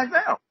and sit back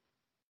down.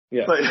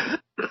 Yeah. Like,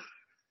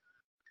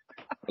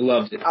 I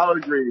loved it. I'll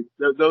agree.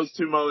 Those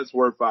two moments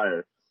were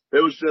fire.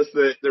 It was just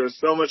that there was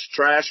so much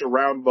trash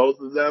around both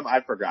of them,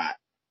 I forgot.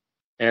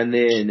 And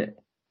then,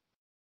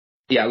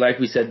 like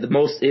we said,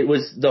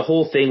 the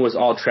whole thing was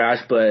all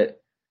trash,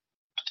 but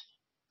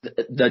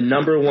the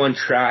number one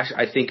trash,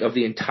 I think, of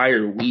the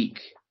entire week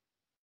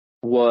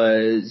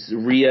was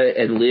Rhea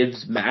and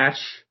Liv's match.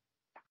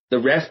 The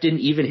ref didn't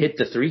even hit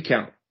the 3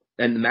 count,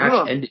 and the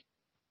match ended.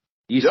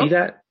 You see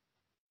that?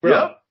 Bro,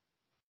 Yep.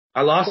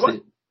 I lost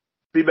it.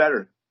 Be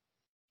better.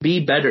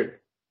 Be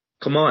better.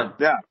 Come on.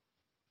 Yeah.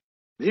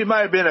 He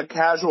might have been a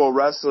casual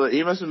wrestler.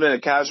 He must have been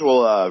a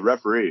casual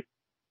referee.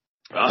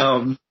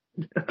 Bruce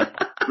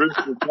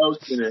was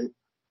posting it.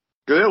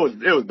 Cause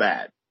it was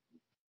bad.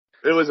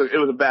 It was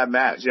a bad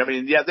match. I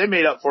mean, yeah, they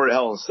made up for it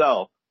Hell in a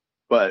Cell,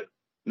 but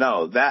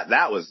no,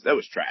 that was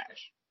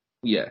trash.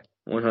 Yeah,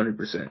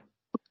 100%.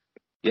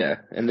 Yeah,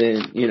 and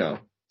then,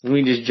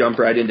 we just jump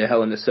right into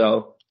Hell in a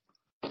Cell.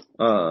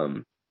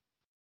 Oh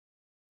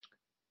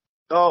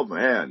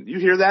man, you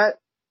hear that?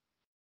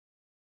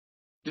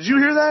 Did you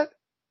hear that?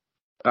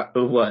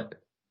 What?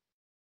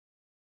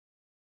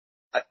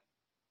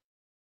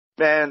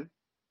 Man,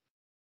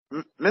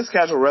 Miss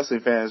Casual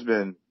Wrestling fan has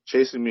been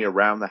chasing me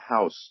around the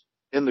house,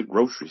 in the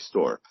grocery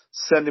store,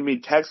 sending me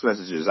text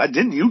messages.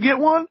 Didn't you get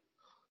one?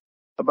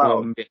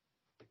 About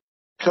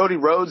Cody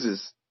Rhodes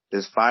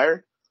is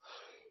fired?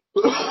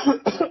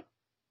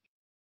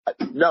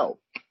 No,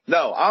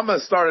 I'm gonna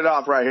start it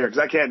off right here because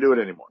I can't do it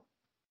anymore.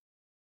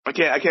 I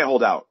can't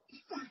hold out.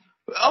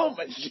 Oh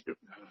my!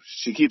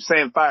 She keeps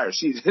saying fire.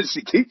 She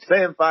keeps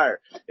saying fire.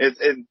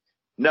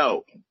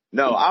 No.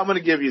 I'm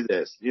gonna give you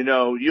this.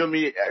 You and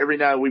me every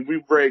night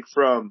we break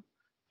from,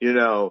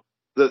 the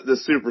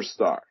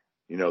superstar.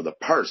 The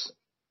person.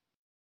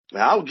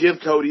 Now, I'll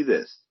give Cody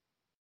this.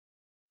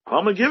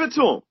 I'm gonna give it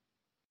to him.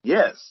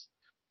 Yes.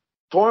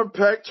 Torn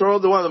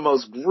pectoral, one of the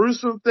most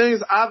gruesome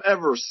things I've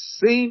ever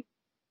seen,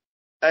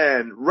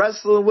 and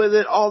wrestling with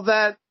it, all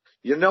that.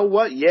 You know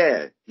what?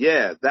 Yeah,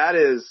 that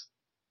is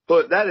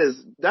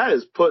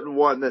putting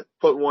one up,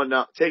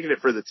 taking it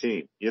for the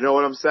team. You know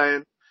what I'm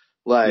saying?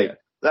 That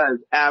is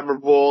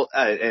admirable,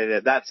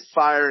 and that's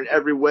fire in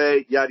every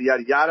way, yada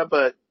yada yada.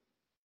 But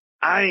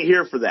I ain't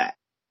here for that.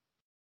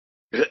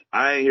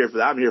 I ain't here for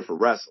that. I'm here for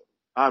wrestling.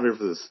 I'm here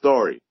for the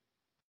story.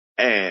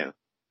 And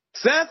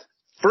Seth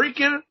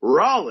freaking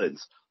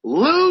Rollins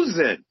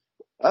losing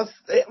a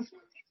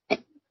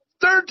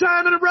third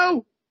time in a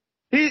row.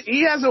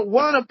 He hasn't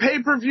won a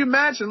pay-per-view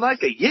match in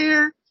like a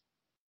year.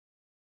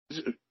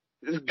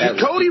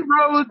 Cody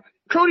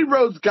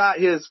Rhodes got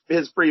his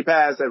free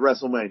pass at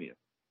WrestleMania.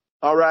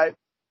 All right.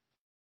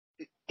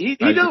 He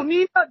don't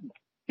need nothing.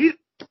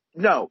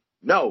 No.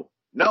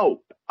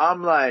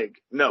 I'm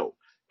like, no.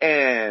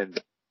 And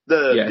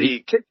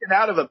the kicking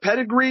out of a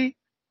pedigree,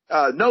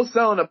 no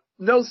selling.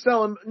 Nope.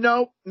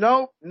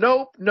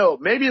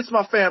 Maybe it's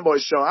my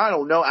fanboy show. I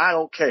don't know. I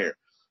don't care.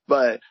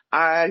 But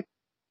I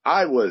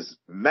was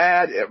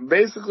mad.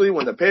 Basically,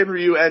 when the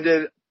pay-per-view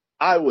ended,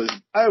 I was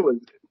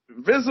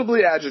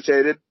visibly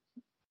agitated.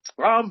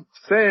 I'm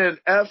saying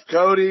F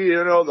Cody,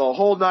 the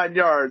whole 9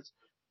 yards,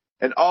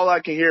 and all I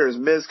can hear is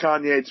Ms.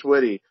 Kanye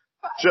Twitty.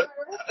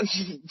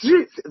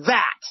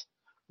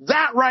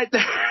 That right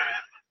there.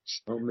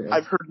 Oh, man.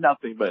 I've heard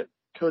nothing but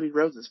Cody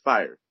Rhodes is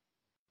fired.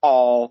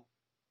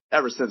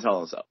 Ever since Hell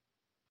in a Cell.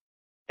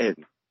 And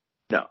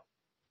no.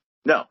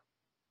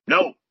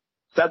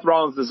 Seth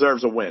Rollins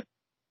deserves a win.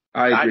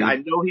 I agree. I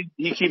know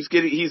he keeps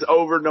he's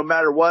over no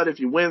matter what, if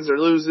he wins or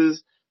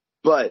loses,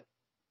 but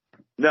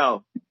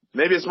no.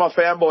 Maybe it's my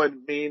fanboy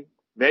mean.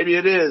 Maybe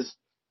it is.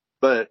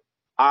 But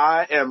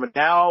I am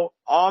now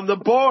on the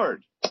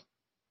board.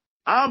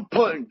 I'm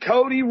putting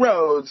Cody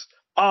Rhodes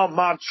on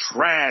my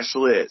trash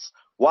list.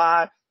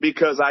 Why?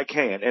 Because I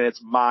can, and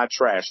it's my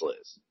trash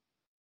list.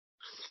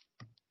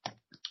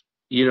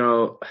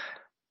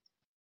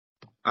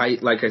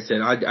 Like I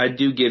said, I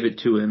do give it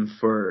to him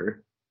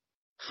for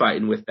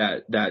fighting with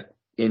that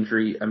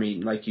injury. I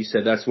mean, like you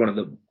said, that's one of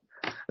the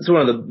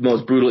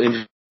most brutal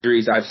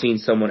injuries I've seen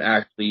someone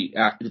actually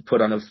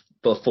put on a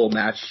full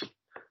match,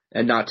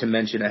 and not to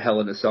mention a Hell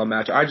in a Cell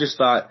match. I just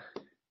thought,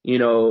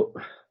 it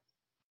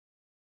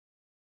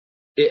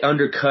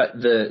undercut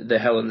the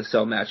Hell in a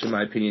Cell match, in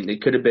my opinion.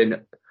 It could have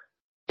been,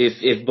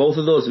 if both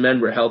of those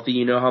men were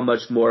healthy, how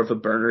much more of a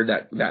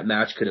burner that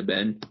match could have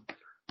been.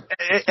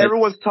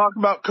 Everyone's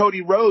talking about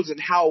Cody Rhodes and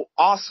how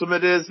awesome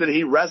it is that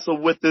he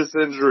wrestled with this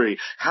injury,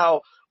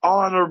 how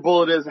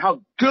honorable it is,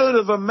 how good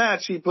of a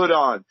match he put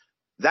on.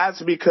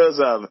 That's because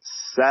of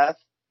Seth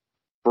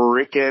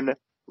freaking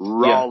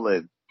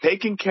Rollins.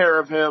 Taking care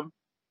of him,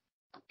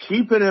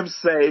 keeping him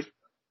safe,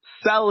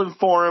 selling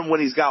for him when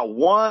he's got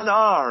one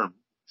arm.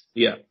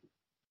 Yeah.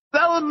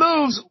 Selling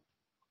moves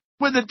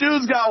when the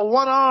dude's got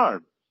one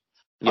arm.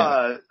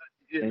 Yeah.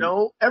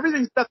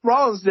 Everything Seth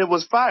Rollins did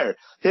was fire.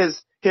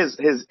 His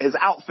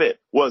outfit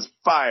was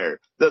fire.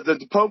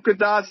 The polka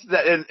dots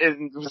and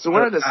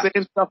wearing the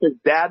same stuff his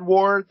dad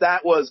wore,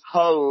 that was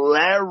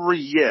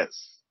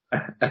hilarious.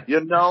 But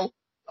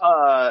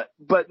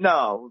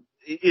no,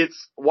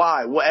 it's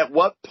why? At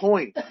what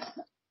point?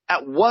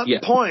 At what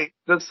point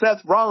does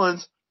Seth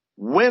Rollins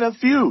win a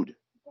feud?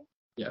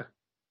 Yeah.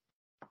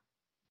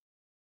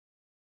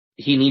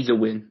 He needs a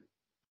win.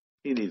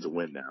 He needs a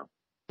win now.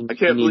 I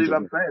can't believe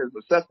I'm saying this,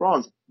 but Seth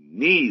Rollins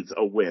needs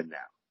a win now.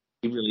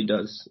 He really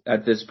does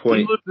at this He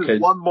point.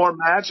 loses one more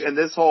match, and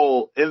this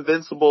whole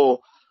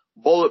invincible,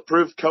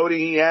 bulletproof coating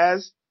he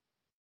has,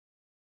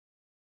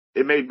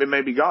 it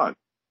may be gone.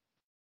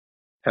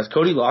 Has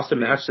Cody lost a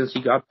match since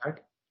he got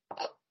back?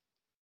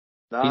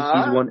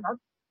 He's won.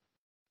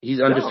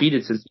 He's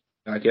undefeated since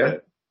he got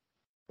back.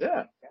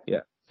 Yeah.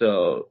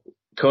 So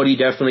Cody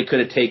definitely could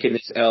have taken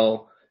this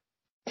L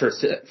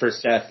for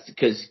Seth,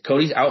 because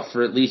Cody's out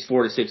for at least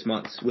 4 to 6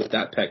 months with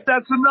that pec.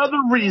 That's another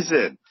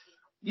reason.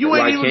 You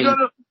ain't even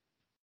gonna.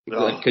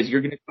 Because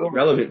you're gonna be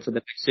relevant for the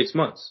next 6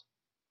 months.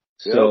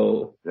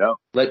 So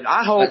let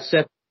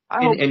Seth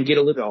and get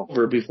a little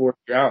over before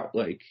you're out.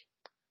 Like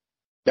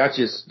that's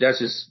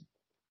just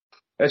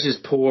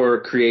poor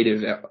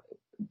creative,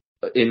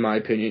 in my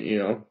opinion. You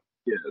know.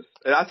 Yes,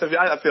 and I feel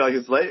like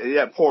it's late.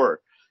 Yeah, poor.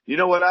 You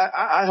know what?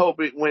 I hope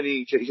when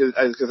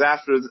because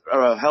after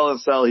Hell in a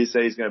Cell, he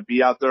said he's going to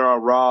be out there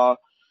on Raw,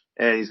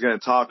 and he's going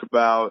to talk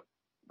about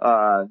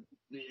the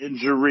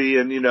injury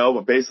and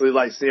basically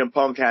like CM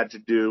Punk had to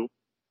do.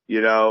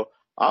 I'm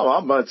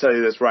going to tell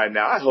you this right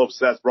now. I hope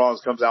Seth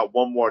Rollins comes out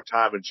one more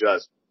time and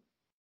just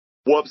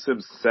whoops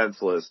him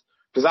senseless,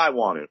 because I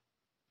want him.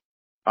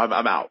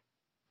 I'm out,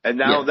 and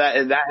now that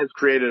has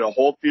created a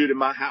whole feud in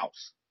my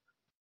house.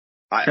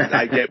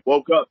 I get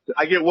woke up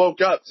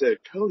to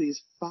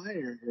Cody's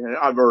fired.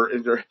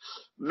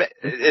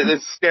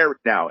 It's scary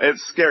now.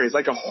 It's scary. It's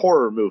like a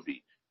horror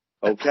movie.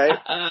 Okay?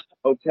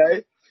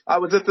 Okay? I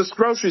was at this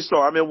grocery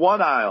store. I'm in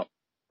one aisle,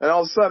 and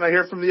all of a sudden I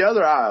hear from the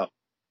other aisle,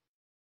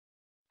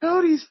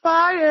 Cody's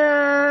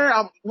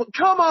fired.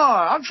 Come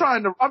on. I'm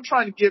trying to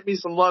get me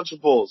some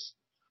Lunchables.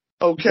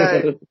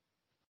 Okay?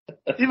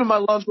 Even my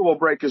Lunchable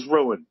break is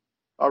ruined.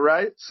 All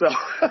right? So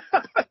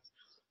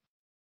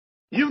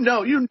You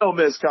know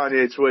Miss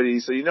Kanye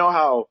Twitty, so you know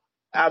how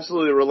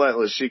absolutely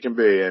relentless she can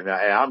be. And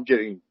I'm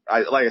getting,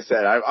 like I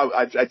said,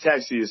 I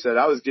texted you, said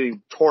I was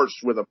getting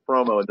torched with a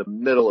promo in the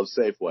middle of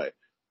Safeway.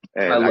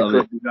 And I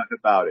couldn't do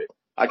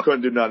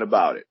nothing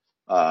about it.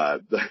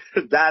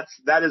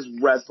 That is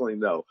wrestling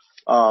though.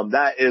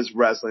 That is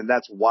wrestling.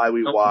 That's why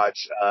we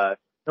watch, no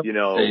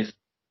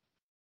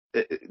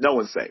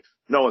one's safe.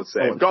 No one's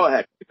safe. Go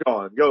ahead. Go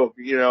on. Go.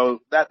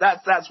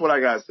 That's what I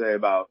gotta say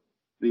about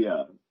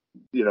the,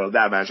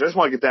 that match. I just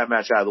want to get that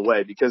match out of the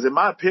way, because in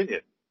my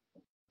opinion,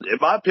 there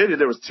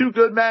was 2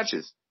 good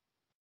matches.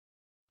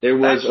 There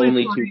was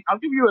only 2. I'll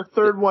give you a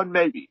third one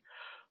maybe.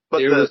 But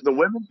the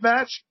women's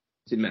match,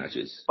 2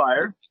 matches.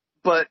 Fire.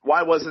 But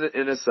why wasn't it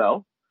in a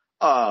cell?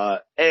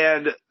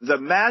 And the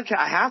Madcap,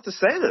 I have to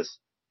say this,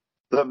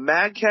 the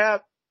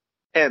Madcap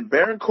and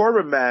Baron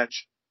Corbin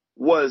match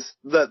was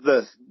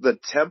the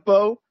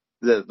tempo,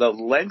 the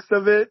length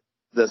of it,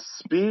 the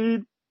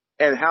speed,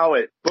 and how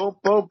it boom,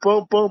 boom,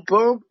 boom, boom,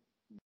 boom,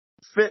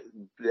 fit,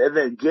 and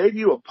then gave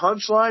you a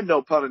punchline,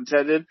 no pun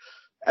intended,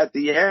 at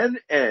the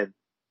end, and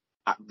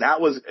I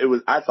thought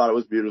it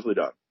was beautifully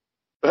done.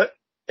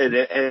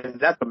 And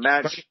that's a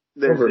match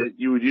that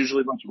you would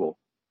usually Lunchable.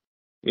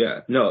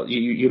 Yeah, no,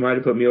 you might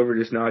have put me over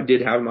just now. I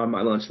did have him on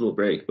my Lunchable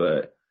break,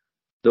 but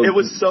it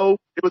was so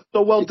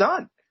well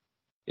done.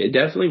 It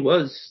definitely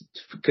was,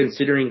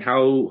 considering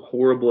how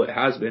horrible it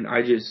has been.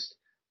 I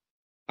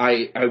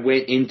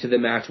went into the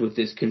match with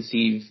this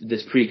preconceived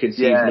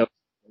note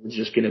it was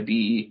just going to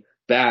be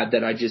bad,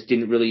 that I just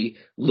didn't really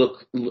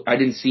I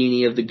didn't see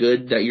any of the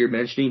good that you're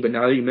mentioning, but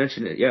now that you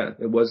mention it,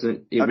 it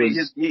wasn't.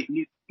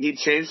 He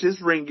changed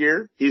his ring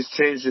gear. He's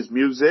changed his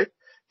music.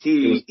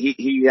 He's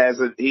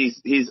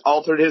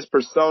altered his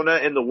persona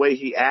in the way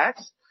he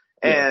acts,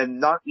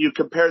 and you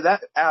compare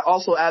that.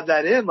 Also add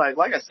that in,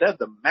 like I said,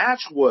 the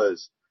match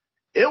was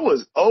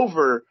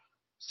over.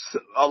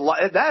 A lot.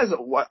 That is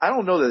I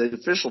don't know the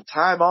official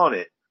time on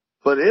it,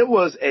 but it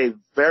was a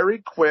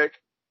very quick,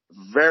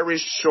 very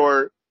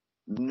short.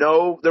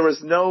 There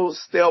was no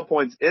stale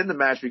points in the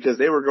match, because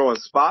they were going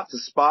spot to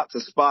spot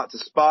to spot to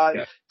spot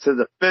to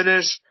the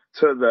finish,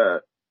 to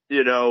the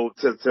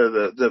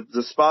to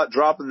the spot,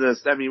 dropping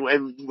this. I mean,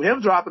 and him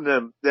dropping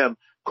them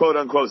quote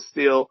unquote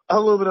steel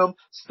aluminum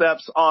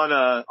steps on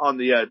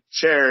the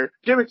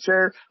gimmick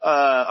chair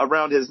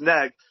around his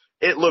neck.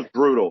 It looked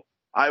brutal.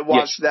 I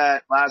watched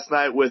that last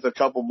night with a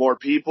couple more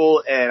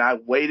people, and I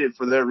waited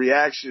for their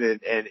reaction.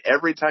 And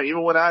every time,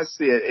 even when I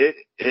see it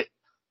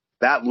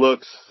that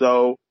looks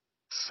so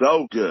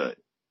good.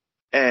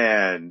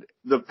 And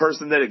the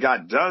person that it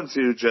got done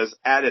to just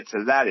added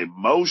to that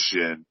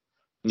emotion.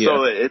 Yeah.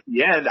 So at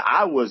the end,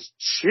 I was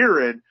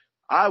cheering.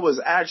 I was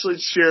actually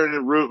cheering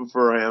and rooting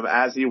for him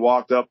as he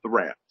walked up the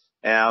ramp.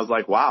 And I was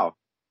like, wow,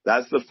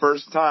 that's the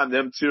first time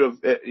them two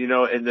have,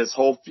 in this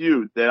whole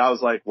feud, that I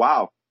was like,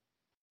 wow,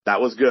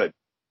 that was good.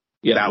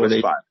 Yeah, that was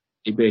fun.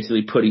 They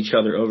basically put each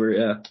other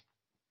over.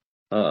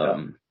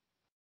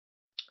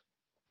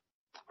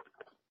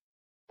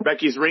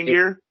 Becky's ring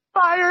gear,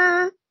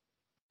 fire.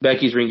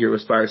 Becky's ring gear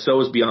was fire. So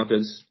was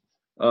Bianca's.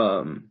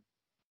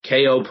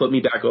 KO put me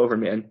back over,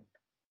 man.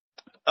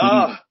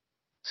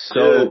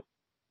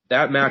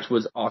 That match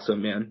was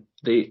awesome, man.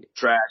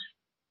 Trash.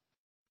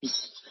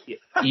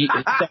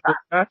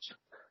 Match?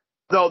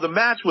 No, the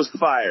match was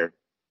fire.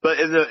 But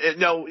in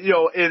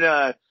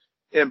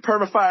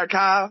Permafire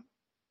Kyle,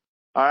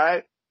 all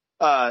right,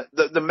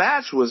 the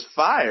match was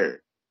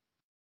fire.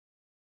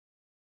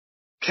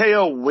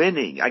 KO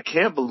winning. I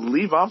can't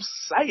believe I'm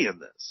saying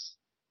this.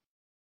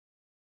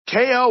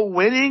 KO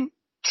winning,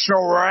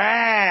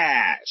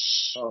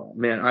 trash. Oh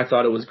man, I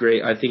thought it was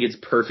great. I think it's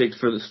perfect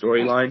for the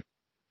storyline.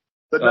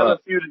 It's another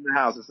feud in the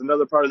house. It's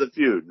another part of the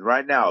feud.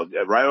 Right now,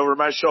 right over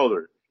my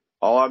shoulder,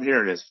 all I'm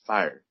hearing is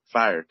fire,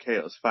 fire,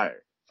 KO's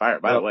fire, fire.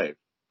 By the way,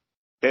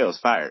 KO's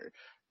fire.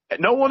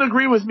 No one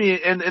agreed with me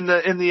in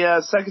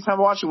the second time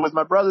watching with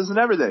my brothers and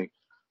everything.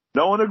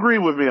 No one agreed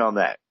with me on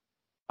that.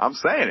 I'm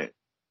saying it.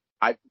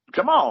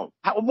 Come on.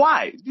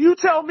 Why? You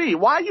tell me.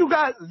 Why you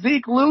got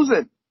Zeke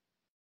losing?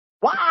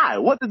 Why?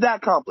 What did that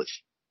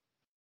accomplish?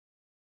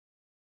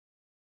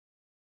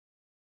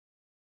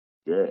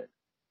 Yeah.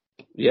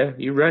 Yeah,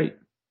 you're right.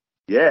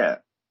 Yeah.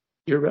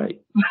 You're right.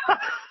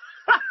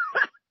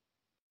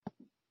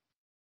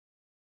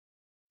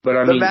 But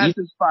I the mean, match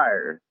is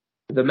fire.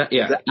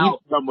 The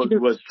outcome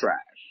was trash.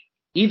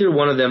 Either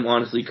one of them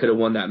honestly could have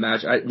won that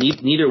match.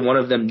 Neither one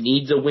of them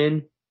needs a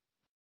win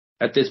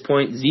at this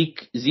point.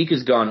 Zeke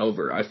has gone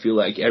over. I feel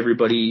like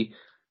everybody,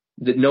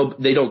 they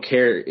don't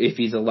care if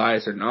he's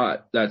Elias or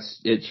not. That's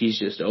it. He's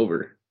just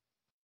over.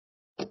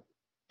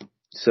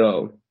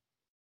 So,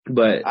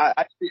 but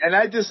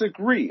I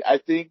disagree. I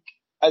think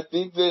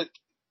that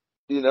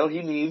he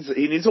needs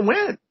a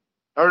win.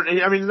 Or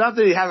I mean, not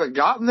that he hasn't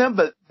gotten them,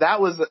 but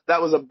that was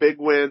a big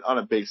win on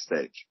a big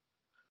stage.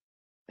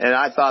 And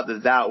I thought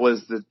that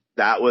was the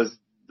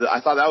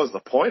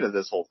point of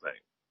this whole thing.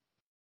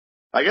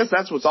 I guess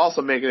that's what's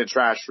also making it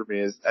trash for me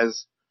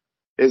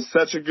is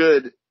such a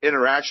good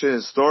interaction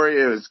and story.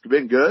 It has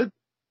been good,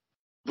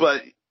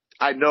 but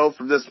I know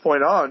from this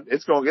point on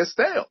it's going to get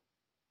stale.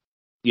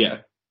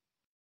 Yeah.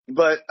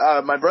 But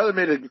my brother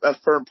made a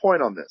firm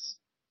point on this.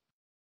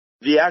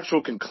 The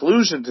actual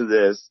conclusion to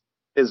this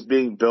is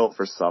being built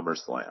for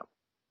SummerSlam.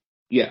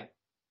 Yeah.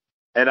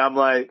 And I'm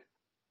like,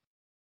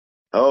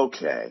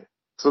 okay.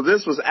 So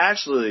this was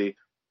actually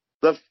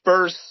the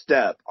first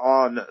step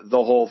on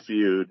the whole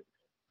feud.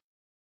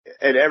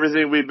 And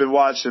everything we've been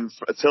watching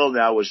until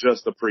now was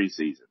just the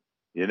preseason,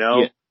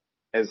 Yeah.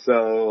 And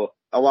so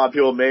a lot of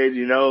people made,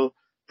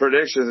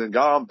 predictions and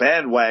gone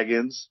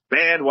bandwagons,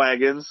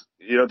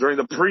 during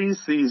the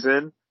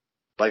preseason,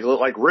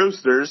 like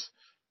roosters.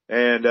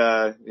 And,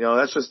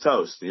 that's just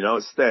toast,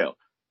 it's stale.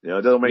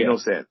 It doesn't make no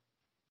sense.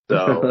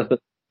 So,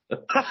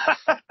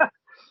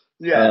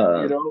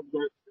 yeah,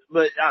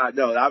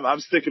 no, I'm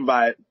sticking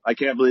by it. I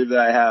can't believe that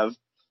I have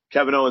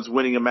Kevin Owens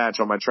winning a match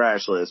on my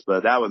trash list,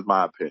 but that was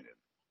my opinion.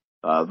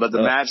 But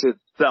the match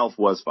itself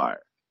was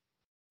fire.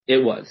 It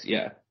was,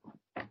 yeah.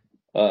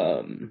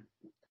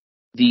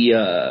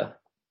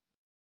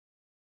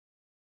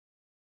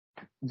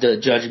 The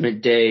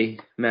Judgment Day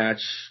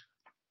match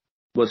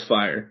was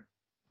fire.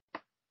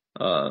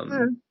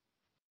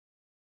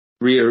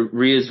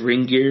 Rhea's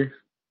ring gear,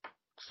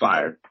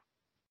 fire.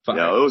 It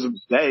was a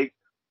mistake.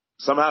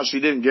 Somehow she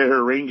didn't get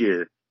her ring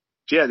gear.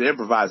 She had to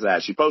improvise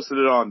that. She posted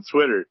it on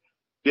Twitter.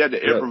 She had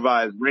to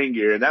improvise ring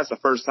gear, and that's the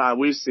first time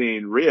we've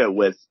seen Rhea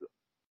with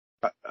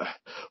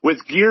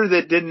gear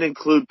that didn't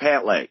include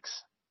pant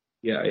legs.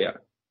 Yeah.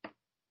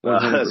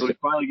 So we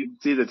finally get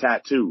to see the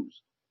tattoos.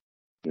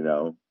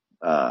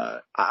 I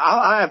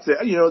have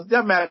to,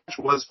 that match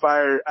was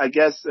fire. I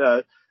guess,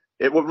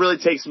 what really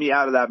takes me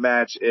out of that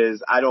match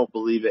is I don't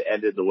believe it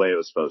ended the way it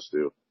was supposed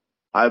to.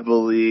 I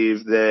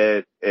believe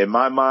that in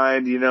my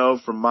mind,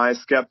 from my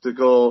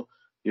skeptical,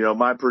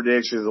 my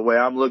predictions, the way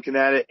I'm looking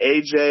at it,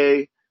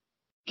 AJ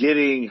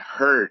getting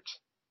hurt,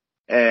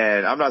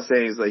 and I'm not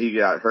saying it's like he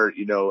got hurt,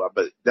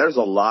 but there's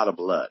a lot of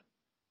blood.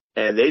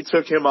 And they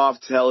took him off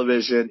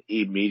television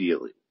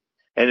immediately.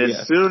 And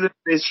as soon as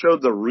they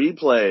showed the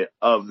replay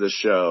of the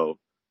show,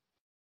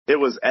 it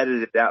was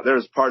edited out. There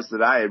was parts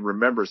that I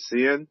remember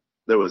seeing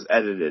that was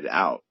edited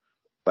out.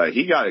 But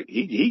he got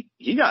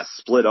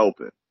split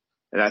open.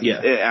 And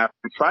I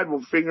tried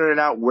figuring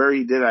out where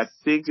he did. I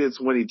think it's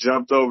when he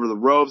jumped over the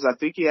ropes. I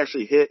think he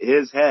actually hit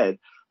his head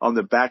on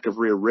the back of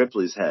Rhea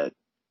Ripley's head.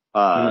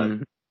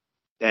 And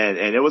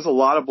it was a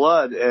lot of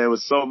blood, and it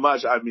was so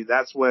much. I mean,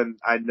 that's when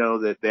I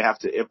know that they have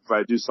to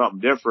improvise, do something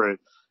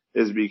different,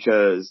 is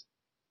because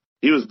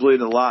he was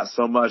bleeding a lot,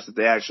 so much that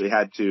they actually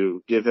had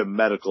to give him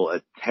medical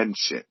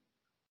attention.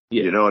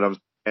 Yeah. You know what I'm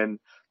saying?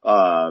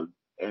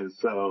 And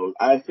so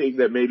I think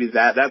that maybe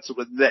that's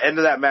what the end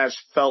of that match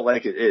felt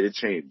like it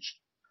changed.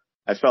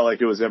 I felt like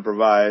it was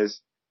improvised,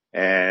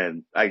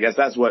 and I guess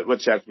that's what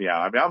checked me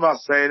out. I mean, I'm not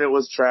saying it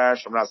was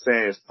trash. I'm not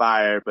saying it's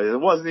fire, but it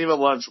wasn't even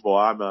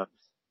lunchable.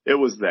 It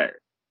was there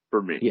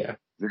for me. Yeah.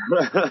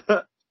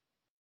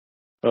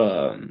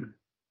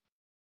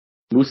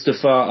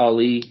 Mustafa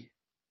Ali,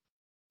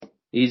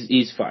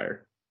 he's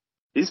fire.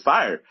 He's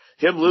fire.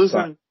 Him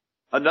losing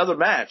another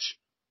match,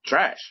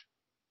 trash.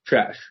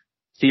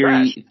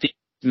 Theory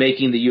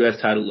making the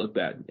U.S. title look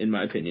bad, in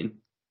my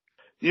opinion.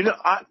 You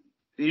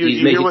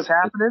hear what's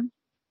happening?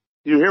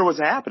 You hear what's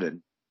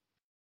happening?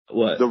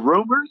 What? The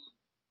rumors?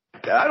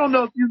 I don't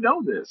know if you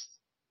know this.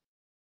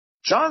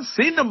 John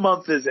Cena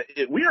month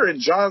we are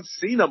in John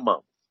Cena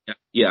month.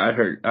 Yeah, I've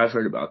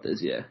heard about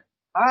this, yeah.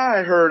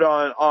 I heard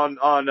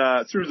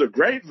on through the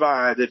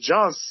grapevine that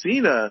John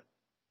Cena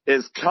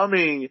is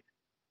coming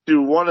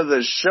to one of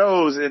the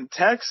shows in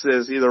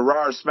Texas, either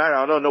Raw or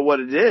SmackDown, I don't know what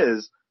it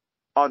is,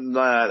 like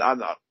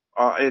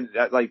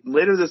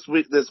later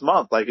this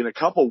month, like in a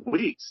couple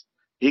weeks,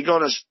 he's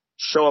gonna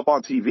show up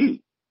on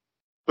TV.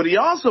 But he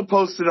also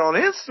posted on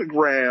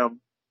Instagram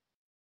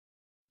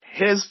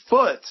his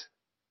foot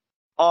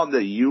on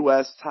the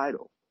U.S.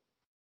 title.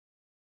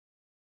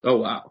 Oh,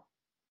 wow.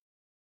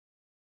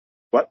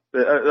 What?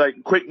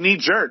 Like quick knee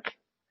jerk.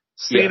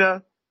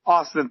 Cena,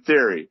 Austin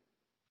Theory.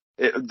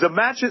 The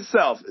match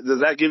itself,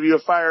 does that give you a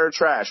fire or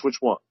trash? Which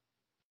one?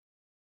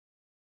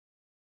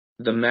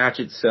 The match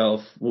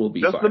itself will be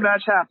just fire. The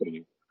match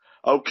happening.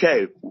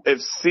 Okay,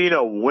 if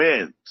Cena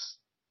wins,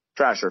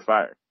 trash or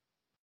fire?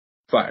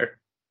 Fire.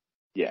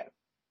 Yeah.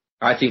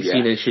 I think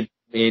Cena should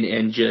win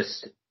and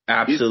just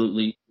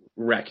absolutely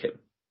wreck him.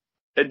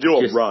 And do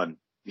a run.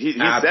 He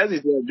says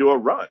he's going to do a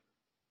run.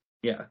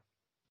 Yeah.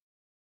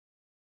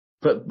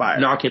 But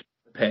fire. Knock him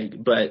off the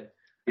peg. But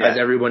as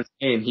everyone's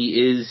saying,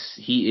 he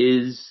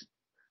is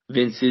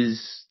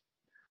Vince's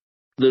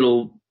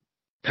little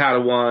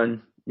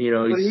Padawan. You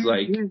know, he's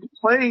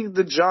playing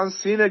the John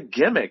Cena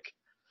gimmick.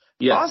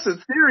 Yeah.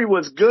 Austin Theory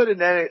was good in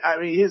that. I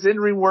mean, his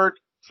in-ring work,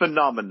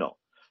 phenomenal.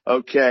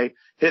 Okay.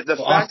 The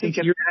fact he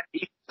can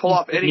pull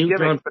off any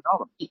gimmick,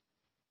 phenomenal.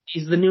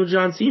 He's the new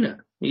John Cena.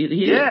 He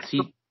is.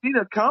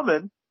 Cena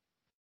coming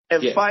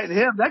and fighting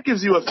him, that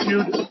gives you a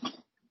feud.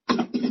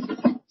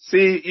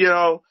 See, you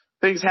know,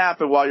 things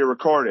happen while you're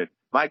recording.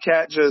 My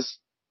cat just,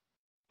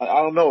 I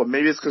don't know,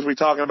 maybe it's because we're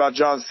talking about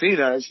John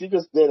Cena. She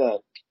just did a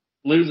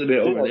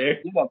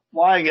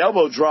flying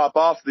elbow drop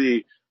off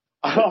the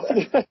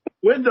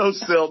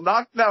windowsill,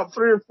 knocked down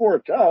 3 or 4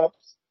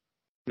 cups.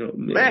 Oh,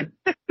 man.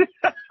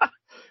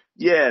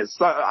 Yes,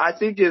 I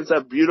think it's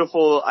a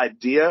beautiful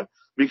idea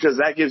because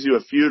that gives you a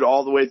feud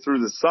all the way through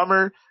the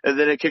summer, and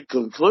then it can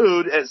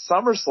conclude at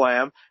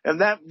SummerSlam, and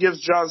that gives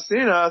John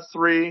Cena a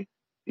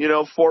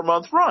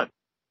 4-month run.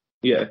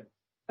 Yeah.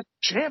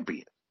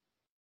 Champion.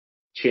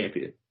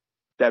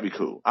 That'd be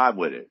cool. I'm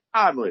with it.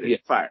 Yeah.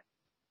 Fire.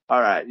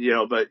 All right,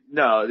 but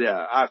no,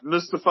 yeah.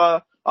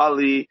 Mustafa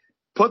Ali,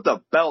 put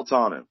the belt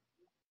on him.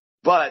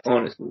 But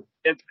honestly,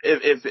 if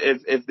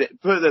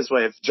put it this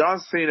way, if John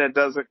Cena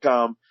doesn't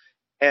come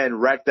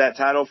and wreck that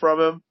title from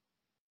him,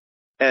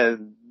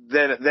 and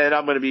then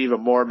I'm going to be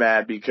even more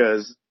mad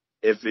because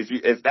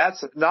if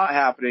that's not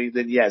happening,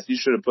 then yes, you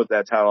should have put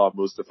that title on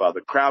Mustafa.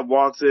 The crowd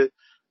wants it.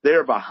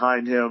 They're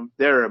behind him.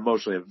 They're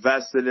emotionally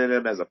invested in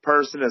him as a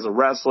person, as a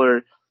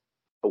wrestler.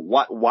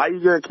 Why are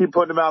you going to keep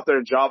putting him out there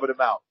and jobbing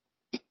him out?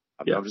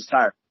 I'm just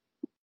tired.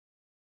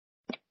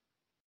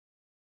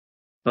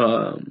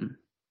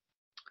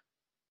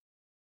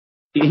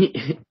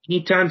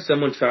 Anytime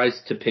someone tries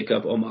to pick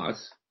up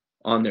Omos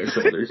on their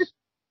shoulders,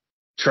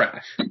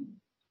 trash.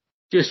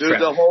 Just dude,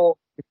 trash.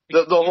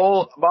 The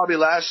whole Bobby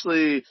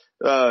Lashley,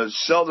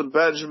 Sheldon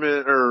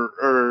Benjamin,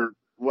 or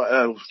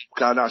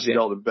not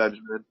Sheldon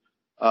Benjamin,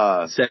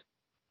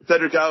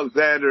 Cedric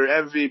Alexander,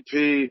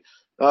 MVP,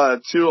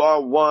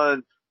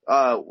 2-on-1,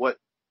 what?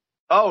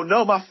 Oh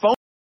no, my phone.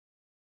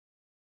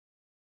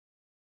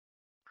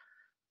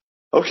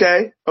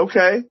 Okay.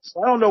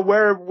 So I don't know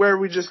where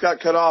we just got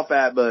cut off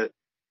at, but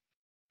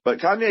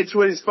Kanye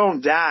Twitty's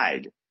phone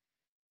died.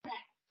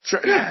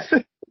 Trash.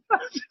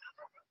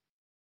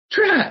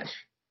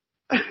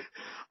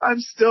 I'm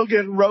still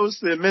getting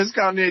roasted. Miss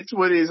Kanye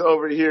Twitty's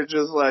over here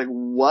just like,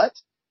 what?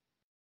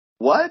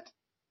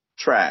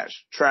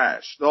 Trash.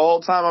 The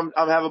whole time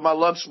I'm having my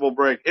Lunchable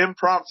break,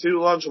 impromptu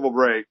Lunchable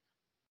break,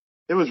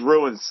 it was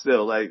ruined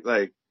still.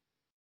 Like,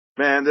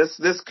 man, this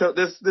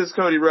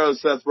Cody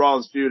Rhodes, Seth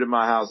Rollins feud in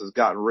my house has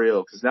gotten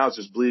real because now it's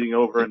just bleeding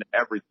over into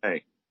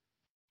everything.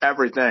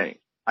 Everything.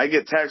 I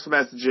get text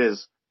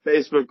messages,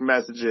 Facebook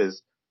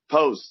messages,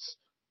 posts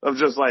of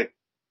just like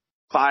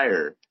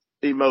fire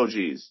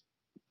emojis,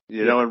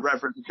 in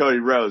reference to Cody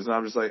Rhodes. And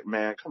I'm just like,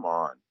 man, come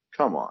on.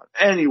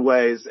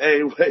 Anyways,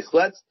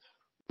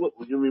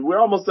 we're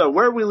almost done.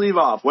 Where we leave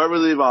off,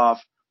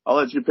 I'll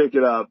let you pick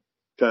it up.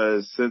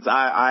 Because since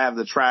I have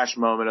the trash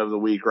moment of the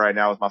week right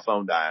now with my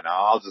phone dying,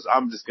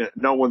 I'm just gonna,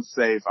 no one's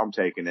safe. I'm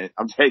taking it.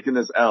 I'm taking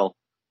this L.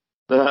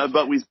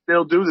 But we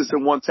still do this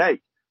in one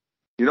take.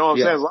 You know what I'm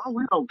saying? As long as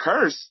we don't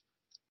curse,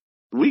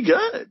 we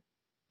good.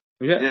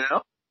 Yeah.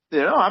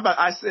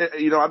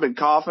 I've been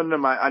coughing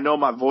and I know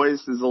my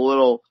voice is a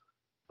little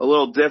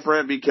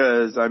different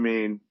because I'll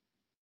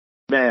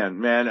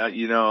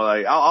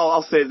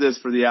save this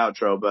for the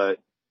outro, but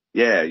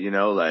yeah,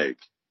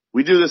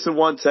 we do this in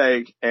one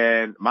take,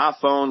 and my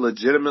phone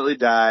legitimately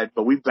died,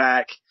 but we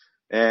back,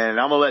 and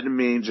I'm gonna let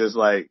Nemean just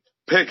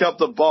pick up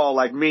the ball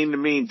like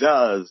Mean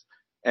does,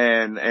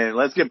 and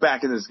let's get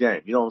back in this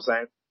game. You know what I'm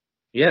saying?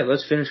 Yeah,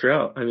 let's finish her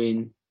out. I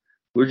mean,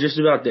 we're just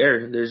about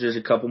there. There's just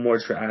a couple more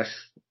trash,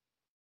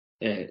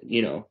 and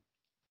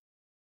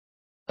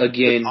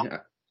again,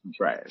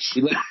 trash.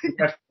 We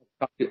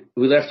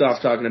left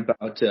off talking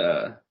about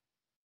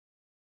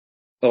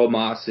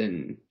Omos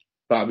and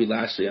Bobby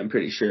Lashley, I'm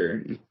pretty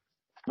sure.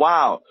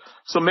 Wow.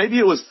 So maybe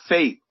it was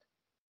fate.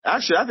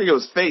 Actually, I think it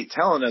was fate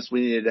telling us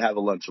we needed to have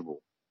a Lunchable.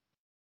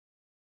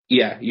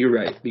 Yeah, you're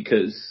right,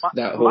 because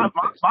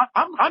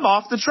I'm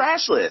off the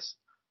trash list.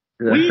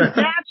 We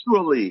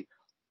naturally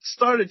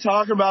started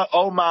talking about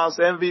Omos,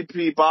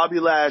 MVP, Bobby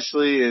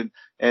Lashley,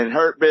 and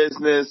Hurt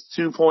Business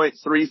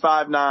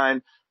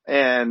 2.359,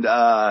 and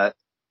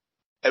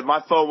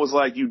my phone was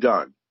like, "You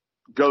done?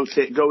 Go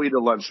eat a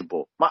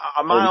Lunchable."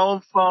 My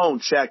own phone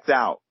checked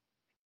out.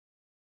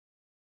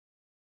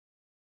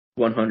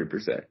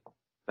 100%.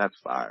 That's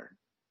fire.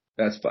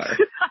 That's fire.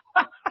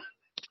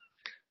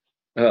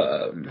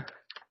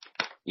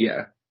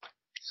 Yeah.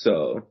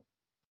 So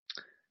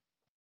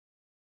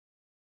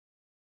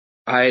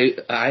I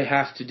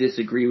have to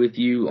disagree with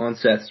you on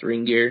Seth's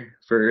ring gear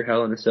for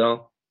Hell in a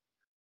Cell.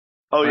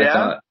 Oh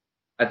yeah?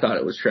 I thought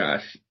it was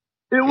trash.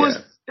 It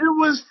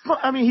was,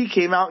 I mean, he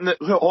came out in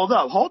hold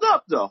up.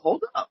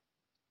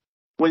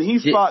 When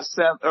he fought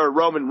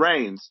Roman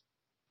Reigns,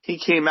 he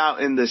came out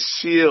in the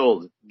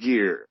Shield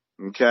gear,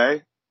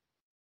 okay?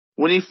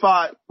 When he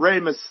fought Rey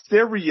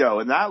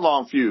Mysterio in that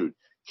long feud,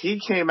 he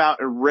came out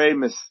in Rey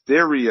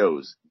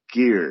Mysterio's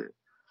gear.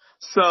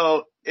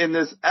 So in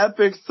this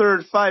epic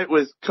third fight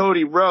with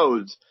Cody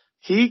Rhodes,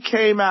 he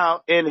came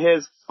out in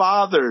his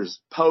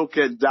father's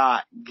polka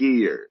dot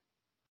gear.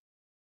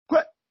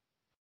 What?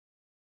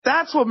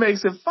 That's what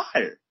makes it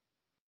fire.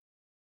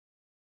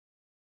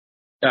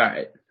 All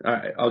right.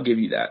 I'll give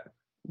you that.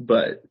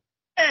 But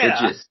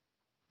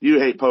you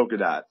hate polka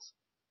dots.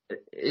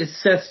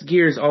 Seth's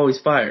gear is always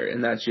fire,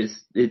 and that's just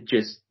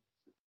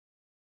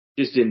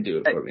didn't do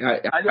it for me.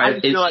 I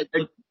feel like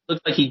it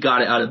looked like he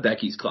got it out of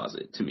Becky's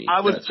closet to me.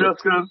 I was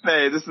just gonna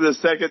say, this is the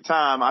second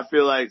time I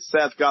feel like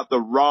Seth got the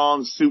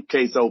wrong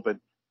suitcase open.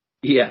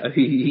 Yeah,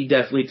 he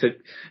definitely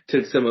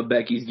took some of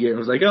Becky's gear and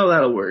was like, "Oh,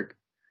 that'll work."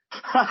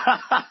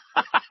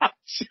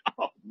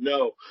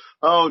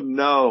 Oh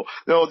no,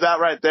 that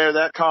right there,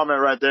 that comment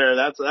right there,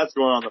 that's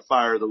going on the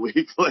fire of the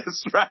week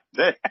list right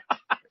there.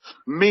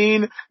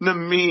 Mean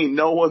Nemean,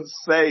 no one's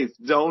safe.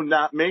 Do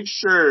not make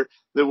sure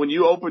that when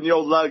you open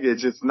your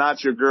luggage, it's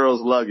not your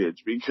girl's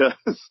luggage, because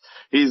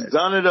he's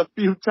done it a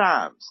few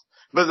times.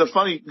 But the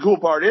funny, cool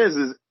part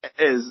is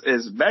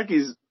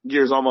Becky's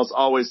gear is almost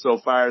always so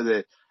fire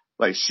that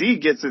like she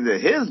gets into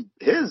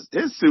his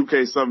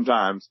suitcase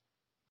sometimes,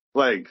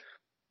 like,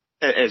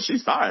 and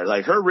she's fire.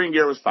 Like her ring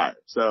gear was fire.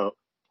 So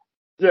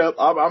yeah,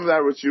 I'm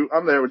there with you.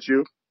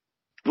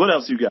 What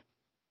else you got?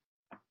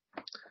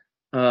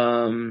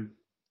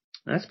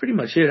 That's pretty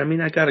much it. I mean,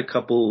 I got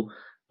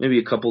maybe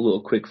a couple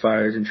little quick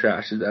fires and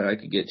trashes that I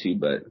could get to,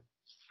 but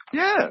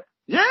yeah,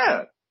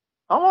 I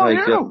want to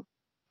hear them.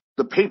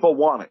 The people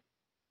want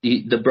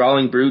it. The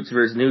Brawling Brutes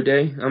versus New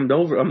Day. I'm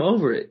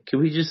over it.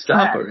 Can we just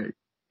stop already?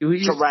 Can we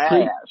just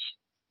trash?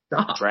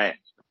 Stop. Trash.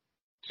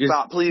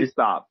 Stop. Please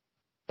stop.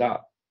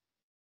 Stop.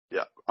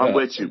 Yeah, I'm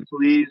with you.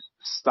 Please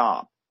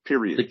stop.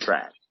 Period.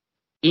 Trash.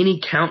 Any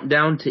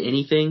countdown to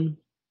anything?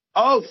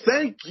 Oh,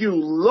 thank you,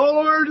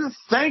 Lord.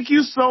 Thank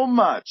you so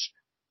much.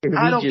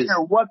 I don't care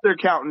what they're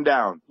counting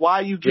down. Why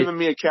are you giving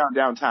me a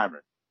countdown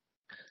timer?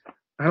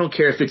 I don't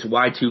care if it's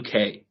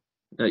Y2K.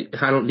 Like,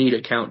 I don't need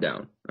a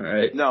countdown. All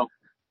right. No.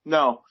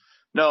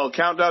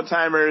 Countdown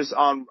timers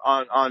on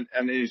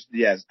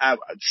yes.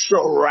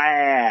 Trash.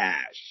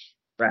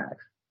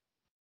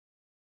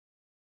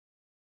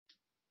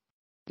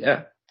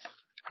 Yeah.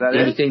 That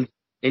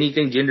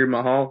anything Jinder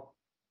Mahal?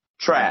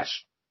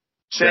 Trash.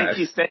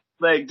 Stanky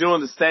leg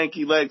doing the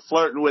stanky leg,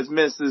 flirting with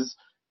Mrs.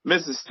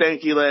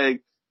 Stanky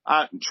leg.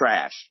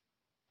 Trash.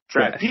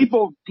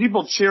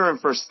 People cheering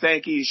for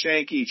stanky,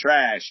 shanky,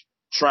 trash.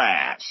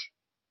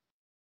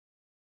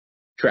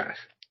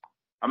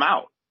 I'm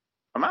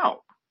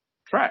out.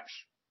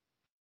 Trash.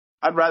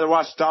 I'd rather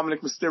watch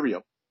Dominic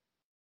Mysterio.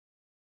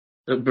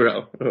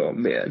 Bro, oh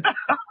man.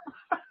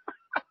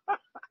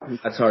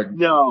 That's hard.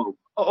 No.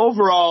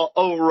 Overall,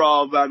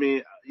 I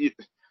mean,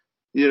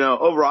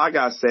 overall, I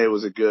gotta say it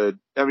was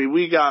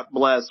we got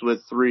blessed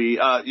with 3.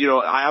 I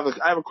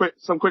have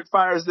some quick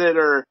fires that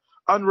are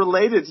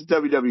unrelated to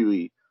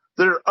WWE,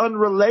 that are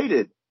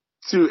unrelated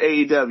to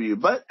AEW,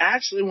 but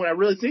actually, when I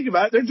really think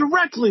about it, they're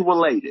directly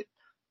related.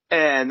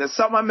 And that's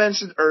something I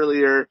mentioned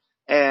earlier.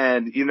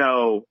 And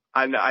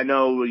I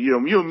know you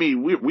and me,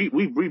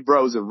 we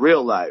bros in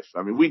real life.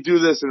 I mean, we do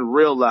this in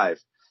real life.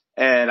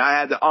 And I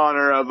had the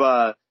honor of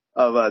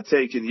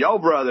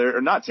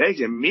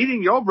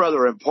meeting your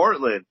brother in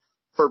Portland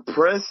for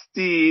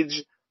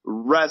Prestige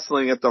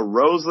Wrestling at the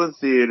Roseland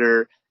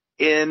Theater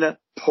in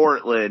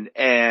Portland.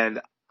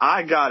 And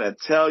I gotta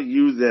tell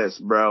you this,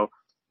 bro.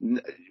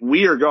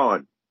 We are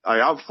going.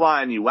 I'm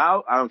flying you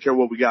out. I don't care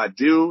what we gotta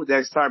do.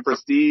 Next time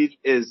Prestige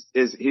is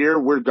here,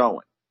 we're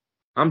going.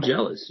 I'm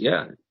jealous.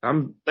 Yeah.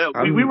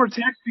 We were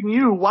texting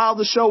you while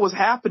the show was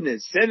happening,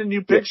 sending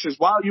you pictures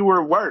while you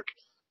were at work.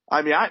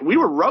 I mean, we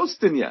were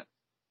roasting you.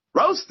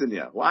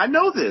 Well, I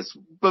know this,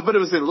 but it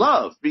was in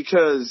love,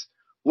 because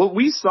what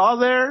we saw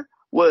there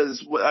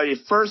was,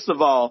 first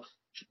of all,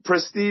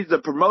 Prestige, the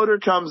promoter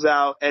comes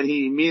out and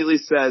he immediately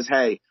says,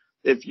 hey,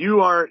 if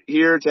you aren't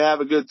here to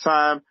have a good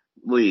time,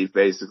 leave,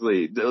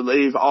 basically.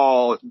 Leave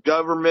all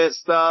government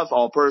stuff,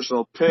 all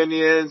personal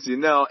opinions,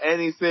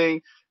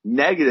 anything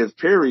negative,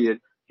 period.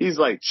 He's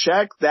like,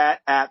 check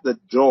that at the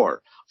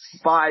door.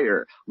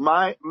 Fire.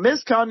 My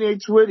Miss Kanye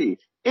Twitty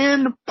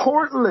in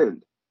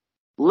Portland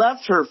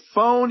left her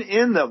phone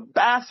in the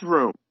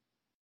bathroom,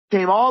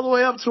 came all the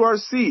way up to our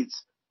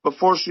seats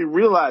before she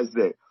realized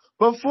it.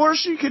 Before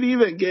she could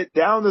even get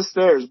down the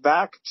stairs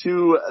back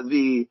to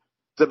the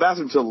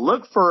bathroom to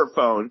look for her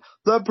phone,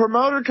 the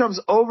promoter comes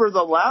over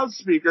the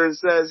loudspeaker and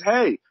says,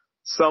 hey,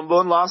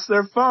 someone lost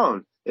their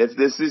phone. If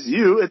this is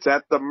you, it's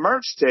at the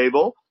merch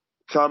table.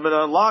 Come and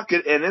unlock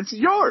it, and it's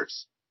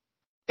yours.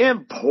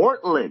 In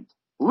Portland,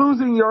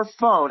 losing your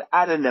phone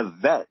at an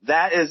event.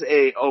 That is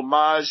a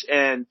homage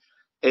and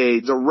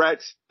a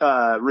direct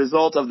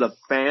result of the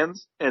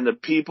fans and the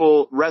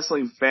people,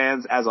 wrestling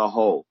fans as a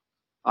whole.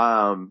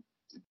 Sky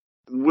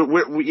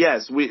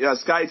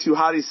Too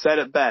Hottie said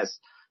it best.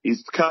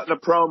 He's cutting a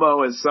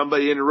promo and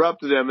somebody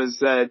interrupted him and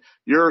said,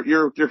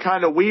 you're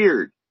kind of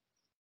weird.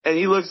 And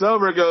he looks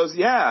over and goes,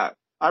 yeah,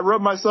 I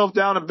rub myself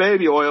down in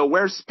baby oil,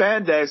 wear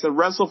spandex, and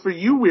wrestle for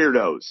you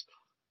weirdos.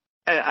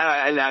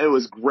 And it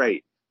was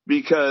great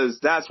because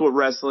that's what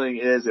wrestling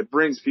is. It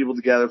brings people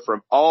together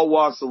from all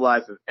walks of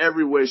life in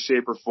every way,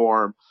 shape, or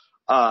form.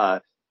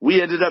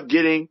 We ended up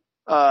getting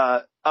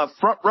a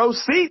front row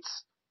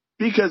seats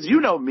because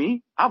you know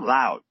me, I'm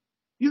loud.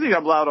 You think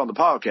I'm loud on the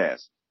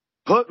podcast?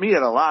 Put me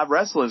at a live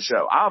wrestling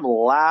show. I'm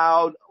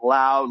loud.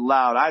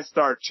 I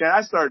start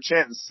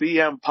chanting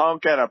CM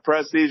Punk at a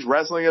Prestige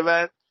wrestling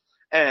event,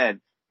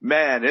 and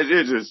man,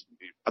 it just,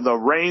 the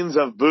rains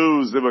of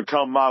boos that would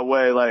come my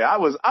way. Like I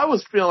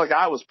was feeling like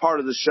I was part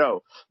of the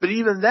show. But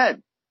even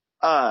then,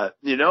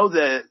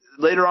 that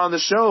later on the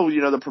show,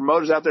 the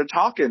promoter's out there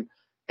talking,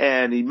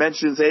 and he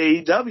mentions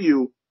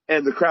AEW,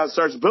 and the crowd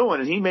starts booing,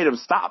 and he made them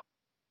stop.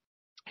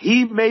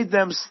 He made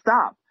them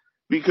stop.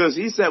 Because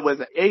he said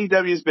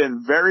AEW has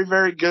been very,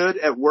 very good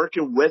at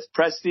working with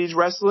Prestige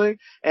Wrestling.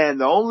 And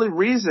the only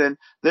reason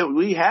that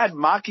we had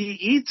Maki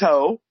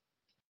Ito,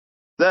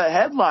 the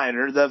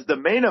headliner, the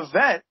main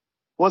event,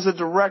 was a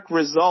direct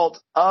result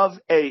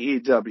of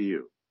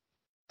AEW.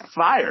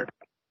 Fire.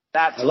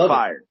 That's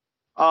fire.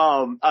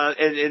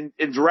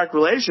 In direct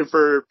relation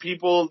for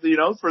people,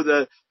 for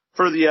the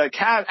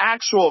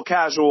actual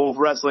casual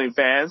wrestling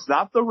fans,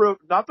 not the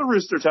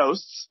Rooster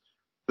Toasts.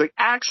 The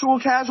actual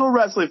casual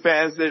wrestling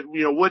fans that,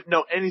 wouldn't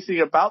know anything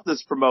about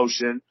this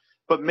promotion,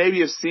 but maybe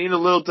have seen a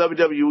little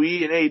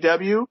WWE and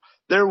AEW,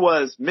 there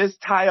was Miss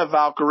Taya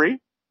Valkyrie.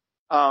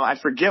 I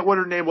forget what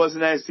her name was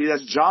in NXT.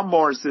 That's John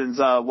Morrison's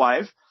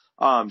wife.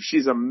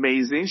 She's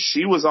amazing.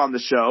 She was on the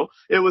show.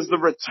 It was the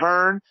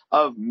return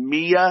of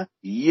Mia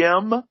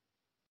Yim.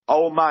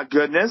 Oh my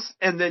goodness.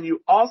 And then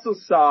you also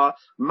saw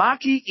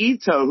Maki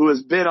Ito, who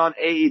has been on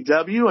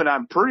AEW, and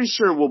I'm pretty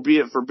sure will be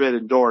at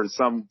Forbidden Door in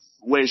some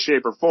way,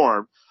 shape, or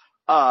form.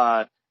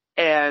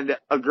 And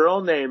a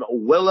girl named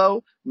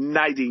Willow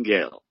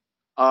Nightingale.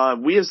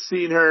 We have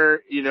seen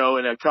her, in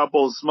a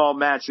couple of small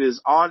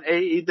matches on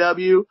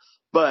AEW,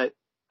 but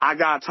I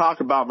gotta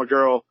talk about my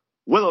girl,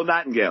 Willow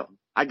Nightingale.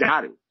 I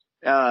got to,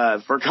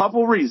 for a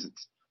couple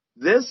reasons.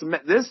 This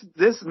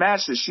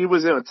match that she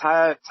was in with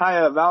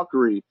Taya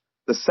Valkyrie,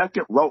 the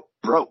second rope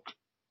broke.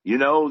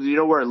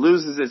 Where it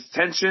loses its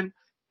tension,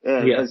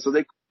 and so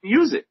they couldn't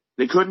use it.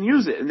 They couldn't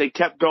use it, and they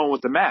kept going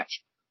with the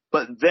match.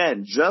 But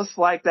then, just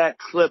like that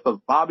clip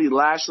of Bobby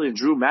Lashley and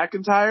Drew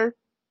McIntyre,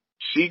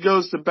 she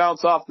goes to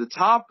bounce off the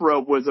top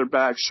rope with her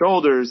back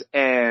shoulders,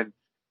 and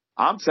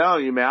I'm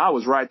telling you, man, I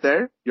was right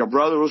there. Your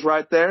brother was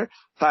right there.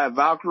 Taya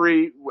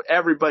Valkyrie,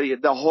 everybody,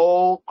 the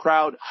whole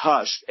crowd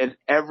hushed, and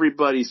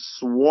everybody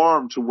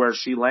swarmed to where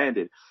she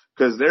landed.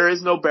 Because there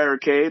is no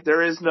barricade.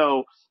 There is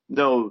no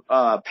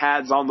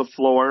pads on the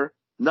floor.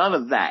 None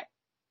of that.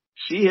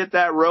 She hit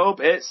that rope,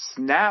 it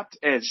snapped,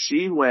 and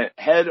she went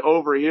head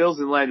over heels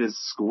and landed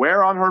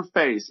square on her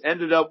face.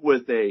 Ended up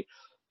with a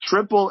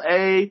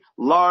AAA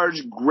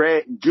large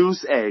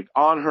goose egg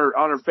on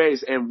her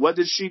face. And what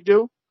did she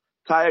do?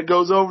 Taya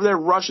goes over there,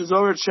 rushes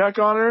over to check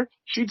on her.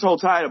 She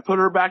told Taya to put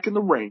her back in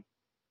the ring.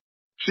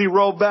 She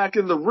rolled back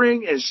in the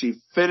ring, and she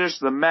finished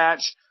the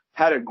match.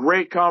 Had a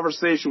great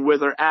conversation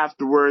with her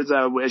afterwards.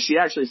 She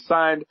actually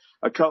signed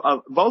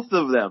both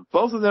of them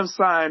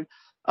signed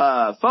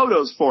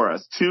photos for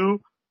us to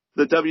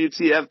the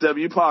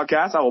WTFW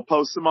podcast. I will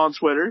post them on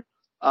Twitter.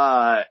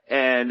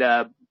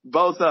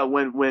 Both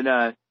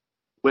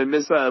when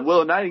Miss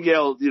Willow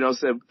Nightingale,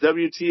 said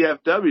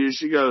WTFW,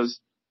 she goes,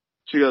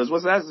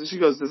 what's that? She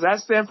goes, does that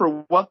stand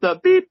for what the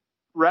beep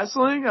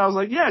wrestling? I was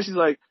like, yeah. She's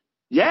like,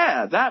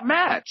 yeah, that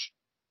match.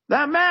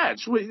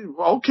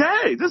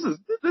 Okay,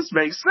 this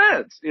makes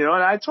sense, and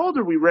I told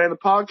her we ran the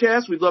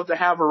podcast. We'd love to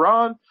have her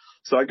on.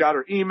 So I got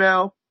her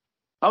email.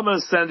 I'm going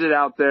to send it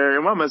out there,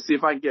 and I'm going to see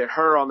if I can get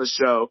her on the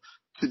show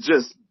to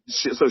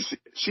so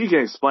she can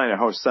explain it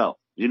herself.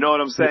 You know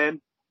what I'm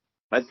saying?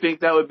 I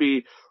think that would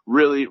be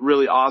really,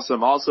 really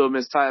awesome. Also,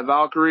 Miss Taya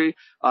Valkyrie,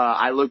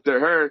 I looked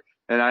at her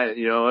And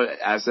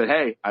I said,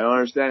 hey, I don't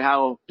understand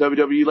how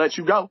WWE let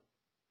you go.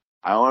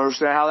 I don't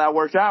understand how that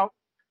worked out.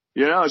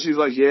 She's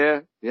like,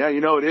 yeah,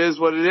 it is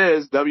what it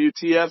is.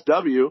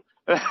 WTFW.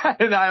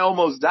 And I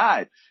almost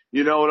died.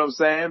 You know what I'm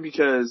saying?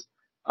 Because,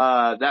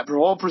 that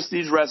whole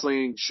Prestige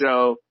Wrestling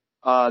show,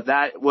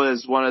 that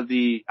was one of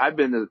I've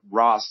been to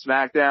Raw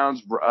SmackDowns,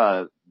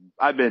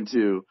 I've been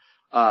to,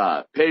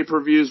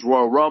 pay-per-views,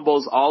 Royal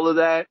Rumbles, all of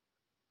that.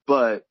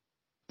 But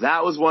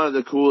that was one of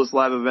the coolest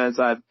live events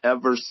I've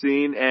ever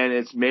seen. And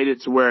it's made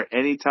it to where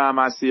anytime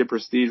I see a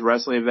Prestige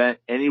Wrestling event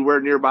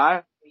anywhere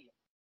nearby,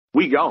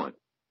 we going.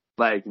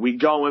 Like, we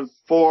going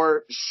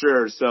for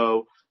sure.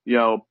 So,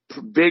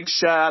 big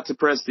shout out to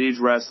Prestige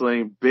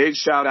Wrestling. Big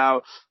shout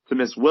out to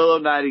Miss Willow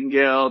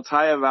Nightingale,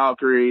 Taya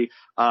Valkyrie,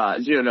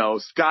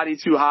 Scotty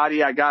Too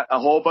Hottie. I got a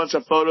whole bunch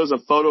of photos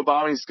of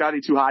photobombing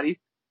Scotty Too Hottie.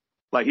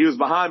 Like, he was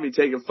behind me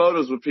taking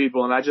photos with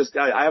people, and I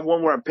have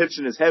one where I'm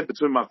pinching his head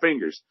between my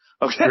fingers.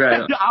 Okay.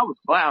 Right. I was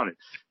clowning,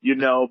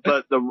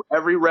 but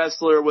every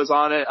wrestler was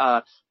on it.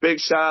 Big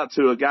shout out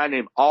to a guy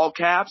named All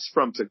Caps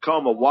from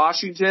Tacoma,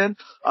 Washington.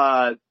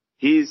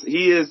 He is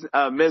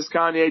Miss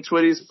Kanye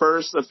Twitty's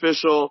first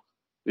official,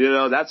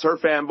 that's her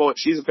fanboy.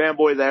 She's a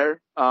fanboy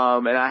there.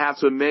 And I have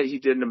to admit, he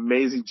did an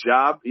amazing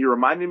job. He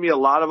reminded me a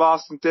lot of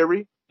Austin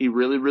Theory. He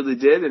really, really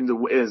did in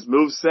his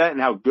moveset and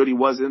how good he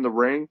was in the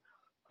ring.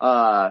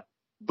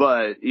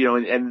 But,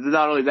 and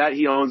not only that,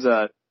 he owns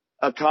a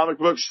comic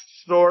book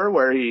store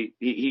where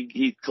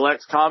he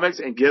collects comics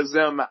and gives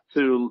them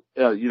to,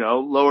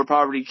 lower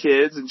poverty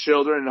kids and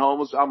children and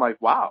homeless. I'm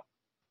like, wow.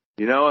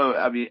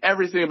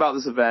 Everything about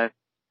this event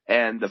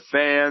and the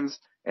fans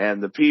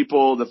and the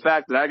people, the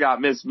fact that I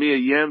got Miss Mia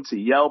Yim to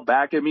yell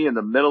back at me in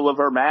the middle of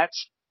her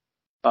match,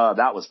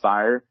 that was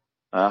fire.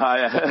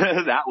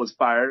 That was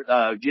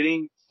fire.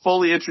 Getting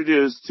fully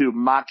introduced to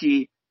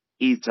Maki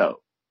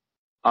Ito.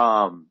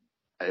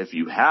 If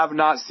you have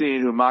not seen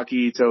who Maki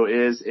Ito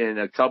is in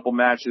a couple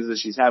matches that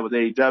she's had with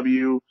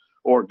AEW,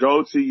 or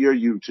go to your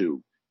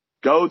YouTube.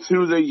 Go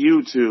to the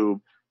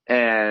YouTube,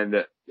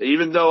 and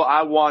even though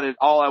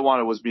all I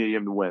wanted was Mia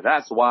Yim to win.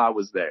 That's why I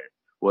was there.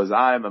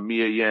 I'm a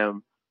Mia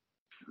Yim,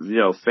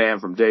 fan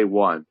from day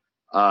one.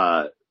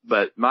 But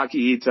Maki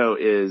Ito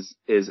is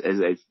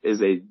a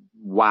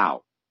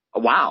wow.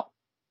 Wow.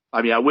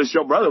 I wish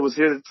your brother was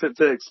here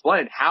to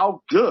explain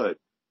how good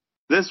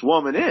this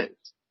woman is.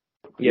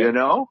 Yeah.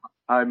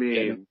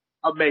 Amazing.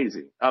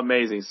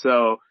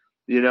 So,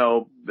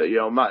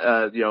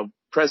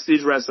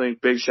 Prestige Wrestling,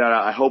 big shout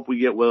out. I hope we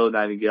get Willow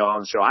Nightingale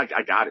on the show. I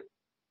got it.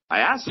 I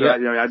asked her,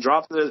 I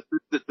dropped the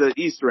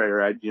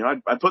Easter egg,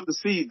 I put the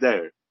seed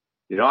there.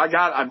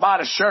 I bought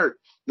a shirt.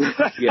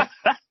 Yeah.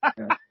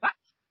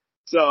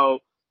 So,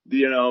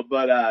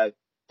 I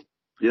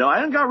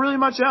haven't got really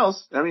much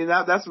else. That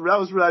was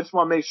really, I just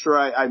want to make sure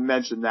I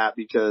mentioned that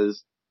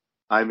because,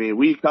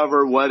 we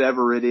cover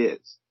whatever it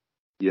is,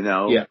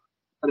 Yeah.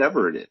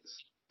 Whatever it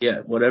is. Yeah,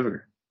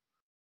 whatever.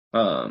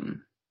 All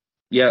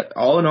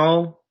in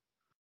all,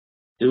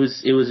 it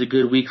was a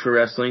good week for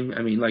wrestling.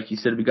 Like you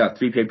said, we got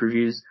 3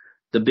 pay-per-views.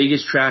 The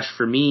biggest trash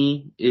for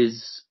me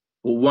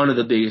one of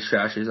the biggest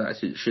trashes, I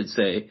should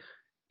say,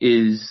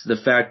 is the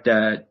fact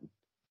that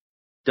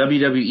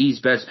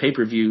WWE's best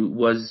pay-per-view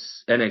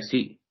was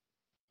NXT.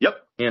 Yep.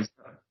 Hands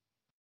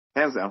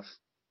down.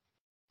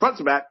 Front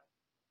to back.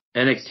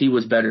 NXT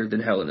was better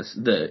than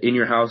the In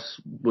Your House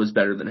was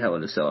better than Hell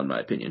in a Cell, in my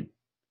opinion.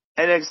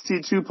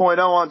 NXT 2.0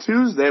 on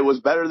Tuesday was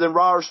better than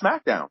Raw or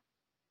SmackDown.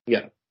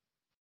 Yeah.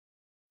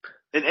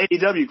 And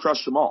AEW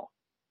crushed them all.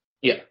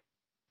 Yeah.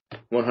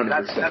 100%.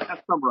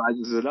 That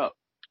summarizes it up.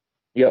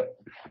 Yep.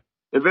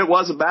 If it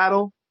was a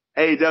battle,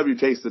 AEW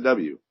takes the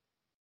W.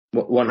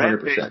 100%.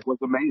 Rampage was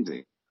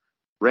amazing.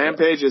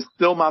 Rampage is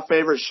still my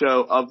favorite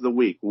show of the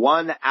week.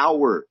 1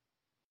 hour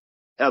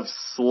of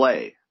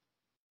slay.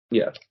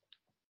 Yeah.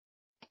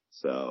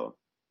 So,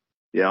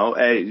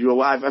 hey,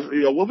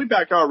 we'll be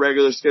back on our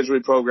regular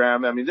scheduling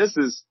program. This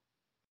is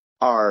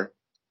our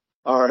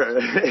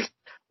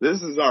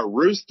this is our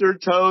Rooster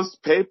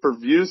Toast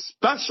pay-per-view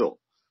special.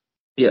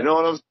 Yeah. You know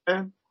what I'm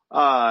saying?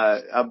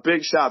 A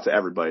big shout out to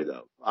everybody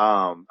though.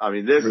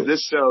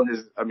 This show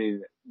is,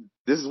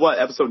 this is what,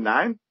 episode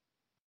 9?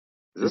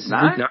 Is this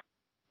 9?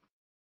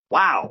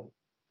 Wow.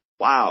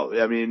 We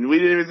didn't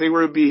even think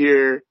we would be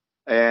here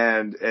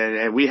and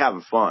we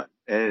having fun.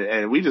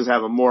 And we just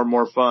having more and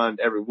more fun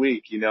every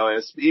week, and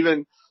it's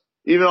even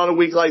on a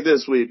week like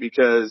this week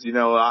because,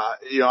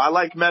 I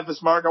like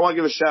Memphis Mark. I want to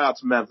give a shout out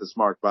to Memphis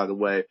Mark, by the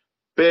way.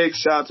 Big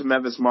shout out to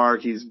Memphis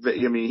Mark. He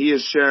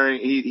is sharing,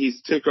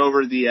 he's took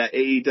over the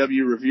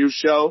AEW review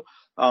show.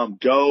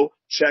 Go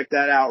check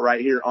that out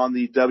right here on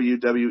the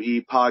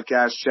WWE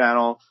Podcast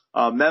channel.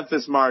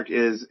 Memphis Mark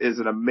is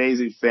an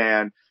amazing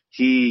fan.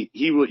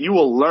 You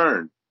will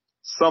learn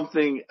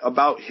something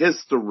about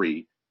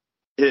history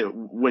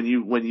when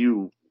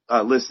you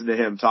listen to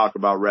him talk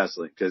about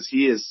wrestling, because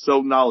he is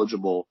so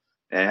knowledgeable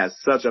and has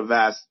such a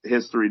vast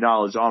history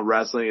knowledge on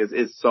wrestling.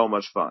 It's so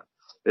much fun.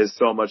 It's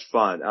so much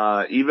fun.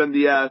 Even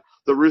the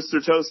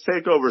Rooster Toast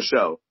Takeover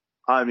show.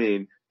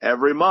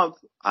 Every month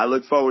I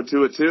look forward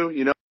to it too.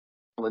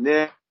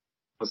 in,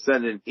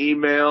 sending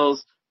emails,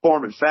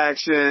 forming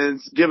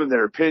factions, giving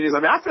their opinions. I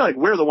mean, I feel like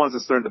we're the ones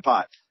that stirred the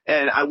pot.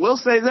 And I will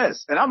say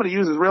this, and I'm going to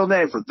use his real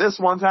name for this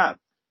one time.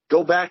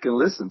 Go back and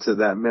listen to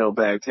that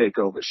Mailbag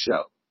Takeover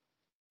show.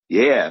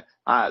 Yeah.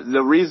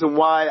 The reason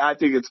why I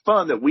think it's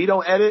fun that we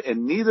don't edit,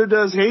 and neither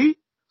does he,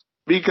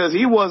 because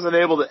he wasn't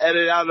able to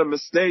edit out a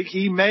mistake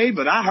he made,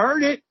 but I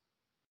heard it.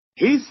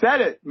 He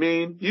said it. I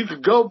mean, you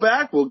could go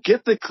back, we'll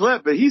get the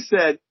clip, but he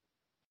said,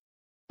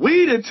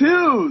 we the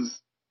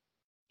twos,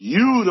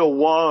 you the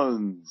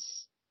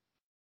ones.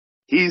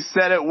 He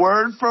said it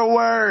word for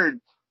word.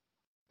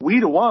 We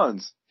the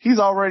ones. He's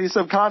already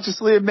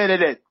subconsciously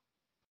admitted it.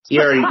 He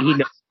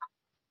knows.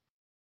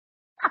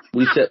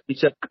 We set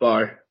the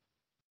bar.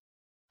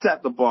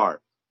 Set the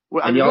bar.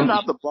 I mean, we're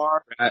not the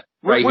bar.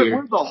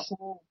 We're the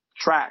whole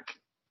track.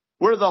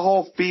 We're the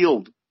whole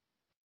field.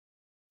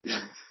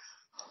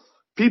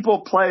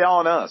 People play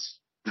on us.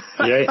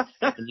 Yeah.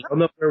 And y'all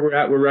know where we're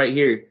at. We're right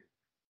here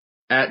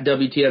at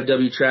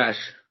WTFW Trash.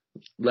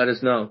 Let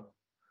us know.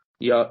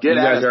 You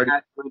guys already.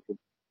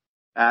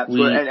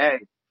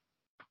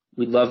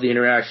 We love the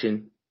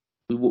interaction.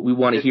 We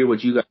want to hear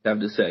what you guys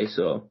have to say.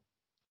 So.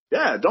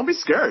 Yeah, don't be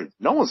scared.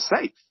 No one's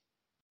safe.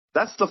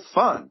 That's the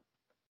fun.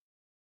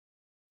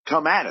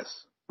 Come at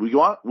us.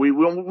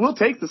 We'll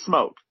take the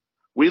smoke.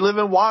 We live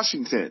in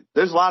Washington.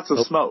 There's lots of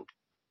smoke.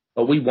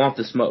 But we want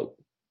the smoke.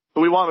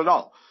 We want it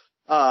all.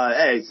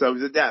 So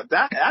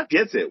that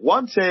gets it.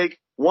 One take,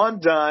 one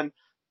done.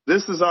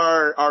 This is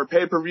our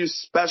pay-per-view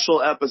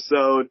special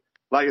episode.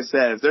 Like I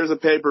said, if there's a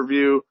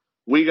pay-per-view,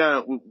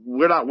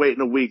 we're not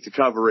waiting a week to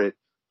cover it.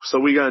 So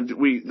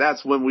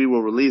that's when we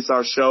will release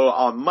our show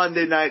on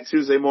Monday night,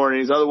 Tuesday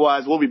mornings.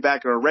 Otherwise, we'll be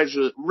back in our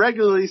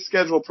regularly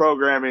scheduled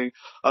programming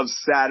of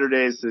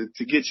Saturdays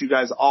to get you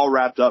guys all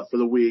wrapped up for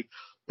the week.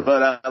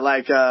 But,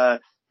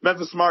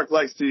 Memphis Mark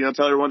likes to,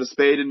 tell everyone to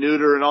spade and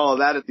neuter and all of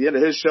that at the end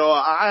of his show.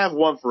 I have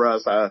one for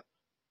us,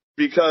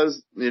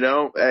 because,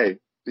 Matt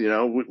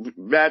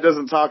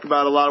doesn't talk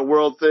about a lot of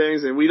world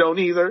things and we don't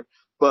either,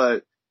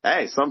 but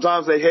hey,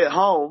 sometimes they hit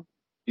home,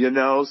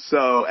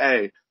 so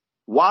hey,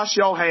 wash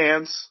your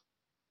hands,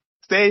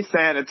 stay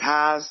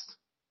sanitized,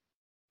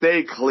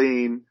 stay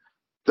clean.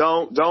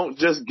 Don't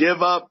just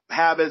give up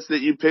habits that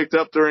you picked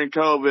up during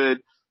COVID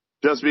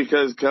just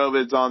because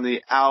COVID's on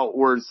the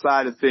outward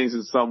side of things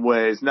in some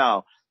ways.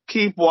 No,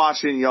 keep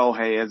washing your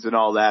hands and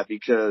all that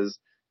because,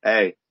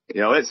 hey,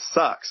 it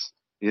sucks,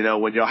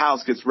 when your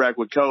house gets wrecked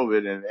with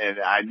COVID. And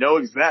I know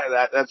exactly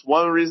that. That's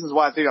one of the reasons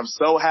why I think I'm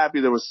so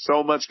happy there was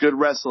so much good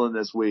wrestling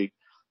this week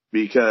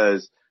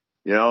because,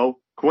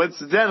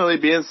 coincidentally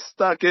being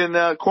stuck in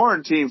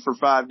quarantine for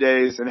 5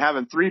 days and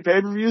having 3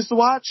 pay-per-views to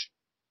watch,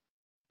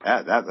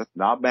 that's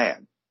not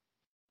bad.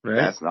 Right.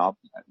 That's not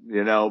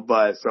bad,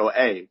 but so,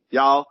 hey,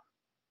 y'all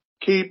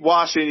keep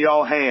washing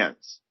your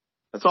hands.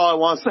 That's all I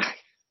want to say.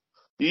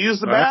 You use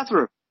the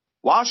bathroom,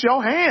 wash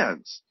your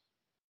hands.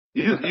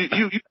 You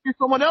see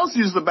someone else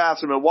use the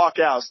bathroom and walk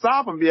out,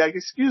 stop and be like,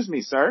 excuse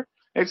me, sir.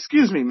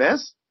 Excuse me,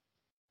 miss.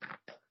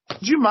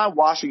 Would you mind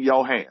washing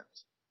your hands?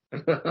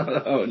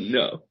 Oh,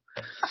 no.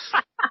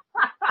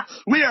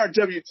 We are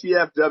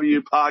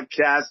WTFW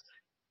Podcast,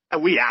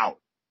 and we out.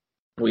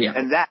 We out.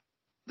 And that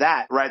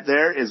right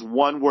there is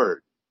one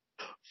word.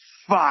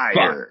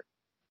 Fire.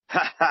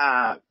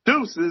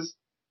 Deuces.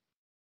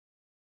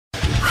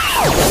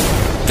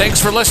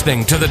 Thanks for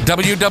listening to the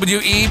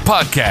WWE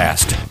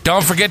Podcast.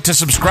 Don't forget to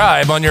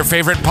subscribe on your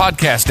favorite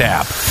podcast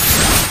app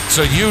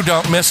so you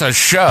don't miss a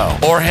show,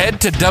 or head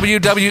to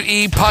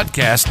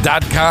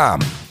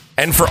WWEpodcast.com.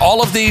 And for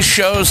all of these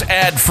shows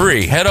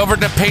ad-free, head over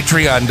to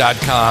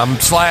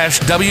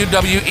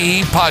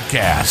patreon.com/WWE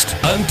Podcast.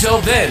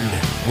 Until then,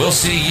 we'll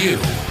see you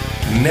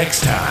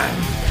next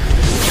time.